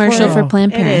infomercial for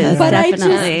Planned Parenthood. But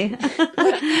definitely.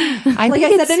 I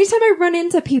said, anytime I run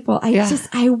into people, I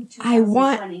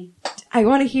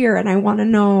want to hear and I want to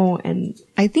know. And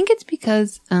I think it's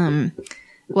because,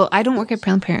 I don't work at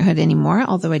Planned Parenthood anymore,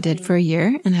 although I did for a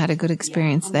year and had a good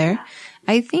experience there.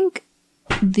 I think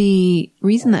the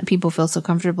reason that people feel so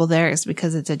comfortable there is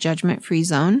because it's a judgment-free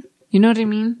zone. You know what I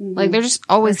mean? Mm-hmm. Like, they're just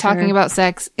always talking about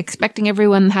sex, expecting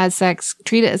everyone has sex,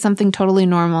 treat it as something totally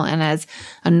normal and as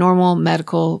a normal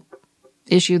medical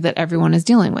issue that everyone is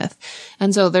dealing with.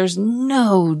 And so there's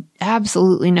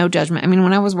absolutely no judgment. I mean,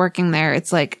 when I was working there,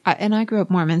 it's like, and I grew up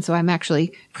Mormon, so I'm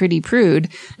actually pretty prude.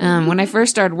 When I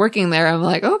first started working there, I'm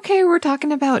like, okay, we're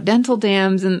talking about dental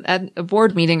dams and at a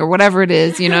board meeting or whatever it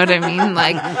is. You know what I mean?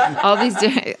 Like all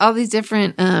these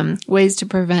different, ways to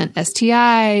prevent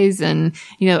STIs. And,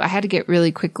 I had to get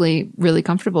really quickly, really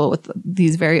comfortable with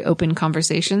these very open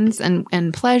conversations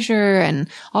and pleasure and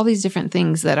all these different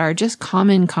things that are just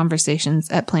common conversations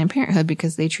at Planned Parenthood,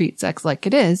 because they treat sex like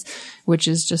it is, which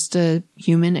is just a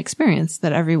human experience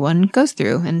that everyone goes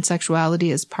through, and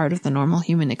sexuality is part of the normal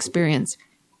human experience.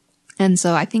 And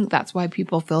so I think that's why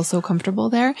people feel so comfortable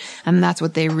there, and that's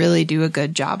what they really do a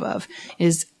good job of,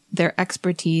 is their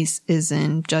expertise is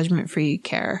in judgment-free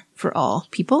care for all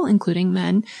people, including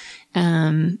men,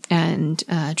 and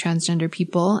transgender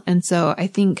people. And so I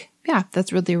think,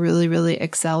 that's what they really, really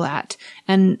excel at.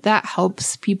 And that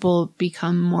helps people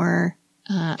become more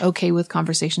okay with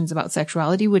conversations about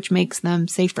sexuality, which makes them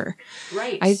safer.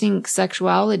 Right. I think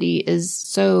sexuality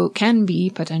can be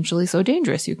potentially so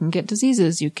dangerous. You can get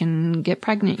diseases, you can get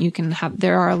pregnant,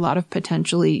 there are a lot of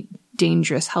potentially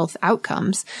dangerous health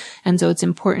outcomes. And so it's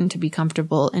important to be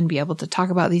comfortable and be able to talk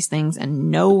about these things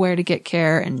and know where to get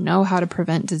care and know how to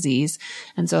prevent disease.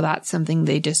 And so that's something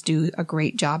they just do a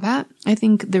great job at. I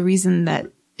think the reason that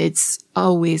it's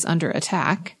always under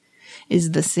attack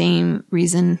is the same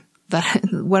reason that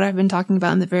what I've been talking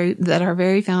about that our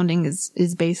very founding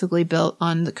is basically built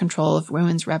on the control of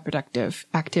women's reproductive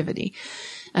activity.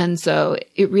 And so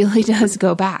it really does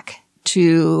go back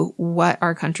to what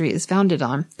our country is founded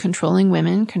on: controlling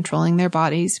women, controlling their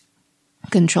bodies,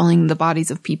 controlling the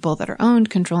bodies of people that are owned,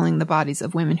 controlling the bodies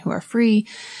of women who are free,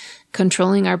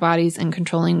 controlling our bodies and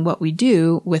controlling what we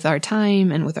do with our time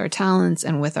and with our talents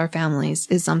and with our families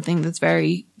is something that's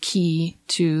very key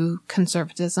to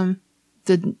conservatism,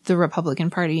 the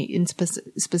Republican Party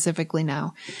specifically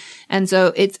now. And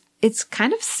so it's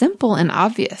kind of simple and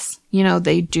obvious.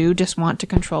 They do just want to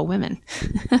control women.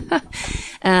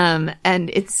 And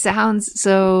it sounds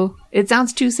too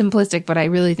simplistic, but I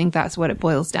really think that's what it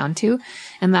boils down to.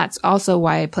 And that's also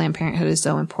why Planned Parenthood is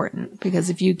so important, because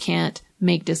if you can't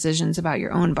make decisions about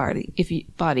your own body,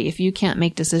 if you can't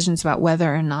make decisions about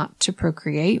whether or not to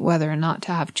procreate, whether or not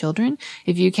to have children,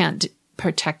 if you can't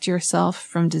protect yourself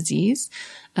from disease,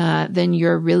 then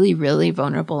you're really, really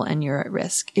vulnerable and you're at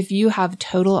risk. If you have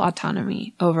total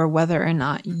autonomy over whether or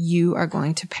not you are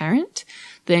going to parent,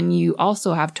 then you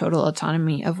also have total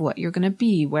autonomy of what you're going to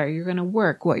be, where you're going to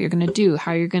work, what you're going to do,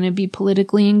 how you're going to be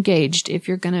politically engaged, if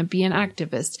you're going to be an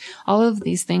activist. All of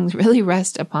these things really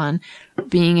rest upon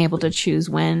being able to choose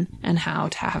when and how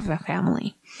to have a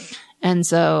family. And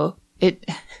so it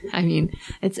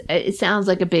sounds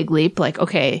like a big leap, like,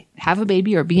 okay, have a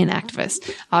baby or be an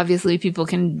activist. Obviously people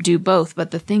can do both, but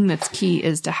the thing that's key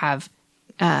is to have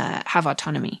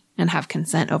autonomy and have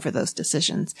consent over those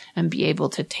decisions and be able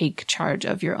to take charge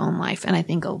of your own life. And I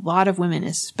think a lot of women,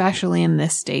 especially in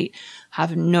this state,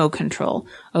 have no control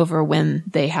over when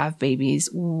they have babies,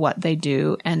 what they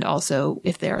do, and also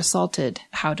if they're assaulted,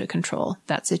 how to control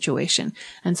that situation.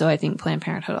 And so I think Planned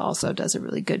Parenthood also does a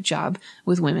really good job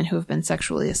with women who have been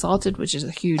sexually assaulted, which is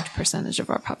a huge percentage of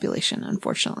our population,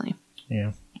 unfortunately.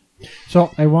 Yeah.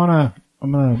 So I'm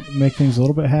going to make things a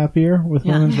little bit happier with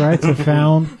women's rights. I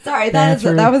found... Sorry,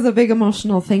 that was a big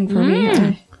emotional thing for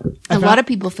me. A lot of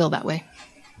people feel that way.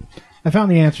 I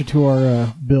found the answer to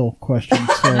our bill question.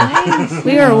 So. Nice.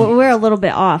 We're a little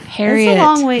bit off. Harriet. It's a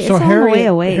long way. So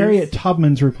Harriet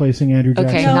Tubman's replacing Andrew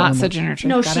Jackson. Okay, not Sojourner Truth.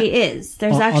 No, she is.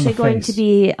 There's actually going to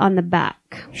be on the back.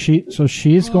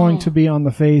 She's going to be on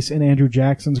the face, and Andrew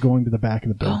Jackson's going to the back of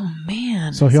the bill. Oh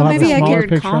man! So he'll have a smaller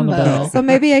picture on the back. So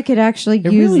maybe I could actually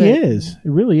use it. It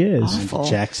really is. Awful.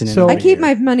 Jackson. So I keep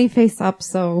my money face up,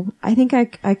 so I think I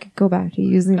could go back to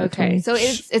using it. Okay, so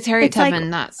it's Harriet Tubman,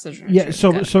 not Sojourner. Yeah.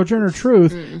 So Sojourner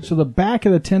Truth. So the back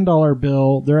of the $10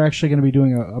 bill, they're actually going to be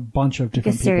doing a bunch of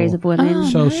different people. Series of women. Oh,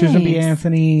 so nice. Susan B.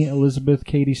 Anthony, Elizabeth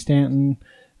Cady Stanton,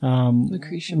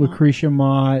 Lucretia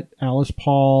Mott, Alice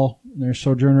Paul. There's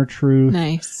Sojourner Truth.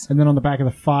 Nice. And then on the back of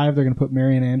the 5, they're going to put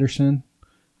Marian Anderson,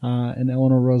 and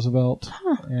Eleanor Roosevelt,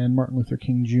 and Martin Luther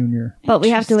King Jr. But we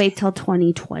have to wait till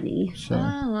 2020. So.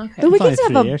 Oh, okay. But we get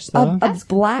to have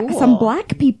some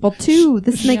black people too.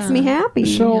 This makes me happy.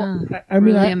 So I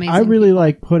mean, really I really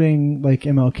like putting like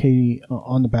MLK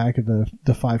on the back of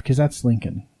the 5 because that's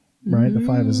Lincoln, right? The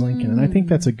 5 is Lincoln, and I think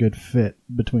that's a good fit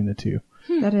between the two.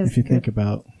 That is if you think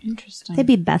about. Interesting. They'd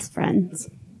be best friends.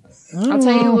 I'll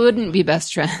tell you who wouldn't be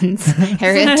best friends.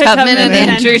 Harriet Tubman and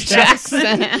Andrew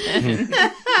Jackson.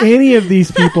 Any of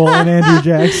these people and Andrew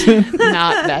Jackson.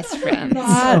 Not best friends.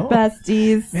 Not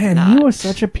besties. Man, he was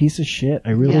such a piece of shit.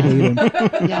 I really hate him.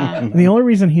 Yeah. And the only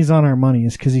reason he's on our money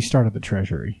is because he started the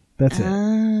Treasury. That's it.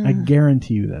 I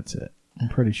guarantee you that's it. I'm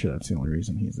pretty sure that's the only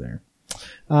reason he's there.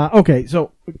 Okay,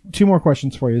 so 2 more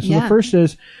questions for you. So the first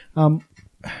is,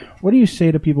 what do you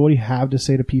say to people? What do you have to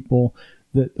say to people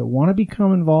that want to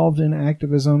become involved in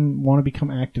activism, want to become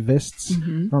activists?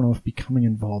 I don't know if becoming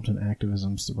involved in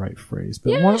activism is the right phrase,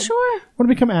 but want to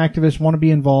become activists, want to be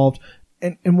involved.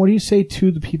 And what do you say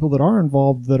to the people that are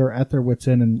involved, that are at their wits'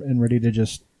 end and ready to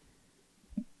just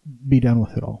be done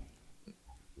with it all?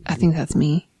 I think that's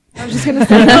me. I was just going to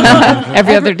say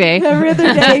every other day. Every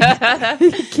other day.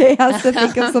 Kay has to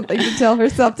think of something to tell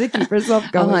herself to keep herself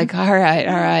going. I'm like, all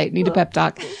right. Need a pep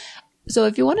talk. So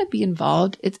if you want to be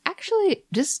involved, it's actually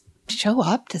just show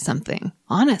up to something.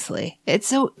 Honestly,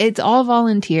 it's all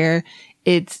volunteer.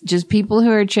 It's just people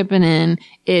who are chipping in.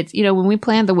 It's, when we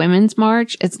planned the Women's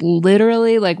March, it's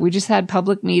literally like we just had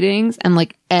public meetings and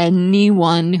like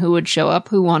anyone who would show up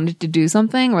who wanted to do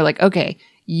something, we're like, okay,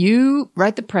 you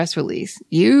write the press release.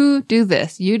 You do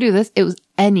this. You do this. It was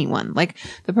anyone. Like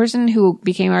the person who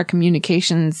became our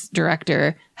communications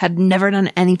director had never done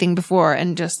anything before,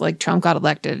 and just like Trump got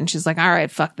elected and she's like, all right,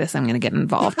 fuck this. I'm going to get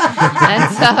involved.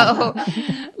 And so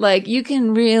like you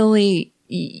can really,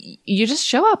 you just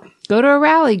show up, go to a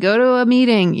rally, go to a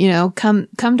meeting,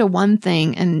 come to one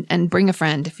thing and bring a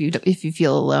friend if you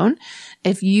feel alone.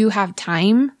 If you have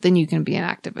time, then you can be an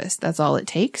activist. That's all it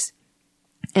takes.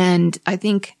 And I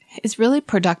think it's really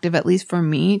productive, at least for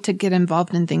me, to get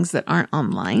involved in things that aren't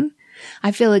online.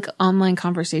 I feel like online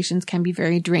conversations can be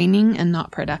very draining and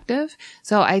not productive.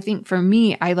 So I think for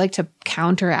me, I like to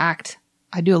counteract.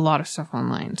 I do a lot of stuff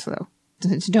online, so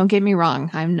don't get me wrong.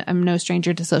 I'm no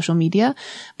stranger to social media,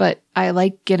 but I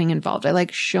like getting involved. I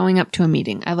like showing up to a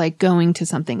meeting. I like going to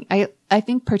something. I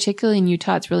think particularly in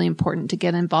Utah, it's really important to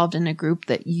get involved in a group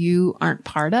that you aren't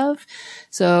part of.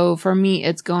 So for me,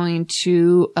 it's going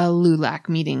to a LULAC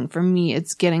meeting. For me,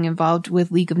 it's getting involved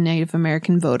with League of Native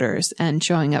American Voters and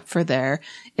showing up for their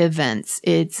events.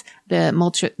 It's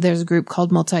there's a group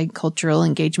called Multicultural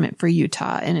Engagement for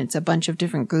Utah, and it's a bunch of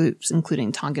different groups,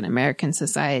 including Tongan American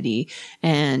Society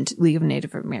and League of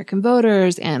Native American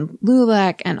Voters and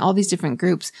LULAC and all these different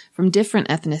groups from different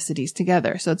ethnicities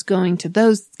together. So it's going to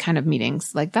those kind of meetings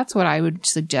meetings. Like that's what I would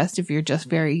suggest if you're just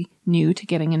very new to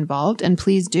getting involved. And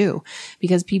please do,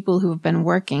 because people who have been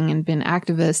working and been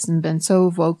activists and been so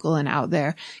vocal and out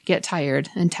there get tired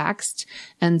and taxed.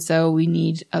 And so we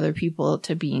need other people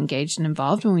to be engaged and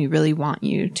involved when we really want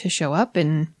you to show up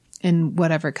in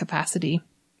whatever capacity.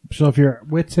 So if you're at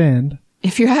wit's end,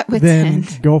 if you're at wit's then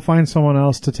end, go find someone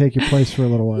else to take your place for a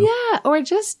little while. Yeah, or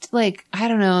just like, I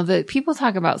don't know, the people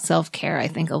talk about self-care, I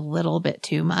think, a little bit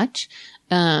too much.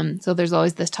 So there's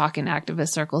always this talk in activist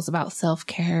circles about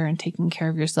self-care and taking care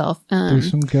of yourself. Do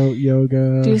some goat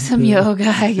yoga. Do some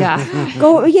yoga, yeah.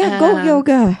 Goat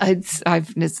yoga.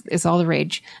 It's all the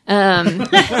rage.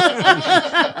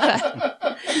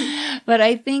 But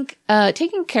I think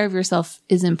taking care of yourself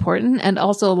is important, and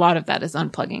also a lot of that is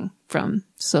unplugging from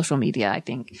social media, I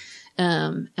think.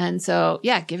 And so,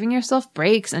 yeah, giving yourself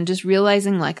breaks and just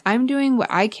realizing like I'm doing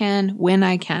what I can when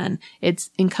I can.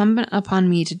 It's incumbent upon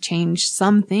me to change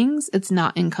some things. It's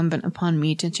not incumbent upon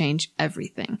me to change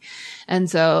everything. And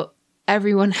so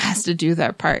everyone has to do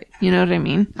their part. You know what I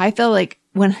mean? I feel like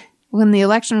when the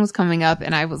election was coming up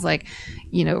and I was like,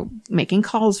 you know, making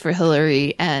calls for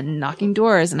Hillary and knocking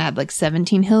doors, and I had like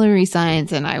 17 Hillary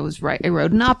signs, and I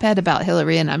wrote an op-ed about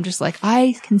Hillary, and I'm just like,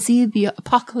 I can see the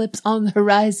apocalypse on the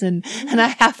horizon and I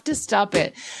have to stop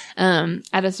it.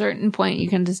 At a certain point, you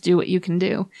can just do what you can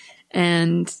do.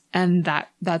 And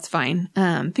that's fine.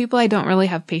 People I don't really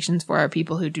have patience for are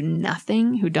people who do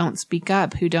nothing, who don't speak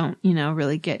up, who don't, you know,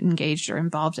 really get engaged or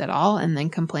involved at all and then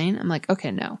complain. I'm like,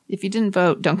 okay, no, if you didn't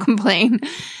vote, don't complain.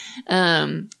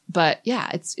 But yeah,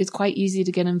 it's quite easy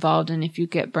to get involved. And if you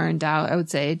get burned out, I would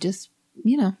say just,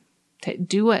 you know,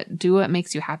 do what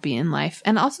makes you happy in life.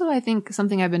 And also I think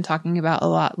something I've been talking about a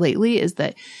lot lately is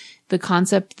that the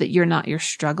concept that you're not your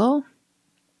struggle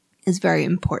is very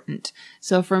important.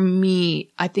 So for me,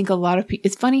 I think a lot of people,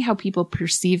 it's funny how people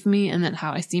perceive me and then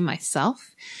how I see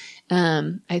myself.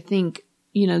 I think,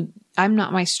 you know, I'm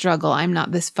not my struggle. I'm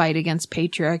not this fight against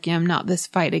patriarchy. I'm not this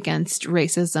fight against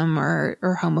racism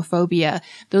or homophobia.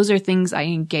 Those are things I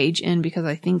engage in because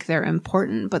I think they're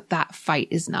important, but that fight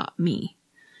is not me.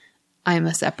 I'm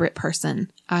a separate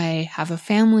person. I have a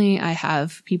family. I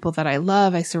have people that I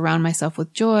love. I surround myself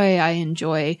with joy. I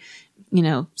enjoy, you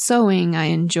know, sewing.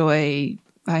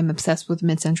 I'm obsessed with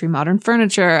mid-century modern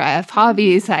furniture. I have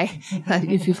hobbies.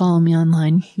 If you follow me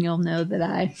online, you'll know that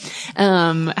I,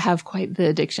 have quite the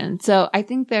addiction. So I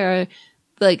think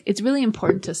it's really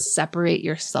important to separate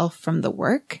yourself from the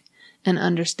work and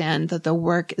understand that the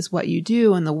work is what you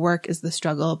do and the work is the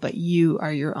struggle, but you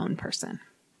are your own person.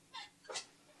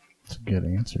 That's a good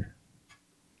answer.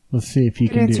 Let's see if you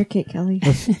can answer, Kate Kelly.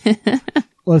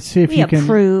 Let's see if you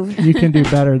can do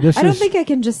better. I don't think I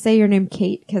can just say your name,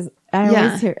 Kate, because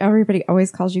always hear everybody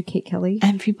always calls you Kate Kelly,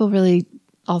 and people really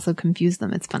also confuse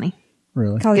them. It's funny.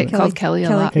 Really, get called Kelly a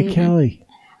lot. Hey, Kelly.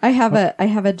 I have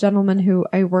a gentleman who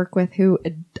I work with who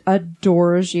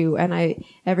adores you, and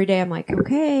every day I'm like,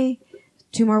 okay,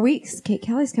 2 more weeks, Kate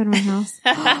Kelly's coming to my house.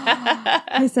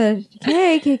 I said,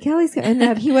 hey, Kate Kelly's coming.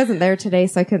 And he wasn't there today,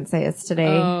 so I couldn't say it's today.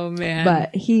 Oh, man.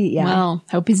 But Well,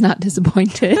 hope he's not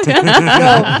disappointed.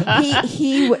 No,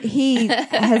 he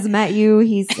has met you.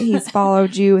 He's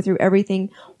followed you through everything.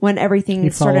 When everything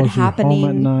started happening.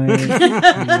 Home at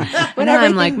night.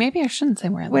 I'm like, maybe I shouldn't say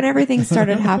where I live. When everything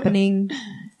started happening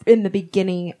in the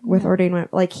beginning with ordainment,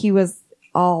 like he was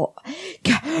all,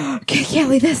 can't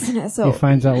leave this in it. So he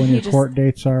finds out when your court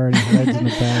dates are and he hides in the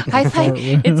back.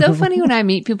 It's so funny when I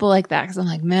meet people like that because I'm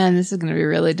like, man, this is going to be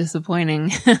really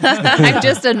disappointing. I'm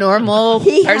just a normal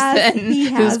person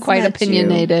who's quite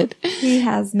opinionated. He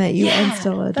has met you and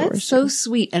still adores you. That's so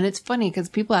sweet. And it's funny because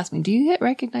people ask me, do you get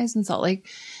recognized in Salt Lake?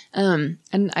 And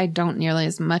I don't nearly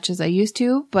as much as I used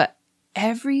to, but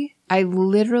I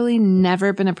literally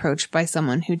never been approached by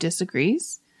someone who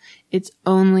disagrees. It's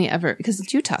only ever because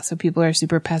it's Utah, so people are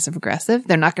super passive aggressive.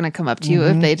 They're not going to come up to you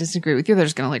if they disagree with you. They're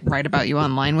just going to like write about you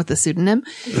online with a pseudonym.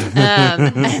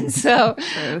 And so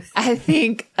I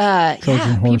think,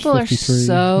 people are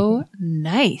so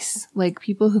nice. Like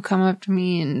people who come up to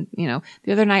me and, you know,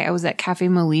 the other night I was at Cafe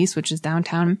Molise, which is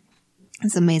downtown.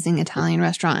 It's an amazing Italian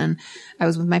restaurant. And I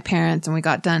was with my parents and we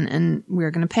got done and we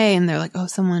were going to pay. And they're like, oh,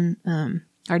 someone,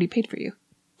 already paid for you.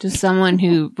 Just someone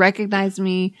who recognized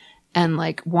me and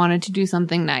like wanted to do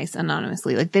something nice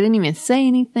anonymously. Like they didn't even say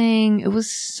anything. It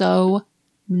was so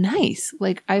nice.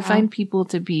 Like I find people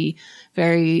to be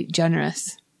very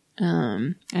generous.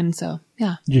 And so,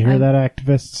 yeah. Did you hear that,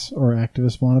 activists or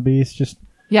activist wannabes? Just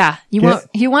Yeah.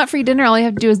 You want free dinner, all you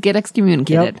have to do is get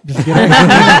excommunicated. Yep, just get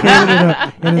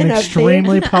excommunicated in an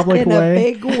extremely public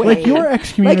way. In a big way. Like your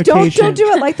excommunication. Like don't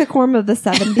do it like the Quorum of the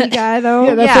 70 guy though.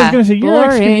 Yeah, that's what I was going to say. Your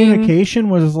excommunication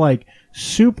was like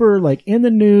super like in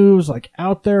the news, like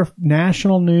out there,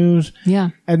 national news.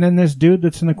 Yeah. And then this dude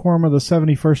that's in the Quorum of the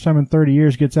 70 first time in 30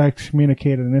 years gets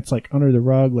excommunicated, and it's like under the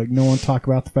rug. Like no one talk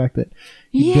about the fact that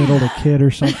he diddled a kid or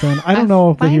something. I don't know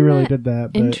if he really did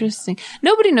that. But interesting.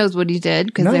 Nobody knows what he did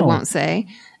because they won't say.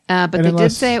 But they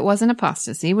did say it wasn't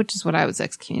apostasy, which is what I was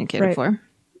excommunicated for.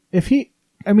 If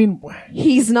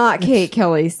he's not Kate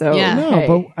Kelly, so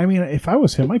but I mean, if I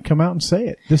was him, I'd come out and say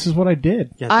it. This is what I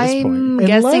did. I'm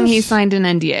guessing he signed an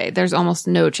NDA. There's almost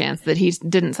no chance that he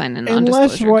didn't sign an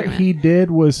non-disclosure agreement. Unless what he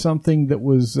did was something that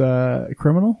was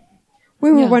criminal.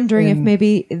 We were wondering if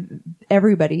maybe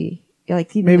everybody,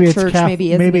 like even maybe the church,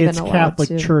 maybe it's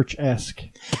Catholic Church-esque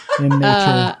in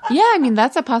nature. Yeah, I mean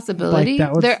that's a possibility.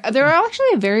 Like there are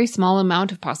actually a very small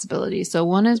amount of possibilities. So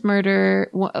one is murder,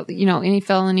 any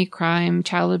felony crime,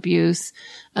 child abuse,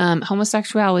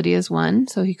 homosexuality is one.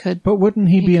 So he could. But wouldn't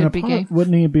he be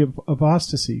wouldn't he be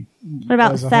apostasy? What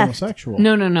about as a theft? Homosexual?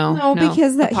 No,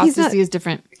 because apostasy is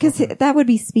different. Because that would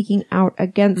be speaking out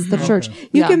against the church.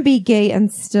 You can be gay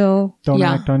and still don't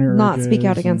act on your not speak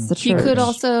out against the church. He could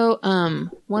also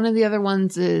one of the other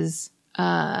ones is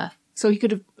so he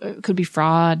could be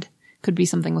fraud, could be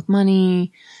something with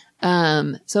money.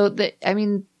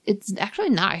 It's actually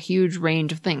not a huge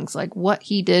range of things. Like what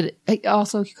he did,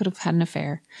 also he could have had an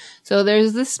affair. So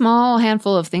there's this small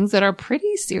handful of things that are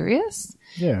pretty serious.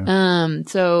 Yeah.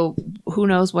 So who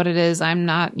knows what it is? I'm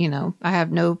not, I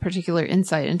have no particular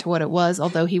insight into what it was,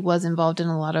 although he was involved in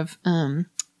a lot of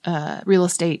real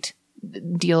estate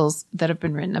deals that have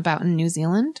been written about in New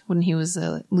Zealand when he was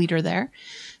a leader there.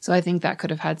 So I think that could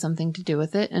have had something to do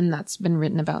with it. And that's been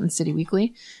written about in City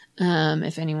Weekly.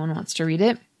 If anyone wants to read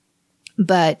it.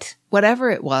 But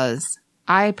whatever it was,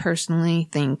 I personally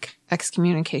think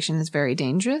excommunication is very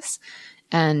dangerous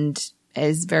and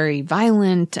is very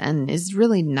violent and is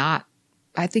really not,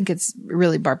 I think it's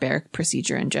really barbaric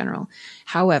procedure in general.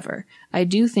 However, I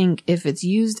do think if it's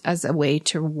used as a way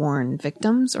to warn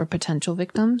victims or potential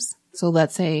victims, so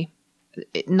let's say,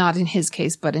 not in his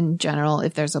case, but in general,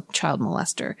 if there's a child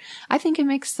molester, I think it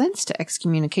makes sense to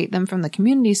excommunicate them from the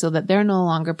community so that they're no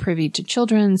longer privy to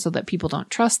children, so that people don't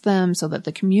trust them, so that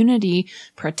the community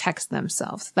protects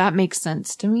themselves. That makes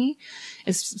sense to me.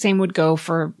 Same would go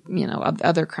for,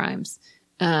 other crimes.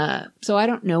 So I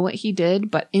don't know what he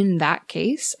did, but in that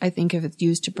case, I think if it's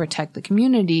used to protect the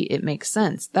community, it makes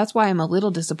sense. That's why I'm a little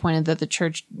disappointed that the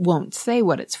church won't say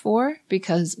what it's for,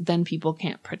 because then people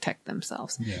can't protect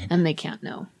themselves and they can't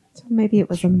know. So maybe it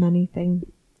was a money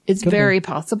thing. It's very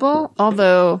possible,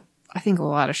 although I think a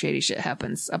lot of shady shit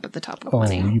happens up at the top of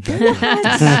money. You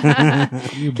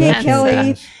bet. You bet.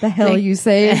 Kelly, the hell you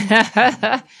say?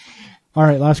 All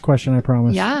right, last question, I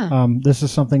promise. Yeah. This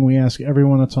is something we ask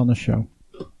everyone that's on the show.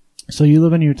 So you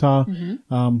live in Utah,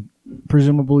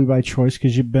 presumably by choice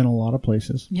because you've been a lot of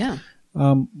places. Yeah.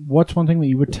 What's one thing that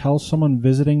you would tell someone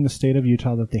visiting the state of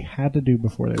Utah that they had to do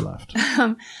before they left?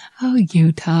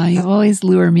 Utah, you always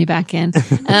lure me back in.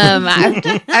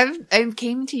 I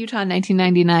came to Utah in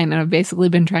 1999 and I've basically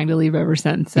been trying to leave ever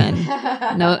since, and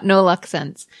no luck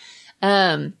since.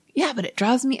 But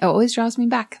it always draws me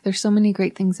back. There's so many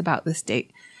great things about this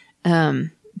state,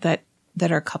 that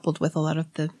are coupled with a lot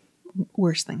of the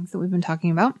worst things that we've been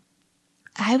talking about.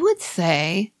 I would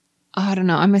say, I don't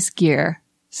know, I'm a skier.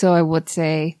 So I would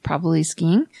say probably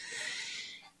skiing.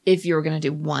 If you were going to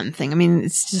do one thing, I mean,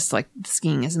 it's just like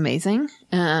skiing is amazing.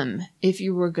 If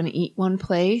you were going to eat one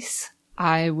place,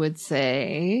 I would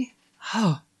say,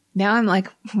 now I'm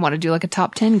like, want to do like a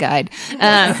top 10 guide.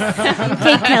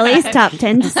 Kate Kelly's top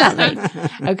 10 to Salt Lake.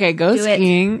 Okay, go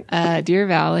skiing, Deer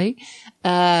Valley,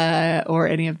 or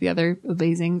any of the other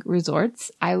amazing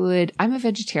resorts. I'm a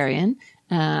vegetarian.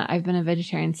 I've been a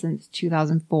vegetarian since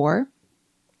 2004.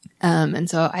 And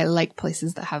so I like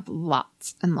places that have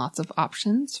lots and lots of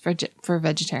options for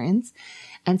vegetarians.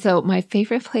 And so my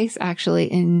favorite place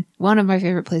one of my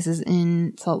favorite places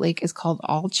in Salt Lake is called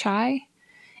Al Chai.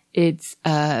 It's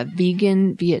a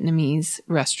vegan Vietnamese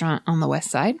restaurant on the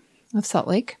west side of Salt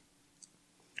Lake.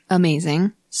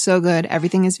 Amazing. So good.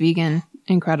 Everything is vegan.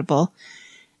 Incredible.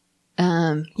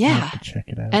 I'll have to check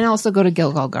it out. And also go to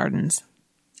Gilgal Gardens.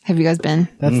 Have you guys been?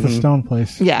 That's the stone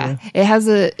place. Yeah. It has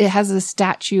a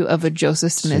statue of a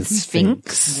Joseph Smith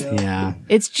Sphinx. Yeah.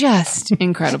 It's just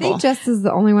incredible. I think Jess is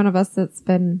the only one of us that's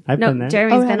been. I've been there.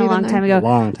 Jeremy's been a long time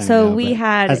ago. So we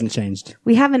hasn't changed.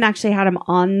 We haven't actually had him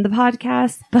on the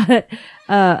podcast, but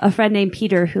a friend named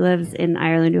Peter who lives in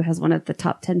Ireland who has one of the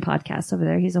top 10 podcasts over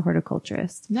there. He's a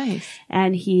horticulturist. Nice.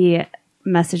 And he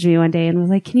messaged me one day and was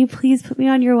like, "Can you please put me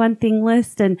on your one thing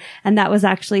list?" And that was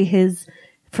actually his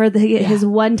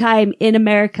one time in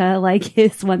America, like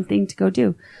his one thing to go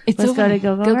do. Let's go to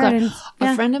Gilgal Gardens.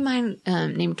 A friend of mine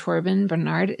named Torben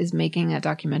Bernard is making a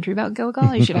documentary about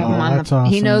Gilgal. You should have him on. Awesome.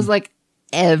 He knows like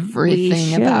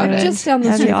everything about it. Just down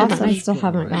the street. Awesome. I still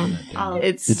haven't gone.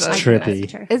 It's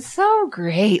trippy. It's so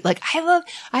great. Like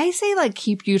I say like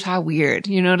keep Utah weird.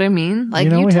 You know what I mean?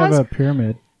 Like we have a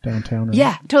pyramid downtown. Right?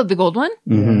 Yeah, totally. The gold one?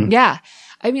 Mm-hmm. Yeah.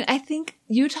 I mean, I think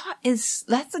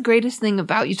that's the greatest thing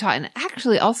about Utah and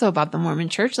actually also about the Mormon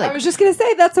church. Like, I was just going to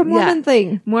say that's a Mormon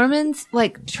thing. Mormons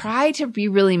like try to be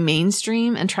really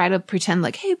mainstream and try to pretend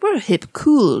like, hey, we're hip,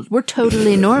 cool. We're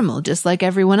totally normal, just like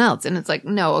everyone else. And it's like,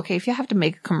 no, okay, if you have to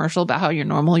make a commercial about how you're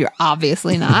normal, you're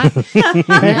obviously not.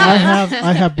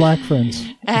 I have black friends.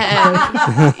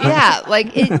 Yeah. Like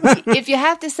if you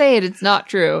have to say it, it's not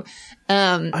true.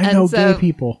 I know gay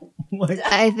people.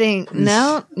 I think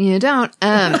no, you don't.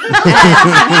 And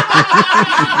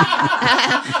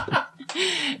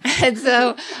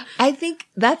so I think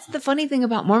that's the funny thing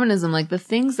about Mormonism. Like the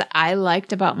things that I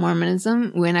liked about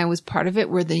Mormonism when I was part of it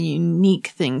were the unique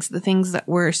things, the things that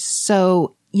were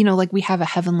so, like we have a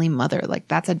heavenly mother, like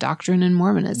that's a doctrine in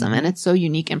Mormonism and it's so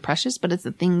unique and precious, but it's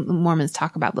the thing the Mormons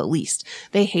talk about the least.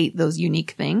 They hate those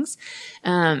unique things.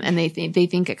 And they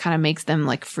think it kind of makes them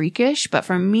like freakish. But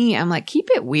for me, I'm like, keep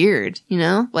it weird,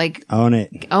 like own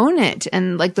it.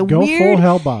 And like the Go weird.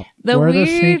 Full Hellbop. Wear the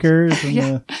sneakers and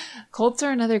the... Cults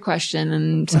are another question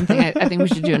and something I think we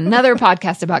should do another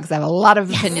podcast about because I have a lot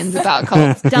of opinions about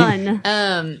cults. Done.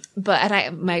 And I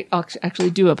might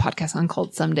actually do a podcast on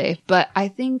cults someday. But I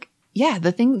think,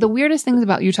 the weirdest things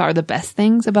about Utah are the best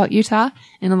things about Utah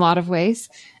in a lot of ways.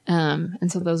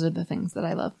 And so those are the things that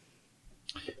I love.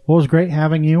 Well, it was great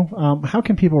having you. How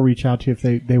can people reach out to you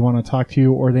if they want to talk to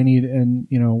you or they need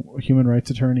a human rights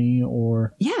attorney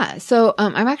or? Yeah. So,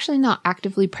 I'm actually not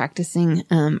actively practicing,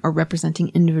 or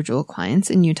representing individual clients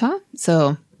in Utah.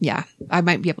 So yeah, I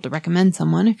might be able to recommend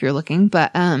someone if you're looking,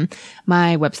 but,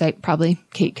 my website, probably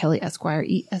Kate Kelly Esquire,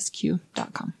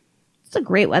 ESQ.com. It's a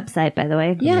great website, by the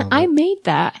way. Yeah. I made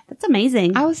that. That's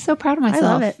amazing. I was so proud of myself. I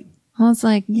love it. I was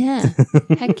like, yeah,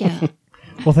 heck yeah.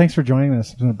 Well, thanks for joining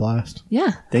us. It's been a blast.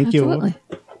 Yeah. Thank you.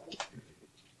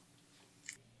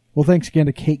 Well, thanks again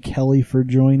to Kate Kelly for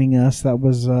joining us. That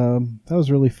was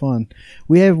really fun.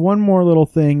 We have one more little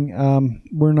thing.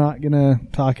 We're not going to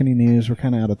talk any news. We're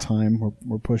kind of out of time.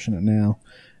 We're pushing it now.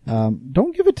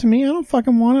 Don't give it to me. I don't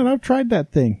fucking want it. I've tried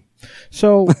that thing.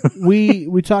 So we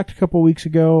talked a couple weeks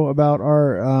ago about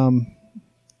our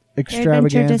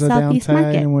extravaganza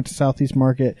downtown and went to Southeast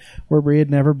Market where we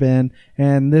had never been,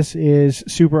 and this is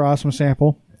super awesome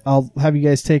sample. I'll have you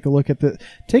guys take a look at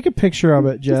take a picture of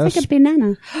it, Jess. It's like a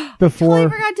banana. Before I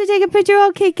forgot to take a picture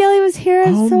while Kate Kelly was here.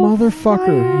 Oh, so motherfucker!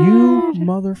 Fired. You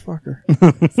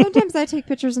motherfucker! Sometimes I take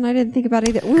pictures and I didn't think about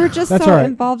it. We were just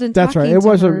involved in. That's right. It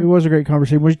was a great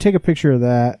conversation. Would you take a picture of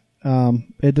that?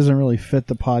 It doesn't really fit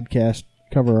the podcast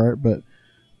cover art, but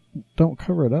don't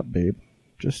cover it up, babe.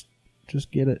 Just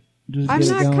get it. I'm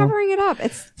not covering it up.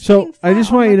 So I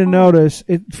just want you to notice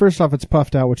it. First off, it's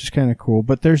puffed out, which is kind of cool,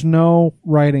 but there's no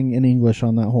writing in English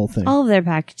on that whole thing. All of their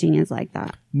packaging is like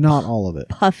that. Not all of it.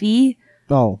 Puffy.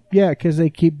 Oh, yeah, because they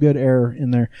keep good air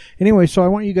in there. Anyway, so I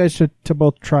want you guys to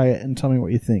both try it and tell me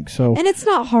what you think. So, and it's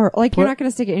not hard. Like you're not going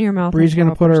to stick it in your mouth. Bree's going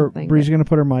to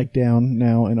put her mic down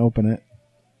now and open it,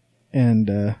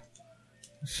 and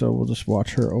so we'll just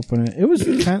watch her open it. It was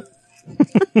kind of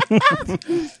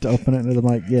to open it into the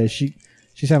mic. Yeah,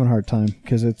 she's having a hard time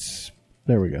because it's.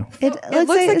 There we go. It looks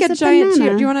like a giant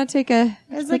cheetah. Do you want to take a?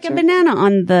 It's like a banana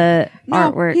on the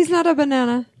artwork. He's not a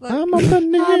banana. Look. I'm a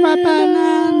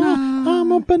banana.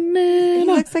 I'm a banana. He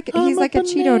looks like he's like a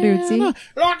Cheeto dude. See? Look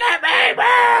at me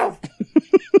move.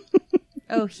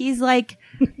 Oh, he's like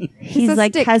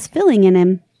has filling in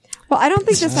him. Well, I don't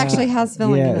think this actually has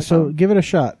filling in it. So give it a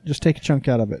shot. Just take a chunk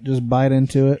out of it. Just bite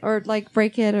into it. Or like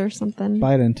break it or something.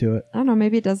 Bite into it. I don't know.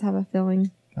 Maybe it does have a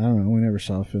filling. I don't know. We never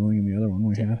saw a filling in the other one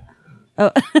we had. Oh.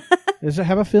 Does it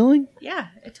have a filling? Yeah,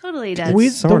 it totally does.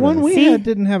 The one we had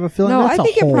didn't have a filling. No, That's I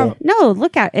think a hole. No,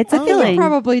 look at it. It's a filling. It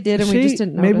probably did, and we just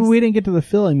didn't notice. Maybe we didn't get to the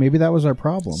filling. Maybe that was our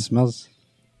problem. Smells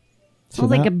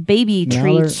like a baby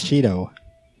treat. Cheeto.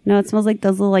 No, it smells like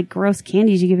those little like gross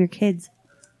candies you give your kids.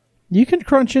 You can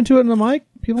crunch into it in the mic.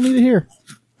 People need to hear.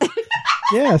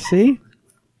 Yeah, see?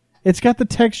 It's got the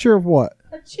texture of what?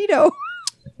 A Cheeto.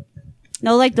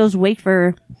 No, like those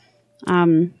wafer,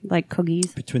 like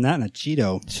cookies. Between that and a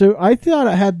Cheeto. So I thought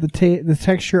it had the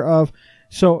texture of...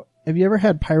 So, have you ever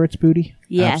had Pirate's Booty?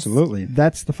 Yes. Absolutely.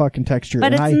 That's the fucking texture.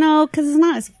 But because it's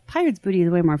not. As Pirate's Booty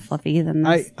is way more fluffy than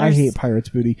this. I hate Pirate's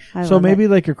Booty. I So maybe it.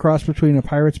 like a cross between a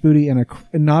Pirate's Booty and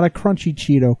not a crunchy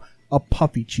Cheeto, a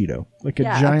puffy Cheeto. Like a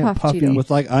giant puffy. Cheeto. With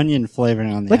like onion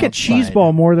flavoring on the Like outside. a cheese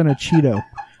ball more than a Cheeto.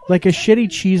 Like a shitty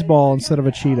cheese ball instead of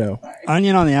a Cheeto.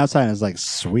 Onion on the outside is like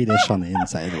Swedish on the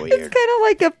inside. Weird. It's kind of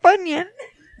like a Funyun.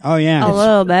 Oh, yeah. A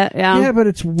little bit, yeah. Yeah, but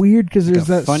it's weird because there's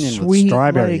that Funyun sweet with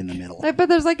strawberry like, in the middle. But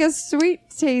there's like a sweet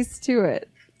taste to it.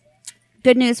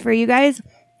 Good news for you guys.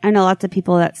 I know lots of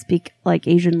people that speak like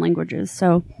Asian languages,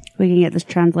 so we can get this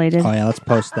translated. Oh, yeah, let's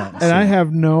post that. And I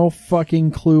have no fucking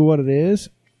clue what it is.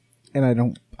 And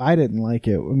I didn't like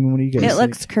it. I mean, when you guys It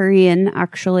looks Korean,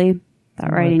 actually.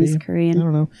 That writing's I Korean.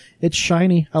 don't know. It's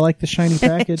shiny. I like the shiny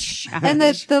package. And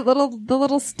the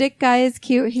little stick guy is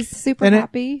cute. He's super And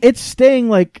happy. it is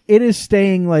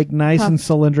staying like nice and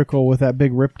cylindrical with that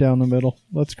big rip down the middle.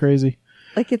 That's crazy.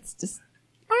 Like it's just.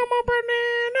 I'm a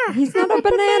banana. He's not a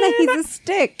banana. He's a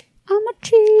stick. I'm a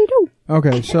Cheeto.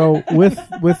 Okay, so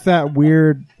with that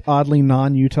weird, oddly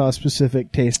non-Utah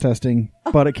specific taste testing,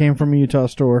 but it came from a Utah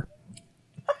store.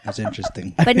 That's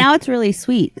interesting. But now it's really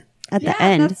sweet at the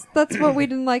end. That's what we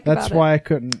didn't like That's about why I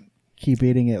couldn't keep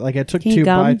eating it. Like I took Can you 2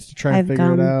 gum? bites to try I and have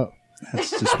figure it gum. out.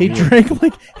 That's just He weird. drank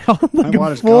like My a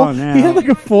water's full. gone now. He had like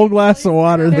a full glass of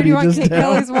water it. that Do he you want just Kate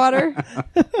downed. Kelly's water?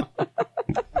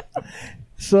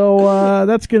 So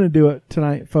that's gonna do it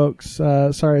tonight, folks.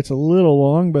 Sorry it's a little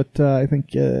long, but I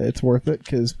think it's worth it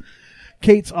because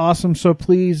Kate's awesome. So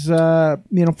please,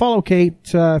 follow Kate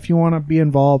if you want to be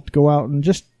involved. Go out and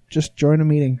just join a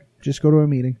meeting. Just go to a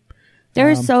meeting. There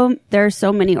are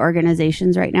so many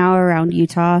organizations right now around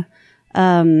Utah.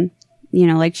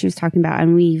 Like she was talking about,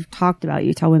 and we've talked about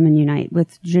Utah Women Unite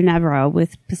with Ginevra,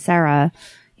 with Passera.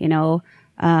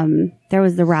 There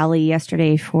was the rally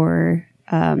yesterday for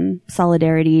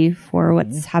solidarity for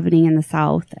what's happening in the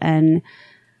South. And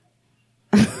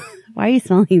why are you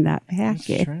smelling that I'm just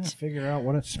trying package? to figure out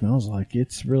what it smells like.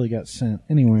 It's really got scent.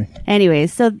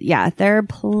 Anyways, so yeah, there are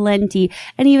plenty.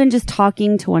 And even just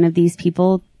talking to one of these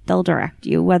people, they'll direct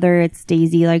you, whether it's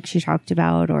Daisy, like she talked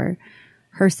about, or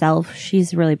herself.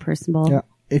 She's really personable. Yeah.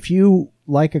 If you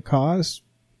like a cause,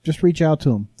 just reach out to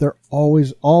them. They're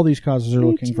always, all these causes are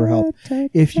looking for help.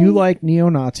 If you like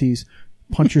neo-Nazis,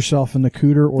 punch yourself in the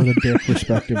cooter or the dick,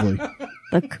 respectively.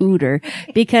 The cooter,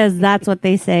 because that's what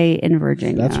they say in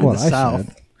Virginia. That's what I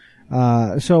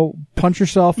said. So punch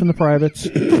yourself in the privates,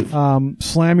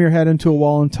 slam your head into a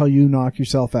wall until you knock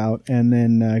yourself out, and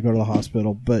then go to the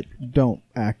hospital. But don't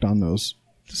act on those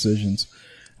decisions.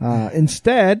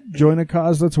 Instead, join a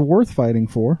cause that's worth fighting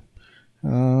for.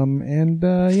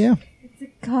 Yeah. It's a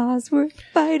cause worth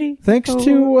fighting. Thanks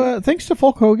to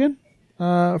Folk Hogan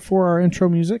for our intro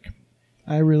music.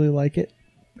 I really like it,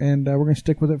 and we're going to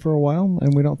stick with it for a while,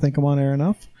 and we don't think I'm on air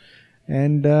enough.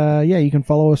 And you can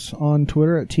follow us on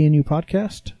Twitter at TNU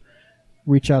Podcast.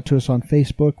 Reach out to us on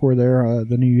Facebook. We're there,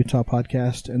 the New Utah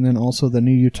Podcast, and then also the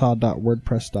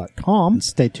newutah.wordpress.com. And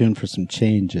stay tuned for some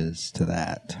changes to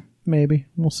that. Maybe.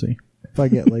 We'll see if I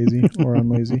get lazy or I'm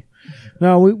lazy.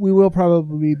 No, we will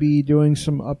probably be doing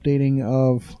some updating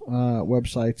of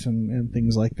websites and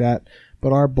things like that.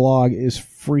 But our blog is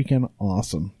freaking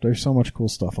awesome. There's so much cool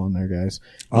stuff on there, guys.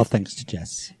 All thanks to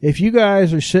Jess. If you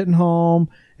guys are sitting home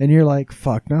and you're like,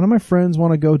 fuck, none of my friends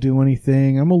want to go do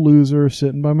anything. I'm a loser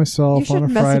sitting by myself on a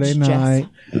Friday night.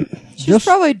 She's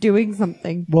probably doing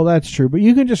something. Well, that's true. But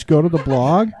you can just go to the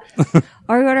blog.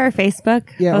 Or go to our Facebook.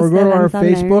 Yeah, or go to our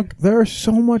Facebook. There's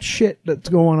so much shit that's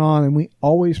going on, and we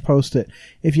always post it.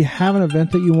 If you have an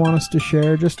event that you want us to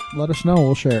share, just let us know.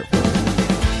 We'll share it for you.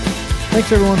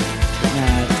 Thanks, everyone.